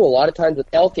 I do a lot of times with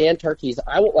elk and turkeys.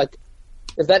 I would like,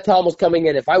 if that tom was coming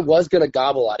in, if I was going to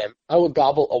gobble at him, I would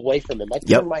gobble away from him. I'd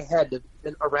turn my head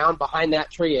around behind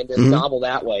that tree and just gobble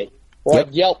that way, or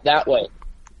I'd yelp that way.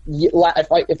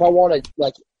 If I want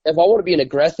to be an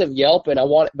aggressive yelp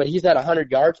but he's at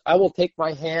 100 yards, I will take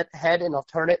my head and I'll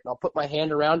turn it and I'll put my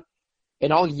hand around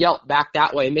and I'll yelp back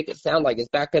that way and make it sound like it's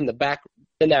back in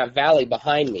that valley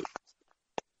behind me.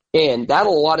 And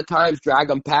that'll a lot of times drag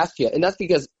them past you. And that's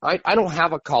because I don't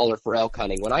have a collar for elk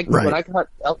hunting. When I hunt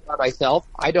elk by myself,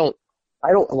 I don't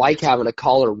like having a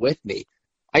collar with me.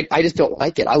 I just don't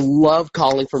like it. I love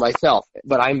calling for myself,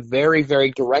 but I'm very,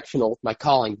 very directional with my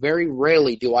calling. Very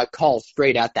rarely do I call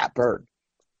straight at that bird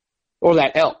or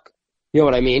that elk. You know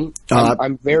what I mean?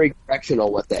 I'm very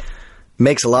directional with it.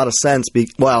 Makes a lot of sense.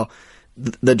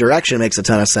 The direction makes a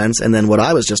ton of sense, and then what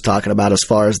I was just talking about as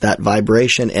far as that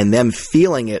vibration and them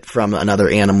feeling it from another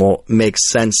animal makes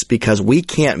sense, because we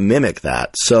can't mimic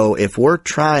that. So if we're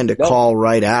trying to call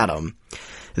right at them,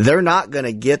 they're not going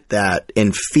to get that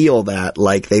and feel that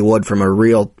like they would from a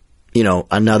real, you know,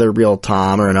 another real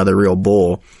tom or another real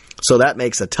bull. So that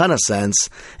makes a ton of sense,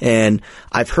 and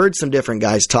I've heard some different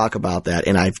guys talk about that,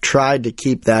 and I've tried to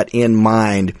keep that in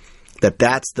mind, that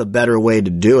that's the better way to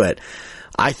do it.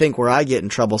 I think where I get in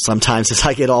trouble sometimes is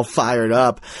I get all fired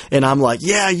up and I'm like,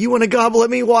 yeah, you want to gobble at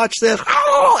me? Watch this.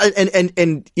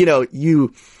 And you know,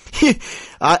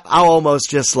 I'll almost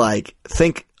just like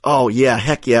think, oh yeah,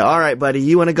 heck yeah. All right, buddy,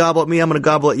 you want to gobble at me? I'm going to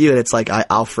gobble at you. And it's like,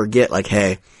 I'll forget, like,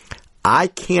 hey, I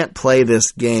can't play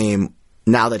this game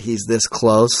now that he's this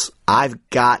close. I've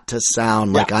got to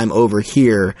sound like I'm over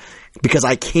here, because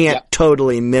I can't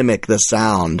totally mimic the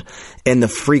sound and the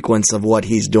frequency of what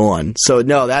he's doing. So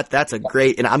no, that's a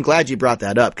great, and I'm glad you brought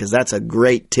that up, because that's a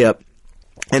great tip.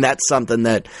 And that's something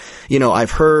that, you know,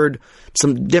 I've heard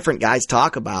some different guys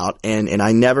talk about, and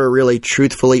I never really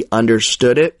truthfully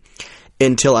understood it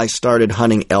until I started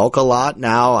hunting elk a lot.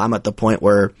 Now I'm at the point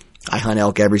where I hunt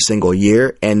elk every single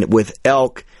year, and with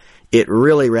elk, it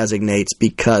really resonates,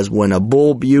 because when a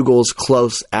bull bugles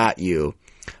close at you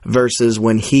versus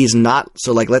when he's not,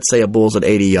 so like let's say a bull's at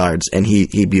 80 yards and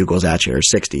he bugles at you, or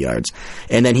 60 yards,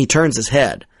 and then he turns his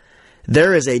head.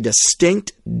 There is a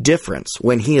distinct difference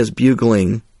when he is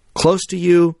bugling close to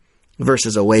you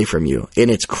versus away from you.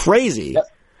 And it's crazy,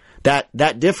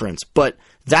 that difference. But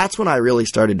that's when I really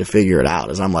started to figure it out,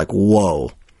 is I'm like,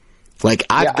 whoa, like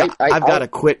I've got to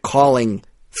quit calling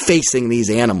facing these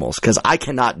animals, because I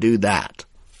cannot do that.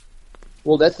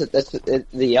 Well, that's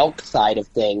the elk side of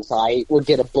things. I would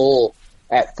get a bull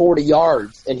at 40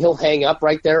 yards, and he'll hang up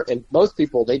right there, and most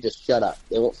people, they just shut up.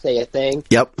 They won't say a thing.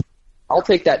 Yep. I'll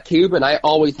take that tube, and I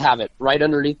always have it right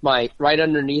underneath my,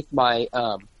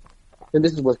 and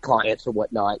this is with clients or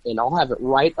whatnot, and I'll have it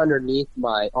right underneath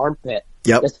my armpit.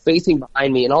 Yep. That's facing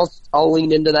behind me, and I'll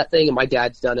lean into that thing, and my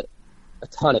dad's done it a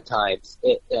ton of times.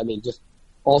 Just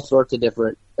all sorts of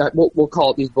different, we'll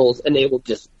call it these bulls, and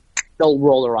they'll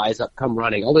roll their eyes up, come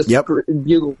running. I'll just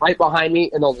bugle right behind me,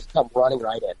 and they'll just come running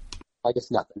right in, like it's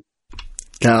nothing.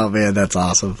 Oh man, that's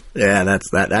awesome. Yeah,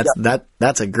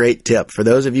 that's a great tip. For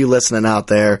those of you listening out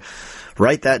there,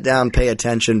 write that down, pay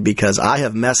attention, because I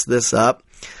have messed this up.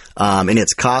 And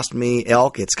it's cost me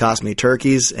elk, it's cost me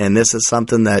turkeys, and this is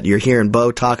something that you're hearing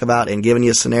Bo talk about and giving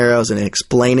you scenarios and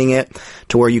explaining it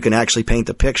to where you can actually paint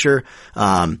the picture.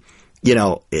 You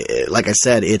know, like I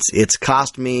said, it's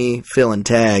cost me filling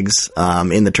tags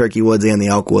in the turkey woods and the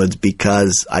elk woods,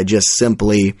 because I just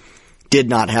simply did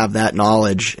not have that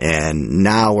knowledge, and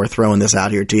now we're throwing this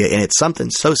out here to you. And it's something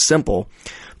so simple,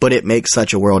 but it makes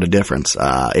such a world of difference.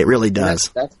 It really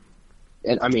does.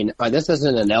 And I mean, this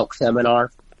isn't an elk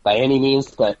seminar by any means,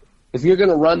 but if you're going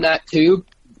to run that tube,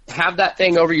 have that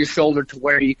thing over your shoulder to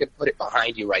where you can put it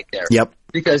behind you right there. Yep.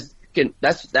 Because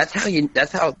that's how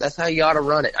you ought to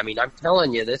run it. I mean, I'm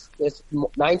telling you, this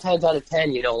 9 times out of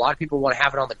 10, a lot of people want to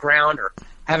have it on the ground or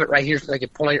have it right here so they can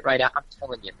point it right out. I'm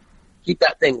telling you, keep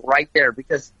that thing right there,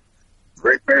 because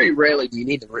very, very rarely do you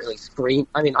need to really scream.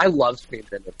 I mean, I love screaming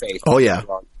in their face. Oh yeah.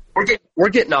 We're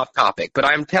getting off topic, but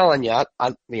I'm telling you,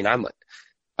 I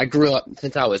grew up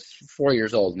since I was 4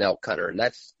 years old, an elk hunter, and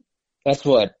that's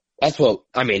what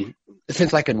I mean.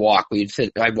 Since I could walk,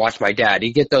 I'd watch my dad.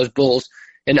 He'd get those bulls,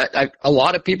 and a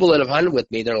lot of people that have hunted with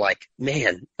me, they're like,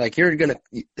 man, like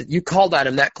you called at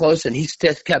him that close, and he's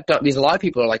just kept up. Because a lot of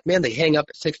people are like, man, they hang up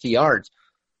at 60 yards.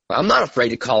 I'm not afraid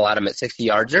to call at him at 60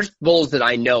 yards. There's bulls that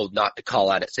I know not to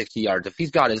call at 60 yards. If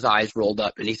he's got his eyes rolled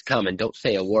up and he's coming, don't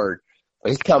say a word. But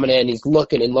he's coming in, he's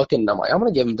looking and looking, and I'm like, I'm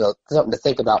going to give him something to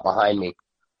think about behind me,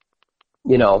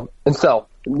 And so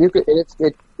it's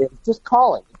just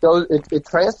calling. It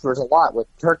transfers a lot with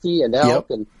turkey and elk,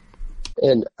 yep.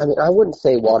 and I mean, I wouldn't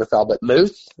say waterfowl, but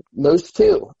moose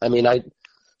too. I mean, I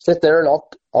sit there and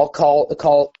I'll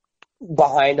call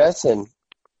behind us and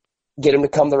get him to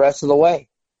come the rest of the way.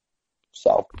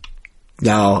 So.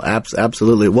 No,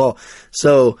 absolutely. Well,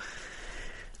 so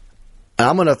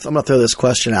I'm gonna throw this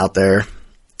question out there,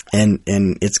 and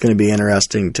it's gonna be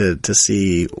interesting to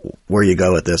see where you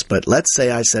go with this. But let's say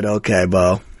I said, okay,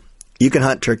 Bo, you can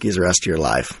hunt turkeys the rest of your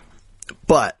life,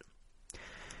 but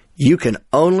you can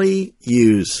only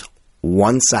use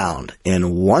one sound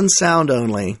and one sound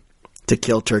only to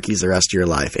kill turkeys the rest of your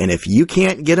life. And if you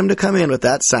can't get them to come in with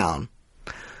that sound,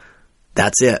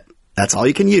 that's it. That's all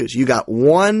you can use. You got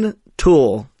one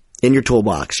tool in your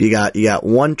toolbox. You got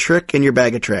one trick in your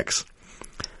bag of tricks.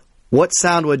 What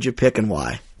sound would you pick and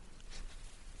why?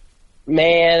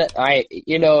 Man,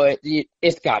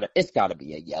 it's gotta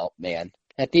be a yelp, man.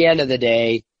 At the end of the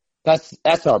day,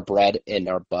 that's our bread and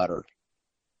our butter.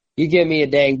 You give me a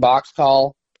dang box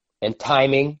call and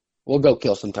timing, we'll go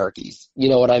kill some turkeys. You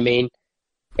know what I mean?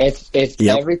 It's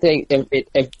yep. Everything.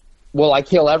 Will I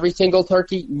kill every single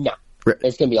turkey? No.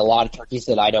 There's going to be a lot of turkeys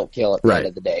that I don't kill at the end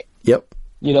of the day. Yep.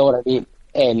 You know what I mean?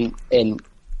 And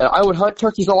I would hunt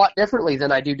turkeys a lot differently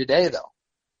than I do today, though.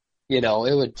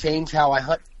 It would change how I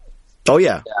hunt. Oh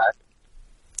yeah.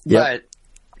 But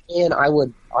man, I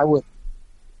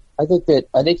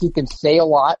think you can say a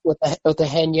lot with the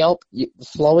hen yelp,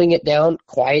 slowing it down,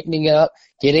 quietening it up,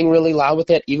 getting really loud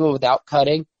with it, even without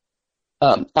cutting,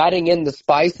 adding in the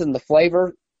spice and the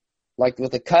flavor, like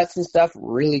with the cuts and stuff,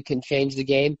 really can change the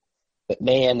game. But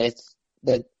man,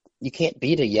 you can't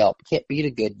beat a yelp. You can't beat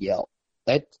a good yelp.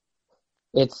 I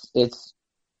want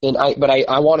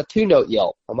a 2-note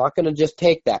yelp. I'm not going to just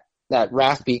take that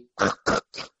raspy.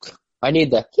 I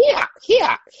need the yeah.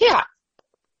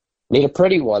 Need a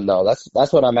pretty one though.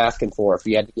 That's what I'm asking for. If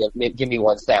you had to give me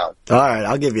one sound. All right,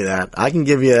 I'll give you that. I'll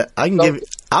give you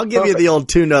the old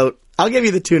 2-note. I'll give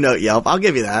you the 2-note yelp. I'll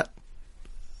give you that.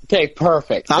 Okay,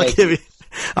 perfect. I'll give you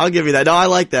that. No, I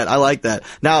like that.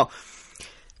 Now,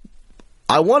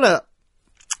 I want to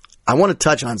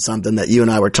touch on something that you and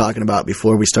I were talking about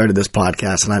before we started this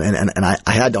podcast, and I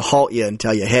had to halt you and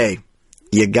tell you, hey,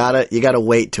 you gotta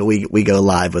wait till we go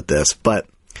live with this. But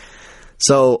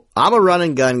so I'm a run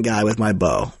and gun guy with my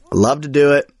bow. I love to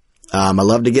do it. I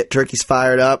love to get turkeys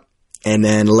fired up and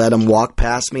then let them walk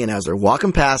past me. And as they're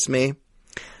walking past me,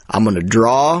 I'm going to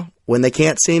draw when they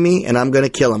can't see me, and I'm going to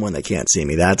kill them when they can't see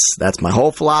me. That's my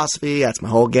whole philosophy. That's my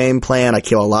whole game plan. I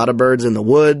kill a lot of birds in the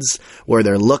woods where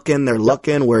they're looking.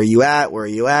 Where are you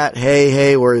at?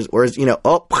 Hey, where's,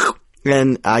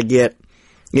 and I get,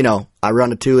 I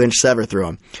run a 2-inch sever through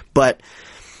them. But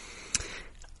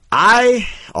I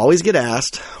always get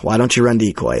asked, why don't you run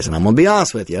decoys? And I'm going to be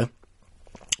honest with you.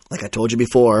 Like I told you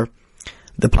before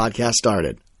the podcast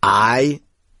started, I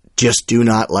just do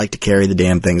not like to carry the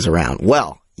damn things around.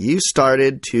 Well, you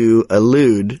started to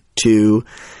allude to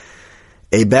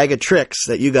a bag of tricks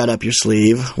that you got up your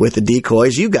sleeve with the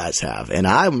decoys you guys have. And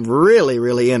I'm really,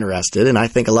 really interested, and I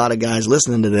think a lot of guys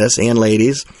listening to this, and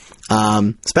ladies,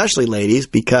 especially ladies,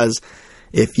 because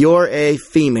if you're a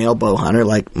female bow hunter,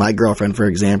 like my girlfriend, for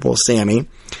example, Sammy,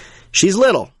 she's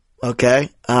little, okay?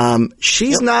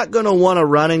 She's not going to want to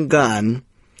run and gun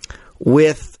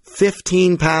with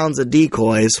 15 pounds of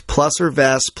decoys, plus her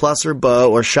vest, plus her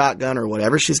bow or shotgun or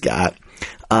whatever she's got.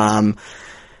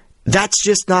 that's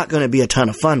just not going to be a ton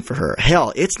of fun for her.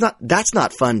 Hell, that's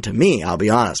not fun to me, I'll be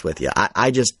honest with you.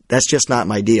 That's just not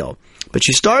my deal. But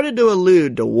you started to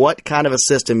allude to what kind of a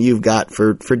system you've got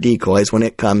for decoys when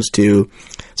it comes to,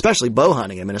 especially bow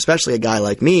hunting. I mean, especially a guy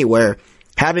like me where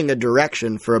having a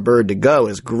direction for a bird to go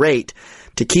is great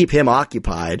to keep him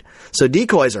occupied. So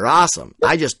decoys are awesome.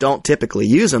 I just don't typically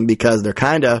use them because they're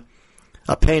kind of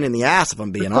a pain in the ass, if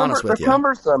I'm being honest with you. They're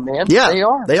cumbersome, man. Yeah, they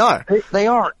are. They are. They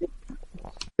are.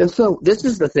 And so this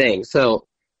is the thing. So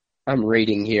I'm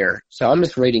reading here. So I'm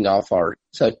just reading off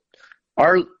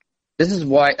this is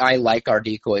why I like our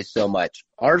decoys so much.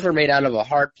 Ours are made out of a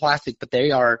hard plastic, but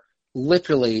they are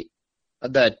literally,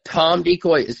 the Tom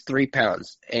decoy is 3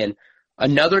 pounds, and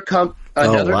another company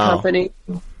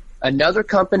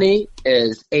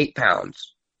is 8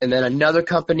 pounds, and then another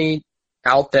company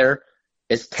out there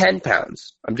is 10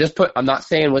 pounds. I'm not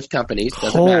saying which companies.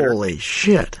 Doesn't matter. Holy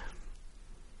shit.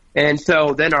 And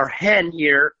so then our hen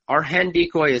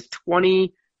decoy is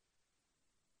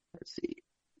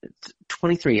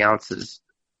 23 ounces.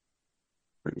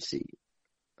 Let me see.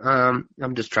 I'm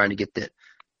just trying to get that.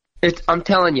 I'm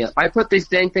telling you, I put this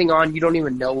dang thing on, you don't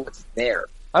even know what's there.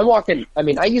 I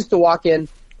used to walk in,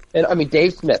 and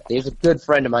Dave Smith, he's a good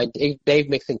friend of mine. Dave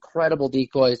makes incredible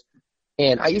decoys.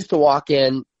 And I used to walk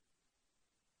in,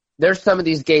 there's some of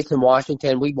these gates in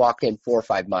Washington, we walk in 4 or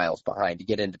 5 miles behind to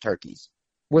get into turkeys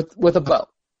with a bow.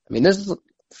 I mean, this is a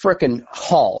frickin'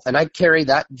 haul, and I carry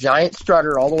that giant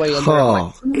strutter all the way in there.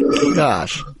 Oh,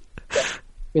 gosh.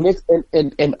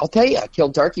 And I'll tell you, I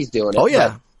killed turkeys doing it. Oh,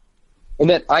 yeah. And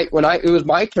then it was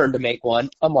my turn to make one,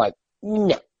 I'm like,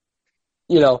 no.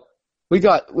 I'm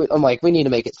like, we need to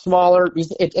make it smaller. At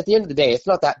the end of the day, it's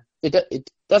not that, it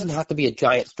doesn't have to be a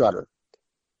giant strutter.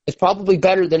 It's probably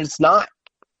better than it's not.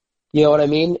 You know what I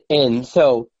mean? And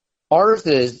so ours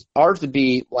would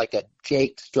be like a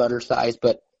Jake strutter size,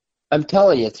 but I'm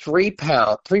telling you,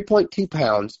 3.2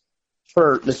 pounds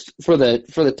for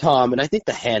the Tom, and I think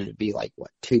the hen would be like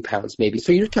 2 pounds maybe.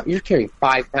 So you're carrying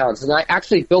 5 pounds, and I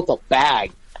actually built a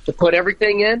bag to put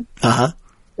everything in.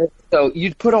 So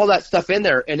you put all that stuff in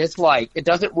there, and it's like it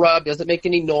doesn't rub, doesn't make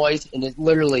any noise, and it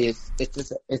literally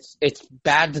it's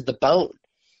bad to the bone.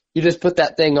 You just put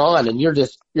that thing on, and you're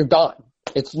done.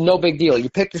 It's no big deal. You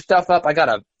pick your stuff up. I got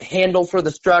a handle for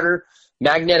the strutter,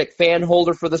 magnetic fan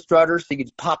holder for the strutter, so you can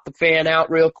pop the fan out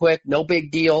real quick. No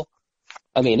big deal.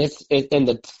 I mean, and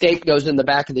the stake goes in the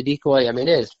back of the decoy. I mean,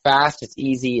 it is fast. It's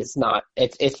easy. It's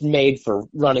made for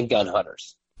run and gun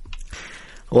hunters.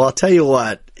 Well, I'll tell you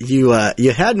what, you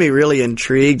had me really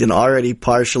intrigued and already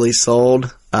partially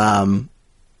sold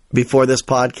before this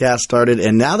podcast started,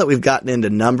 and now that we've gotten into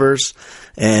numbers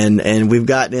and we've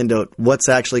gotten into what's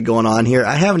actually going on here,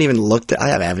 I haven't even looked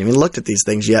at these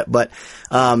things yet, but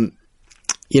we've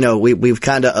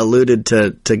kind of alluded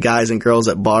to guys and girls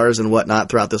at bars and whatnot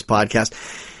throughout this podcast.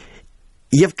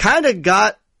 You kind of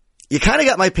got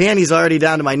my panties already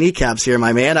down to my kneecaps here,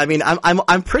 my man. I mean,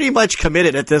 I'm pretty much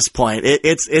committed at this point.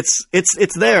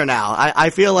 It's there now. I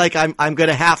feel like I'm going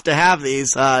to have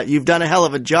these. You've done a hell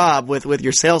of a job with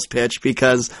your sales pitch,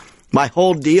 because my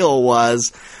whole deal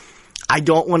was I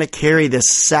don't want to carry this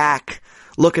sack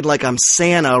looking like I'm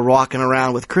Santa walking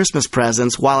around with Christmas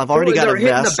presents while I've already got a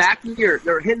vest.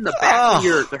 They're hitting the back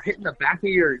of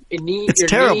your knee. It's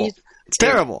terrible. Knees. It's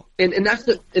terrible. And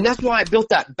that's why I built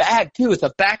that bag too. It's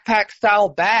a backpack style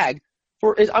bag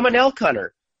I'm an elk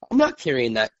hunter. I'm not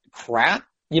carrying that crap.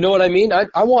 You know what I mean?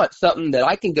 I want something that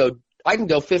I can go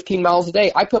 15 miles a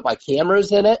day. I put my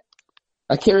cameras in it.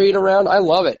 I carry it around. I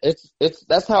love it.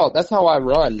 That's how I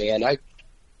run, man. I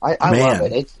love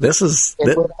it.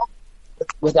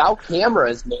 Without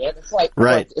cameras, man, it's like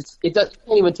right. It can't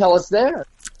even tell us there.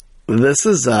 This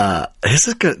is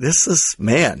good.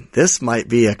 This might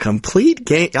be a complete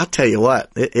game. I'll tell you what,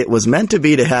 it was meant to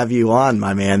be to have you on,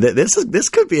 my man. This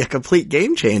could be a complete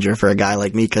game changer for a guy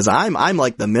like me, because I'm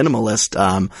like the minimalist.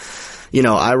 I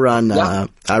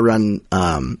run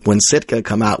when Sitka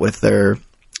come out with their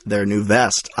new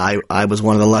vest. I was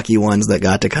one of the lucky ones that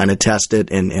got to kind of test it,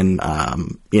 and I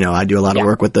do a lot of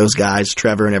work with those guys,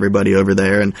 Trevor and everybody over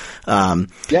there, and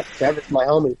Trevor's my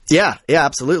homie. Yeah,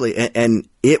 absolutely, and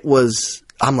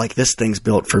I'm like, this thing's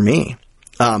built for me,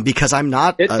 because I'm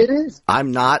not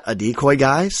a decoy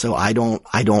guy, so I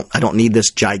don't need this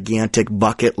gigantic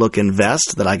bucket looking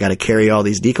vest that I got to carry all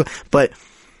these decoys, but.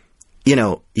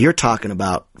 You're talking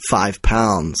about 5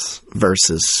 pounds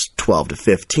versus 12 to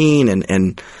 15.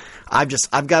 And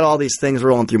I've got all these things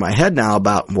rolling through my head now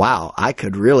about, wow, I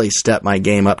could really step my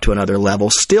game up to another level.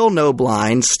 Still no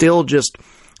blind, still just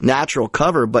natural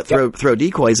cover, but throw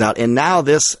decoys out. And now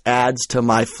this adds to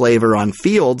my flavor on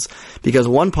fields, because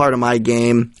one part of my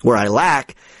game where I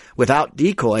lack without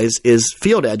decoys is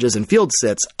field edges and field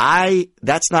sits.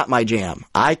 That's not my jam.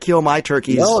 I kill my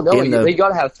turkeys. You got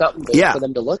to have something for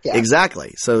them to look at.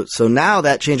 Exactly. So now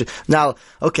that changes. Now,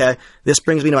 okay, this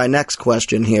brings me to my next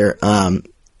question here.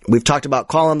 We've talked about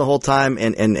calling the whole time,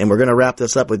 and we're going to wrap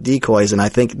this up with decoys, and I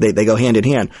think they go hand in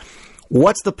hand.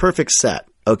 What's the perfect set?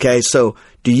 Okay, so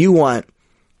do you want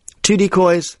 2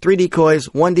 decoys, 3 decoys,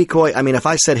 1 decoy? I mean, if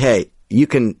I said, hey, you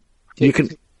can. Two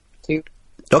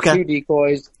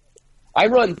decoys. I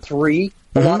run 3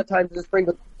 a lot of times in the spring,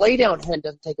 but the lay down hen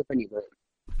doesn't take up any room.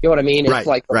 You know what I mean? It's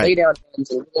like the lay down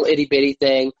hen's a little itty bitty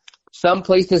thing. Some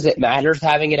places it matters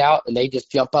having it out, and they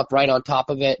just jump up right on top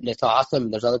of it, and it's awesome.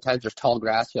 And there's other times there's tall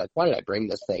grass. You're like, why did I bring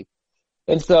this thing?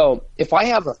 And so if I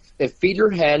have a feeder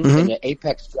hen and an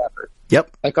apex strutter,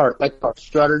 like our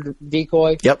strutter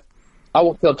decoy, I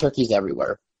will kill turkeys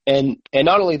everywhere. And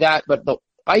not only that, but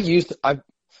I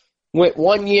went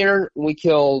 1 year, we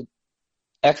killed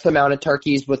X amount of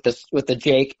turkeys with the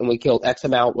Jake, and we killed X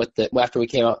amount after we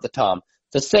came out with the Tom.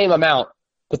 It's the same amount.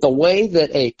 But the way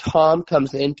that a Tom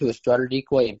comes into a strutter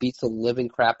decoy and beats the living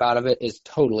crap out of it is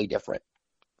totally different.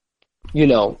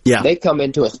 They come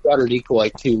into a strutter decoy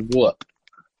to whoop.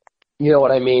 You know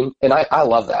what I mean? And I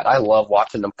love that. I love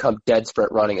watching them come dead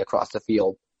sprint running across the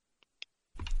field.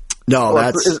 No,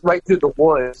 that's right through the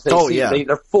woods.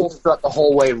 They're full strut the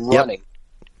whole way running.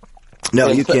 No,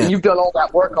 you can't. You've done all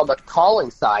that work on the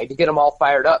calling side to get them all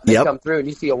fired up. They come through and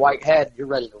you see a white head, you're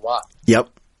ready to watch.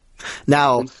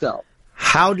 Now,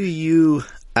 how do you,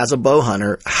 as a bow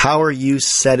hunter, are you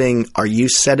setting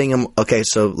them? Okay,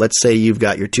 so let's say you've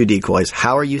got your 2 decoys.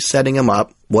 How are you setting them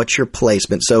up? What's your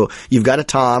placement? So you've got a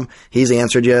Tom. He's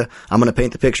answered you. I'm going to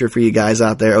paint the picture for you guys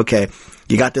out there. Okay,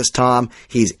 you got this Tom.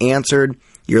 He's answered.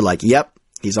 You're like, yep,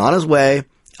 he's on his way.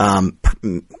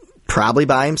 Probably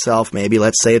by himself, maybe.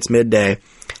 Let's say it's midday.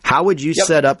 How would you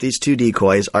set up these 2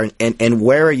 decoys, and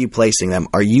where are you placing them?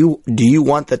 Do you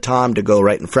want the Tom to go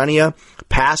right in front of you,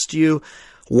 past you?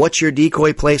 What's your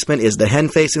decoy placement? Is the hen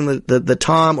facing the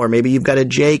Tom, or maybe you've got a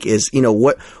Jake?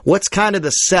 What's kind of the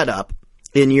setup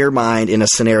in your mind in a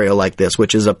scenario like this,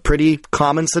 which is a pretty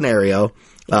common scenario?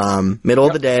 Middle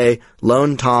of the day,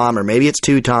 lone Tom, or maybe it's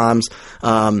 2 Toms.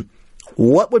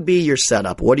 What would be your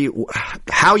setup?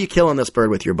 How are you killing this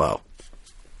bird with your bow?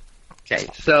 Okay,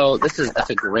 so that's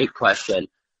a great question.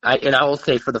 I will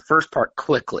say for the first part,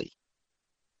 quickly.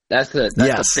 That's the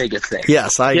biggest thing.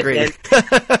 Yes, I agree.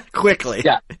 Quickly.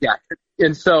 Yeah.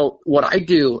 And so what I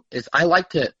do is I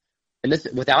like to, and this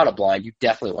without a blind, you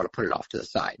definitely want to put it off to the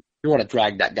side. You want to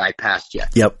drag that guy past you.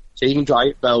 Yep. So you can draw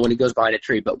your bow when he goes behind a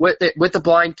tree. But with the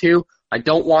blind too, I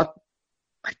don't want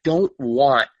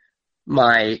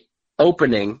my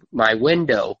opening, my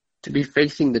window, to be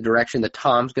facing the direction the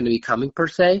Tom's going to be coming per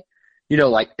se.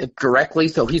 Like directly.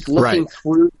 So he's looking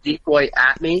through the decoy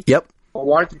at me. Yep. I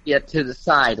want it to get to the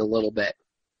side a little bit.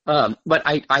 But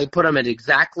I put them at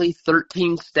exactly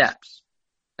 13 steps.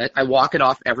 I walk it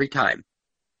off every time.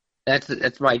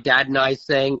 That's my dad and I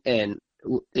saying, and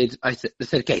I said,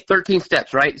 okay, 13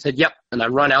 steps, right? He said, yep. And I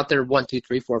run out there 1, 2,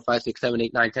 3, 4, 5, 6, 7,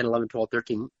 8, 9, 10, 11, 12,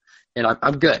 13, and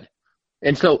I'm good.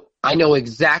 And so I know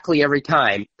exactly every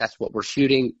time that's what we're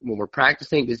shooting when we're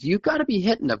practicing, because you've got to be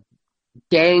hitting a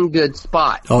dang good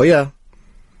spot. Oh, yeah.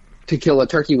 To kill a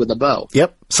turkey with a bow.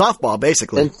 Yep. Softball,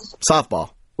 basically.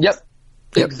 Softball. Yep.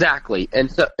 Exactly. And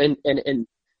so, and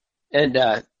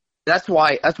that's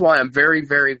why I'm very,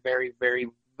 very, very, very,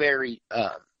 very,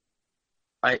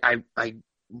 I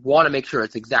want to make sure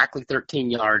it's exactly 13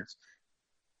 yards,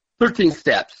 13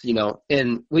 steps,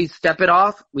 and we step it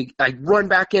off. I run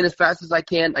back in as fast as I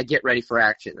can. I get ready for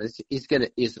action. He's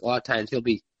a lot of times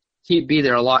he'd be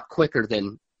there a lot quicker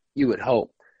than you would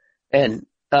hope. And,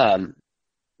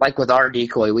 like with our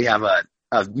decoy, we have a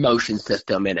motion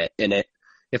system in it.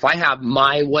 If I have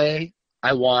my way,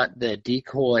 I want the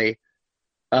decoy,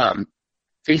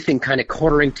 facing kind of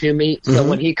quartering to me. So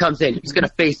when he comes in, he's going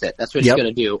to face it. That's what he's going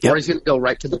to do. Or he's going to go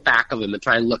right to the back of him and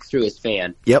try and look through his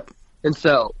fan. Yep. And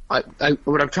so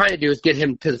what I'm trying to do is get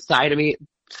him to the side of me.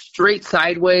 Straight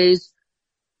sideways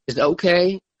is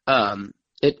okay.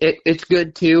 It's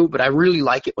good too, but I really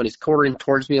like it when he's quartering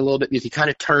towards me a little bit, because he kind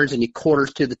of turns and he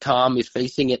quarters to the Tom. He's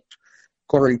facing it,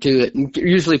 quartering to it, and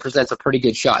usually presents a pretty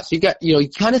good shot. So you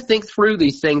kind of think through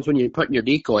these things when you're putting your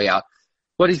decoy out.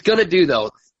 What he's going to do,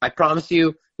 though, I promise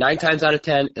you, 9 times out of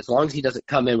 10, as long as he doesn't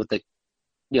come in with the,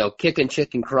 kick and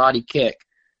chicken karate kick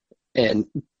and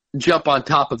jump on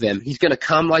top of him, he's going to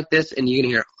come like this, and you're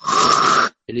going to hear,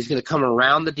 and he's going to come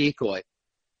around the decoy.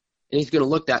 and he's going to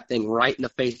look that thing right in the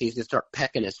face, and he's going to start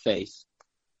pecking his face.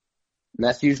 And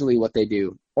that's usually what they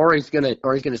do. Or he's going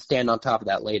to stand on top of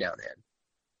that laydown head.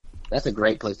 That's a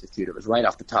great place to shoot him, is right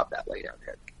off the top of that laydown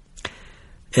head.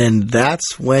 And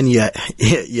that's when you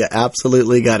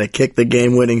absolutely got to kick the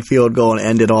game-winning field goal and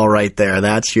end it all right there.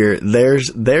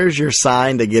 There's your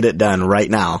sign to get it done right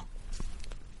now.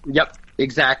 Yep,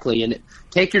 exactly. And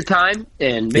take your time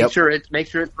and make sure it's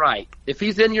right. If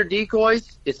he's in your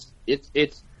decoys, it's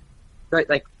right.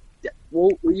 Like we're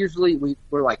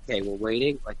like, okay, we're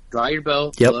waiting. Like, draw your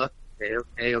bow. Yep. Look.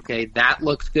 Okay. That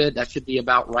looks good. That should be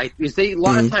about right. Because a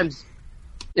lot of times,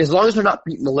 as long as they're not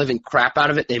beating the living crap out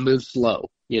of it, they move slow.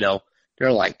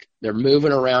 They're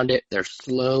moving around it. They're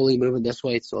slowly moving this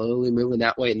way, slowly moving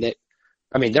that way,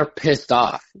 and they're pissed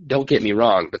off. Don't get me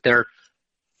wrong, but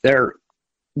they're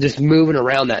just moving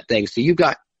around that thing. So you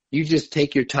just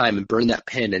take your time and burn that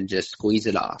pin and just squeeze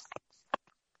it off.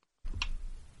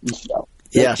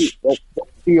 Yes. Don't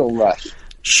feel rushed.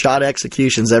 Shot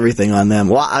execution's everything on them.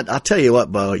 Well, I'll tell you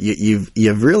what, Bo, you've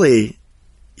really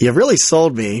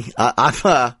sold me.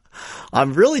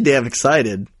 I'm really damn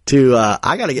excited to.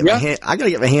 I gotta get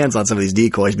my hands on some of these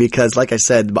decoys because, like I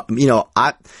said,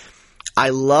 I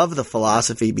love the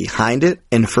philosophy behind it,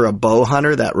 and for a bow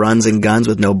hunter that runs and guns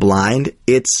with no blind,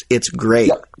 it's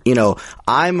great. Yep.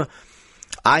 I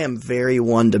am very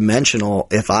one-dimensional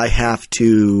if I have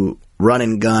to run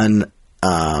and gun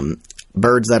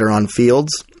birds that are on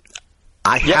fields.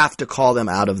 I have to call them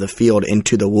out of the field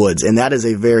into the woods, and that is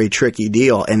a very tricky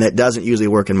deal, and that doesn't usually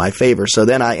work in my favor. So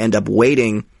then I end up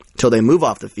waiting till they move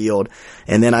off the field,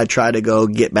 and then I try to go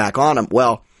get back on them.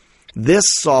 Well, this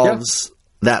solves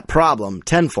that problem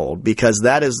tenfold because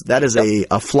that is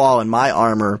a flaw in my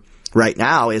armor right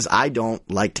now is I don't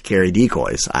like to carry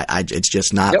decoys. It's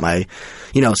just not my,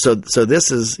 so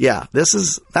that's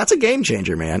a game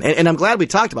changer, man. And I'm glad we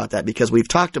talked about that because we've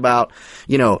talked about,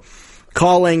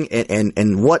 calling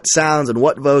and what sounds and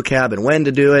what vocab and when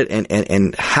to do it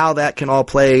and how that can all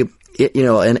play,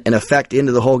 an effect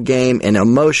into the whole game and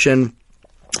emotion.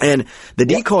 And the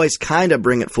decoys kind of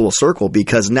bring it full circle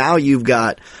because now you've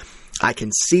got, I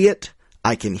can see it,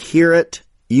 I can hear it.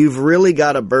 You've really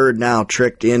got a bird now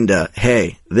tricked into,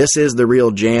 hey, this is the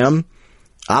real jam.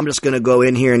 I'm just going to go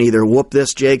in here and either whoop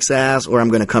this Jake's ass or I'm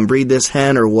going to come breed this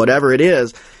hen or whatever it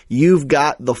is. You've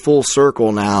got the full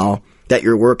circle now that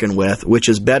you're working with, which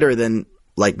is better than,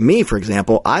 like me, for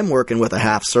example, I'm working with a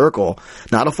half circle,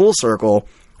 not a full circle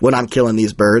when I'm killing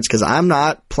these birds because I'm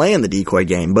not playing the decoy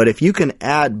game. But if you can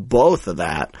add both of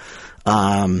that,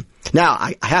 now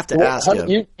I have to ask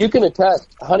you. You can attest,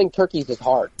 hunting turkeys is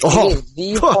hard. It is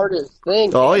the hardest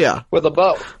thing with a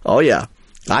bow. Oh, yeah.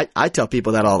 I tell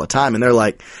people that all the time, and they're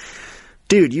like,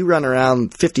 dude, you run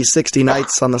around 50, 60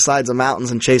 nights on the sides of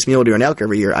mountains and chase mule deer and elk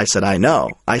every year. I said, I know.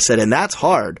 I said, and that's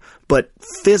hard. But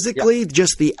physically,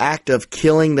 just the act of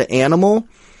killing the animal,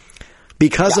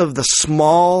 because of the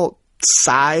small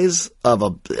size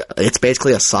of it's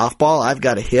basically a softball I've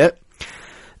got to hit,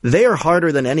 they are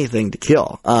harder than anything to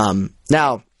kill.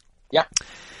 Now,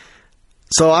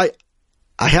 so I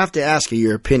have to ask you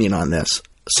your opinion on this.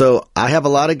 So I have a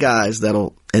lot of guys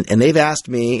that'll, and they've asked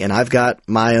me, and I've got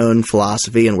my own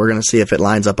philosophy, and we're going to see if it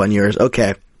lines up on yours.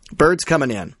 Okay, bird's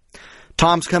coming in.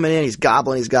 Tom's coming in. He's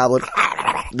gobbling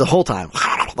the whole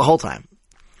time.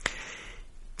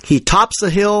 He tops the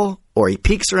hill, or he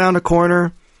peeks around a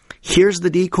corner, hears the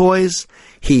decoys,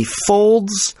 he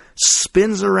folds,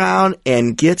 spins around,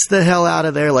 and gets the hell out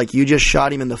of there like you just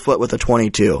shot him in the foot with a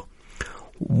 .22.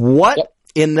 What,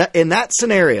 in that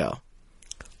scenario,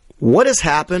 what has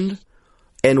happened,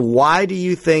 and why do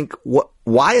you think,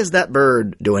 why is that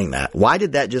bird doing that? Why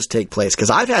did that just take place? Because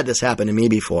I've had this happen to me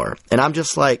before, and I'm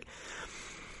just like,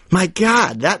 my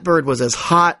God, that bird was as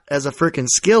hot as a freaking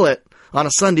skillet on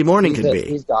a Sunday morning could be.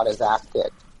 He's got his ass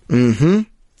kicked. Mm-hmm.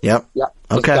 Yep. Okay.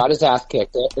 He's got his ass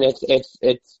kicked. And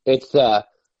it's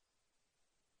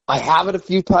I have it a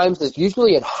few times. It's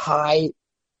usually in high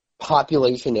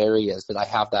population areas that I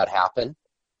have that happen.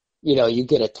 You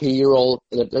get a 2-year-old,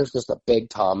 and there's just a big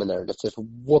Tom in there that's just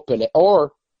whooping it,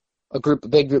 or a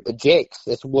big group of Jakes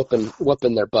that's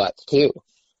whooping their butts too.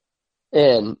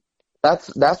 And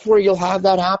that's where you'll have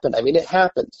that happen. I mean, it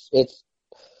happens.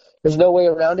 There's no way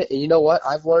around it. And you know what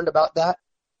I've learned about that?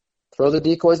 Throw the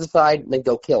decoys aside and then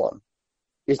go kill him.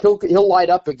 He'll light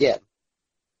up again.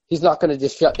 He's not going to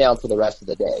just shut down for the rest of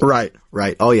the day.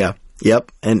 Right. Oh yeah.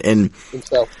 Yep. And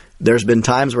so, there's been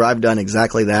times where I've done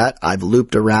exactly that. I've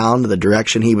looped around the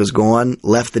direction he was going,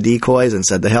 left the decoys, and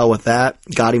said the hell with that.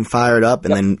 Got him fired up,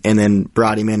 and then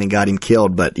brought him in and got him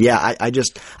killed. But yeah,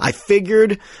 I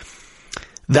figured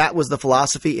that was the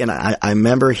philosophy. And I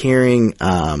remember hearing,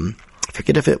 I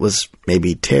forget if it was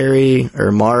maybe Terry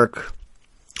or Mark,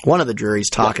 one of the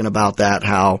Drurys talking about that,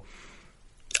 how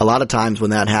a lot of times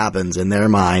when that happens in their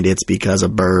mind, it's because a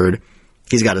bird,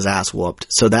 he's got his ass whooped.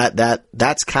 So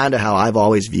that's kind of how I've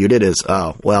always viewed it, as,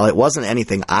 oh, well, it wasn't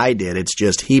anything I did. It's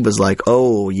just, he was like,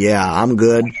 oh yeah, I'm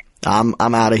good. I'm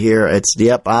out of here. It's,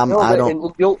 yep, I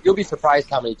don't. You'll be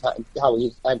surprised how many times, how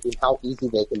easy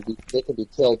they can be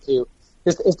killed too.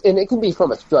 And it can be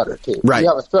from a strutter too. Right. You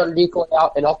have a strutter decoy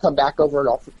out, and I'll come back over and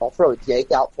I'll throw a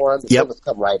Jake out for him. He'll just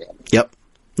come right in. Yep.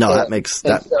 No, that makes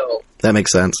sense.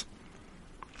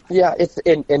 Yeah,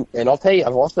 and I'll tell you,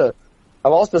 I've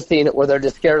also seen it where they're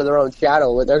just scared of their own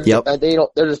shadow. Where they're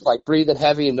they're just like breathing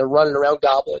heavy and they're running around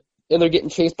gobbling and they're getting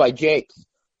chased by Jakes,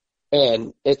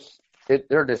 and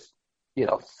they're just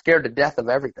scared to death of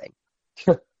everything.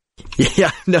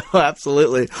 Yeah, no,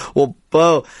 absolutely. Well,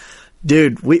 Bo,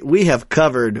 dude, we have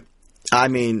covered. I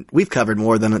mean, we've covered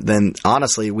more than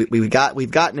honestly. We've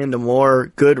gotten into more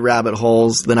good rabbit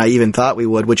holes than I even thought we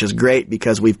would, which is great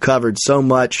because we've covered so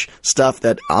much stuff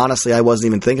that honestly I wasn't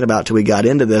even thinking about till we got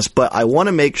into this. But I want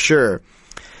to make sure.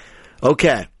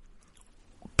 Okay,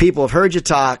 people have heard you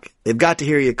talk. They've got to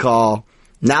hear you call.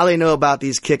 Now they know about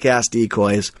these kick-ass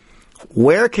decoys.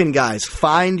 Where can guys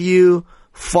find you,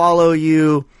 follow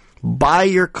you, buy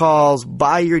your calls,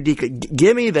 buy your decoy?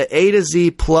 Give me the A to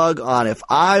Z plug on if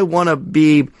I want to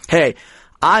be, hey,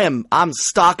 I'm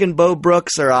stalking Bo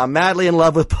Brooks or I'm madly in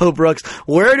love with Bo Brooks.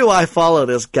 Where do I follow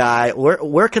this guy?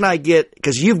 Where can I get,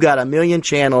 because you've got a million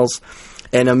channels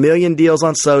and a million deals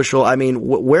on social. I mean,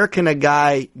 where can a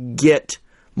guy get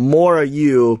more of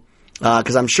you?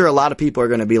 Because I'm sure a lot of people are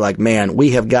going to be like, man,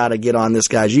 we have got to get on this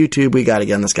guy's YouTube. We got to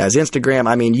get on this guy's Instagram.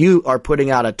 I mean, you are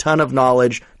putting out a ton of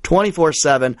knowledge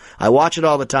 24/7. I watch it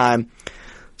all the time.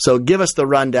 So give us the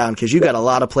rundown because you got a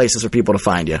lot of places for people to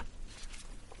find you.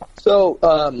 So,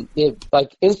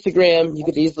 like Instagram, you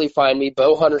could easily find me,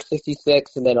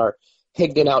 Bowhunter66, and then our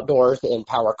Higdon Outdoors and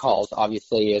Power Calls,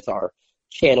 obviously, is our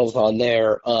channels on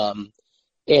there.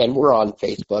 And we're on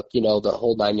Facebook, the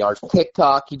whole 9 yards.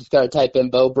 TikTok, you just got to type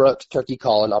in Bo Brooks Turkey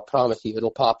Call, and I'll promise you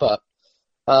it'll pop up.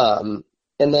 And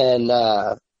then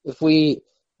as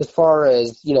far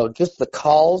as, just the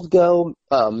calls go,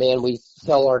 man, we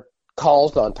sell our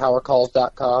calls on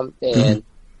powercalls.com, and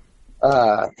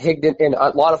Higdon, and a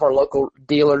lot of our local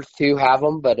dealers too have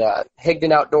them, but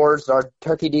Higdon Outdoors, our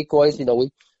turkey decoys,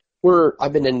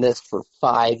 I've been in this for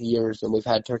 5 years and we've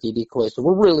had turkey decoys, so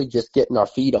we're really just getting our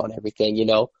feet on everything,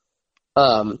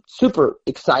 super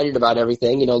excited about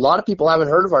everything. A lot of people haven't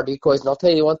heard of our decoys, and I'll tell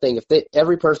you one thing,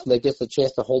 every person that gets a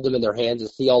chance to hold them in their hands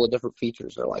and see all the different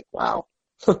features, they're like, wow,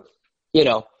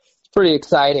 it's pretty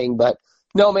exciting. But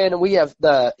no, man, we have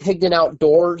the Higdon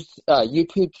Outdoors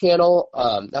YouTube channel.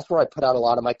 That's where I put out a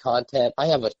lot of my content. I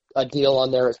have a deal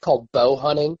on there. It's called Bow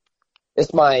Hunting.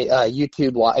 It's my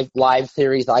YouTube live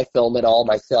series. I film it all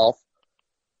myself.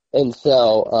 And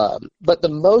so, but the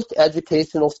most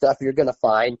educational stuff you're going to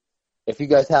find, if you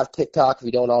guys have TikTok, if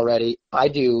you don't already, I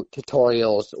do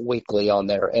tutorials weekly on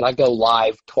there. And I go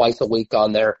live twice a week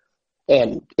on there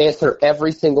and answer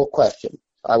every single question.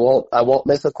 I won't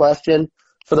miss a question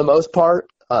for the most part,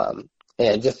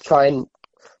 and just try and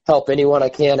help anyone I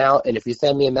can out. And if you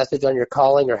send me a message on your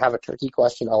calling or have a turkey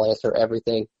question, I'll answer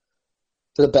everything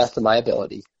to the best of my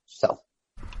ability. So,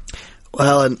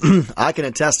 well, and I can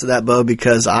attest to that, Bo,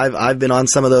 because I've been on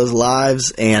some of those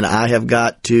lives, and I have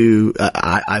got to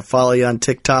I follow you on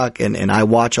TikTok, and I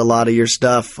watch a lot of your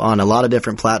stuff on a lot of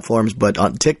different platforms, but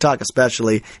on TikTok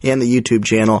especially, and the YouTube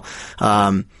channel.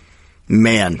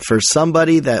 Man, for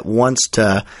somebody that wants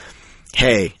to,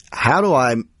 hey, how do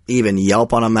I even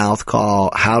yelp on a mouth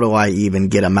call? How do I even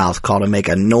get a mouth call to make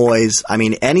a noise? I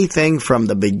mean, anything from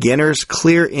the beginners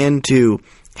clear into,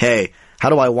 hey, how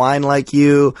do I whine like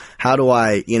you? How do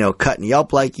I, cut and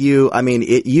yelp like you? I mean,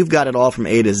 you've got it all from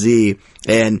A to Z.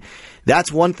 And that's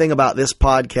one thing about this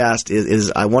podcast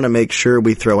is I want to make sure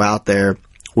we throw out there.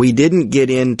 We didn't get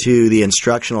into the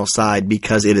instructional side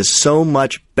because it is so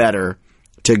much better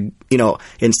to,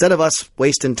 instead of us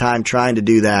wasting time trying to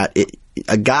do that,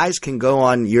 guys can go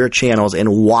on your channels and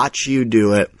watch you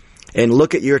do it and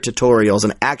look at your tutorials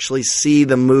and actually see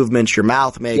the movements your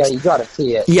mouth makes. Yeah, you got to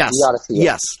see it. Yes, you got to see it.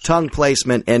 Yes, tongue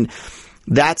placement. And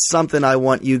that's something I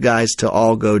want you guys to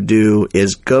all go do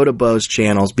is go to Bo's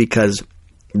channels, because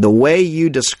the way you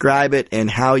describe it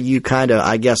and how you kind of,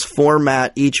 I guess,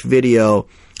 format each video,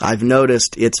 I've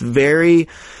noticed it's very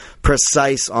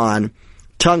precise on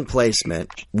tongue placement,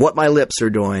 what my lips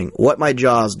are doing, what my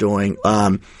jaw's doing,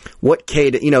 what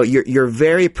cadence, you're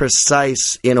very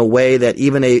precise in a way that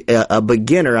even a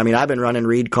beginner, I mean, I've been running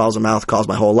reed calls and mouth calls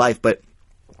my whole life, but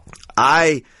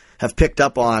I have picked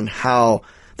up on how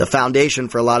the foundation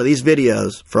for a lot of these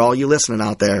videos, for all you listening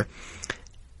out there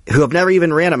who have never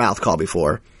even ran a mouth call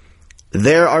before,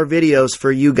 there are videos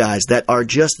for you guys that are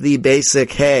just the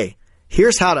basic, hey,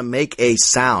 here's how to make a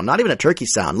sound. Not even a turkey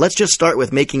sound. Let's just start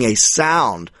with making a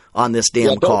sound on this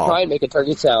damn call. Don't try and make a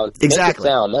turkey sound. Exactly. Make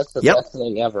a sound. That's the best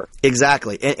thing ever.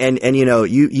 Exactly. And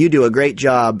you do a great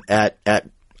job at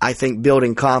I think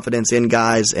building confidence in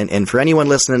guys. And for anyone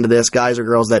listening to this, guys or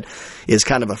girls that is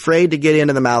kind of afraid to get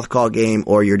into the mouth call game,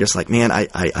 or you're just like, man,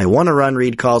 I want to run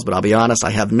reed calls, but I'll be honest,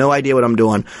 I have no idea what I'm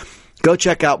doing. Go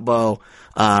check out Bo.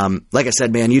 Like I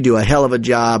said, man, you do a hell of a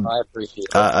job. I appreciate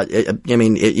it.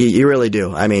 You really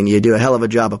do. I mean, you do a hell of a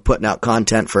job of putting out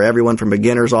content for everyone from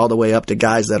beginners all the way up to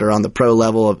guys that are on the pro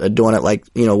level of doing it like,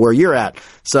 where you're at.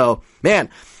 So, man,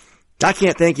 I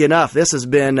can't thank you enough. This has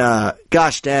been,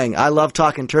 gosh dang, I love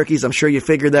talking turkeys. I'm sure you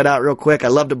figured that out real quick. I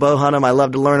love to bow hunt them. I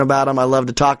love to learn about them. I love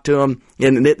to talk to them.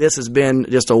 And this has been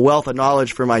just a wealth of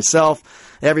knowledge for myself.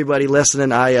 Everybody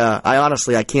listening, I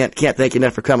honestly, I can't thank you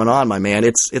enough for coming on, my man.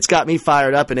 It's got me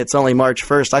fired up, and it's only March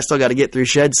 1st. I still got to get through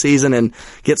shed season and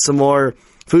get some more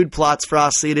food plots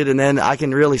frost seeded, and then I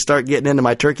can really start getting into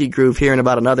my turkey groove here in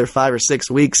about another 5 or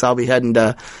 6 weeks. I'll be heading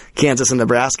to Kansas and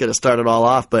Nebraska to start it all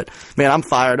off. But man, I'm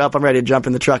fired up. I'm ready to jump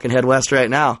in the truck and head west right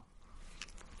now.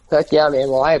 Heck yeah, man.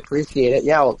 Well, I appreciate it.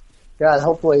 Yeah, well, God,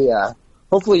 hopefully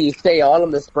you stay on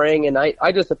them this spring, and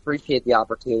I just appreciate the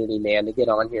opportunity, man, to get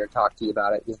on here and talk to you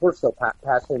about it, because we're so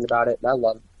passionate about it, and I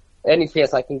love any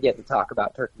chance I can get to talk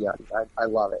about turkey hunting. I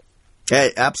love it.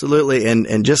 Hey, absolutely,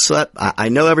 and just so I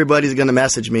know everybody's going to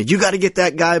message me. You got to get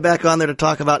that guy back on there to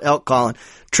talk about elk calling.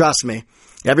 Trust me,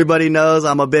 everybody knows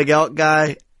I'm a big elk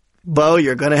guy. Bo,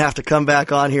 you're going to have to come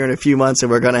back on here in a few months, and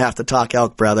we're going to have to talk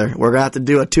elk, brother. We're going to have to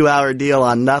do a 2-hour deal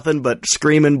on nothing but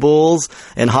screaming bulls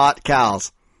and hot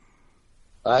cows.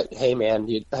 Hey, man,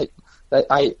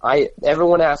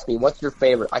 everyone asks me, what's your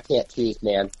favorite? I can't choose,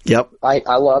 man. Yep.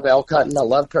 I love elk hunting. I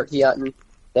love turkey hunting.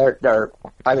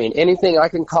 Anything I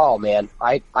can call, man.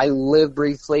 I live,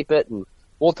 breathe, sleep it, and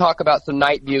we'll talk about some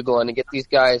night bugling and get these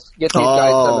guys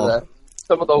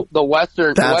some of the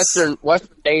western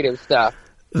native stuff.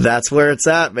 That's where it's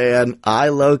at, man. I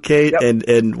locate,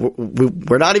 and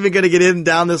we're not even going to get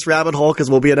down this rabbit hole because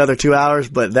we'll be another 2 hours,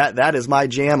 but that is my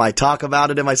jam. I talk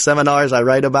about it in my seminars. I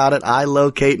write about it. I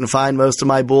locate and find most of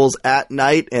my bulls at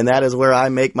night, and that is where I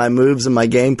make my moves and my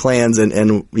game plans.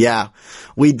 And yeah,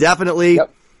 we definitely,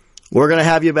 we're going to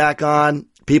have you back on.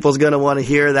 People's going to want to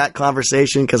hear that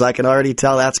conversation because I can already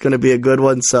tell that's going to be a good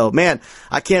one. So, man,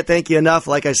 I can't thank you enough.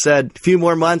 Like I said, a few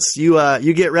more months, you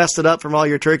get rested up from all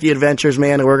your turkey adventures,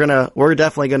 man. And we're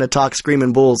definitely going to talk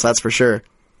screaming bulls. That's for sure.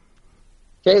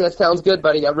 Okay, that sounds good,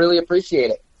 buddy. I really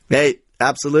appreciate it. Hey,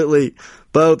 absolutely.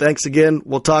 Bo, thanks again.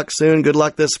 We'll talk soon. Good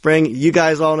luck this spring. You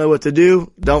guys all know what to do.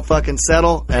 Don't fucking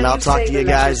settle. And I'll talk to you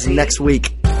guys next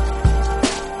week.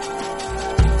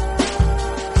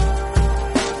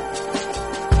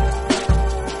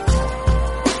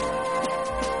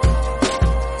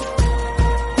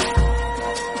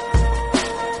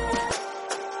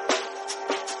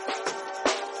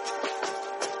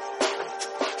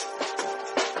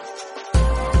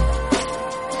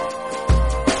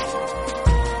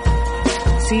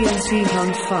 CNC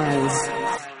Hunt Files.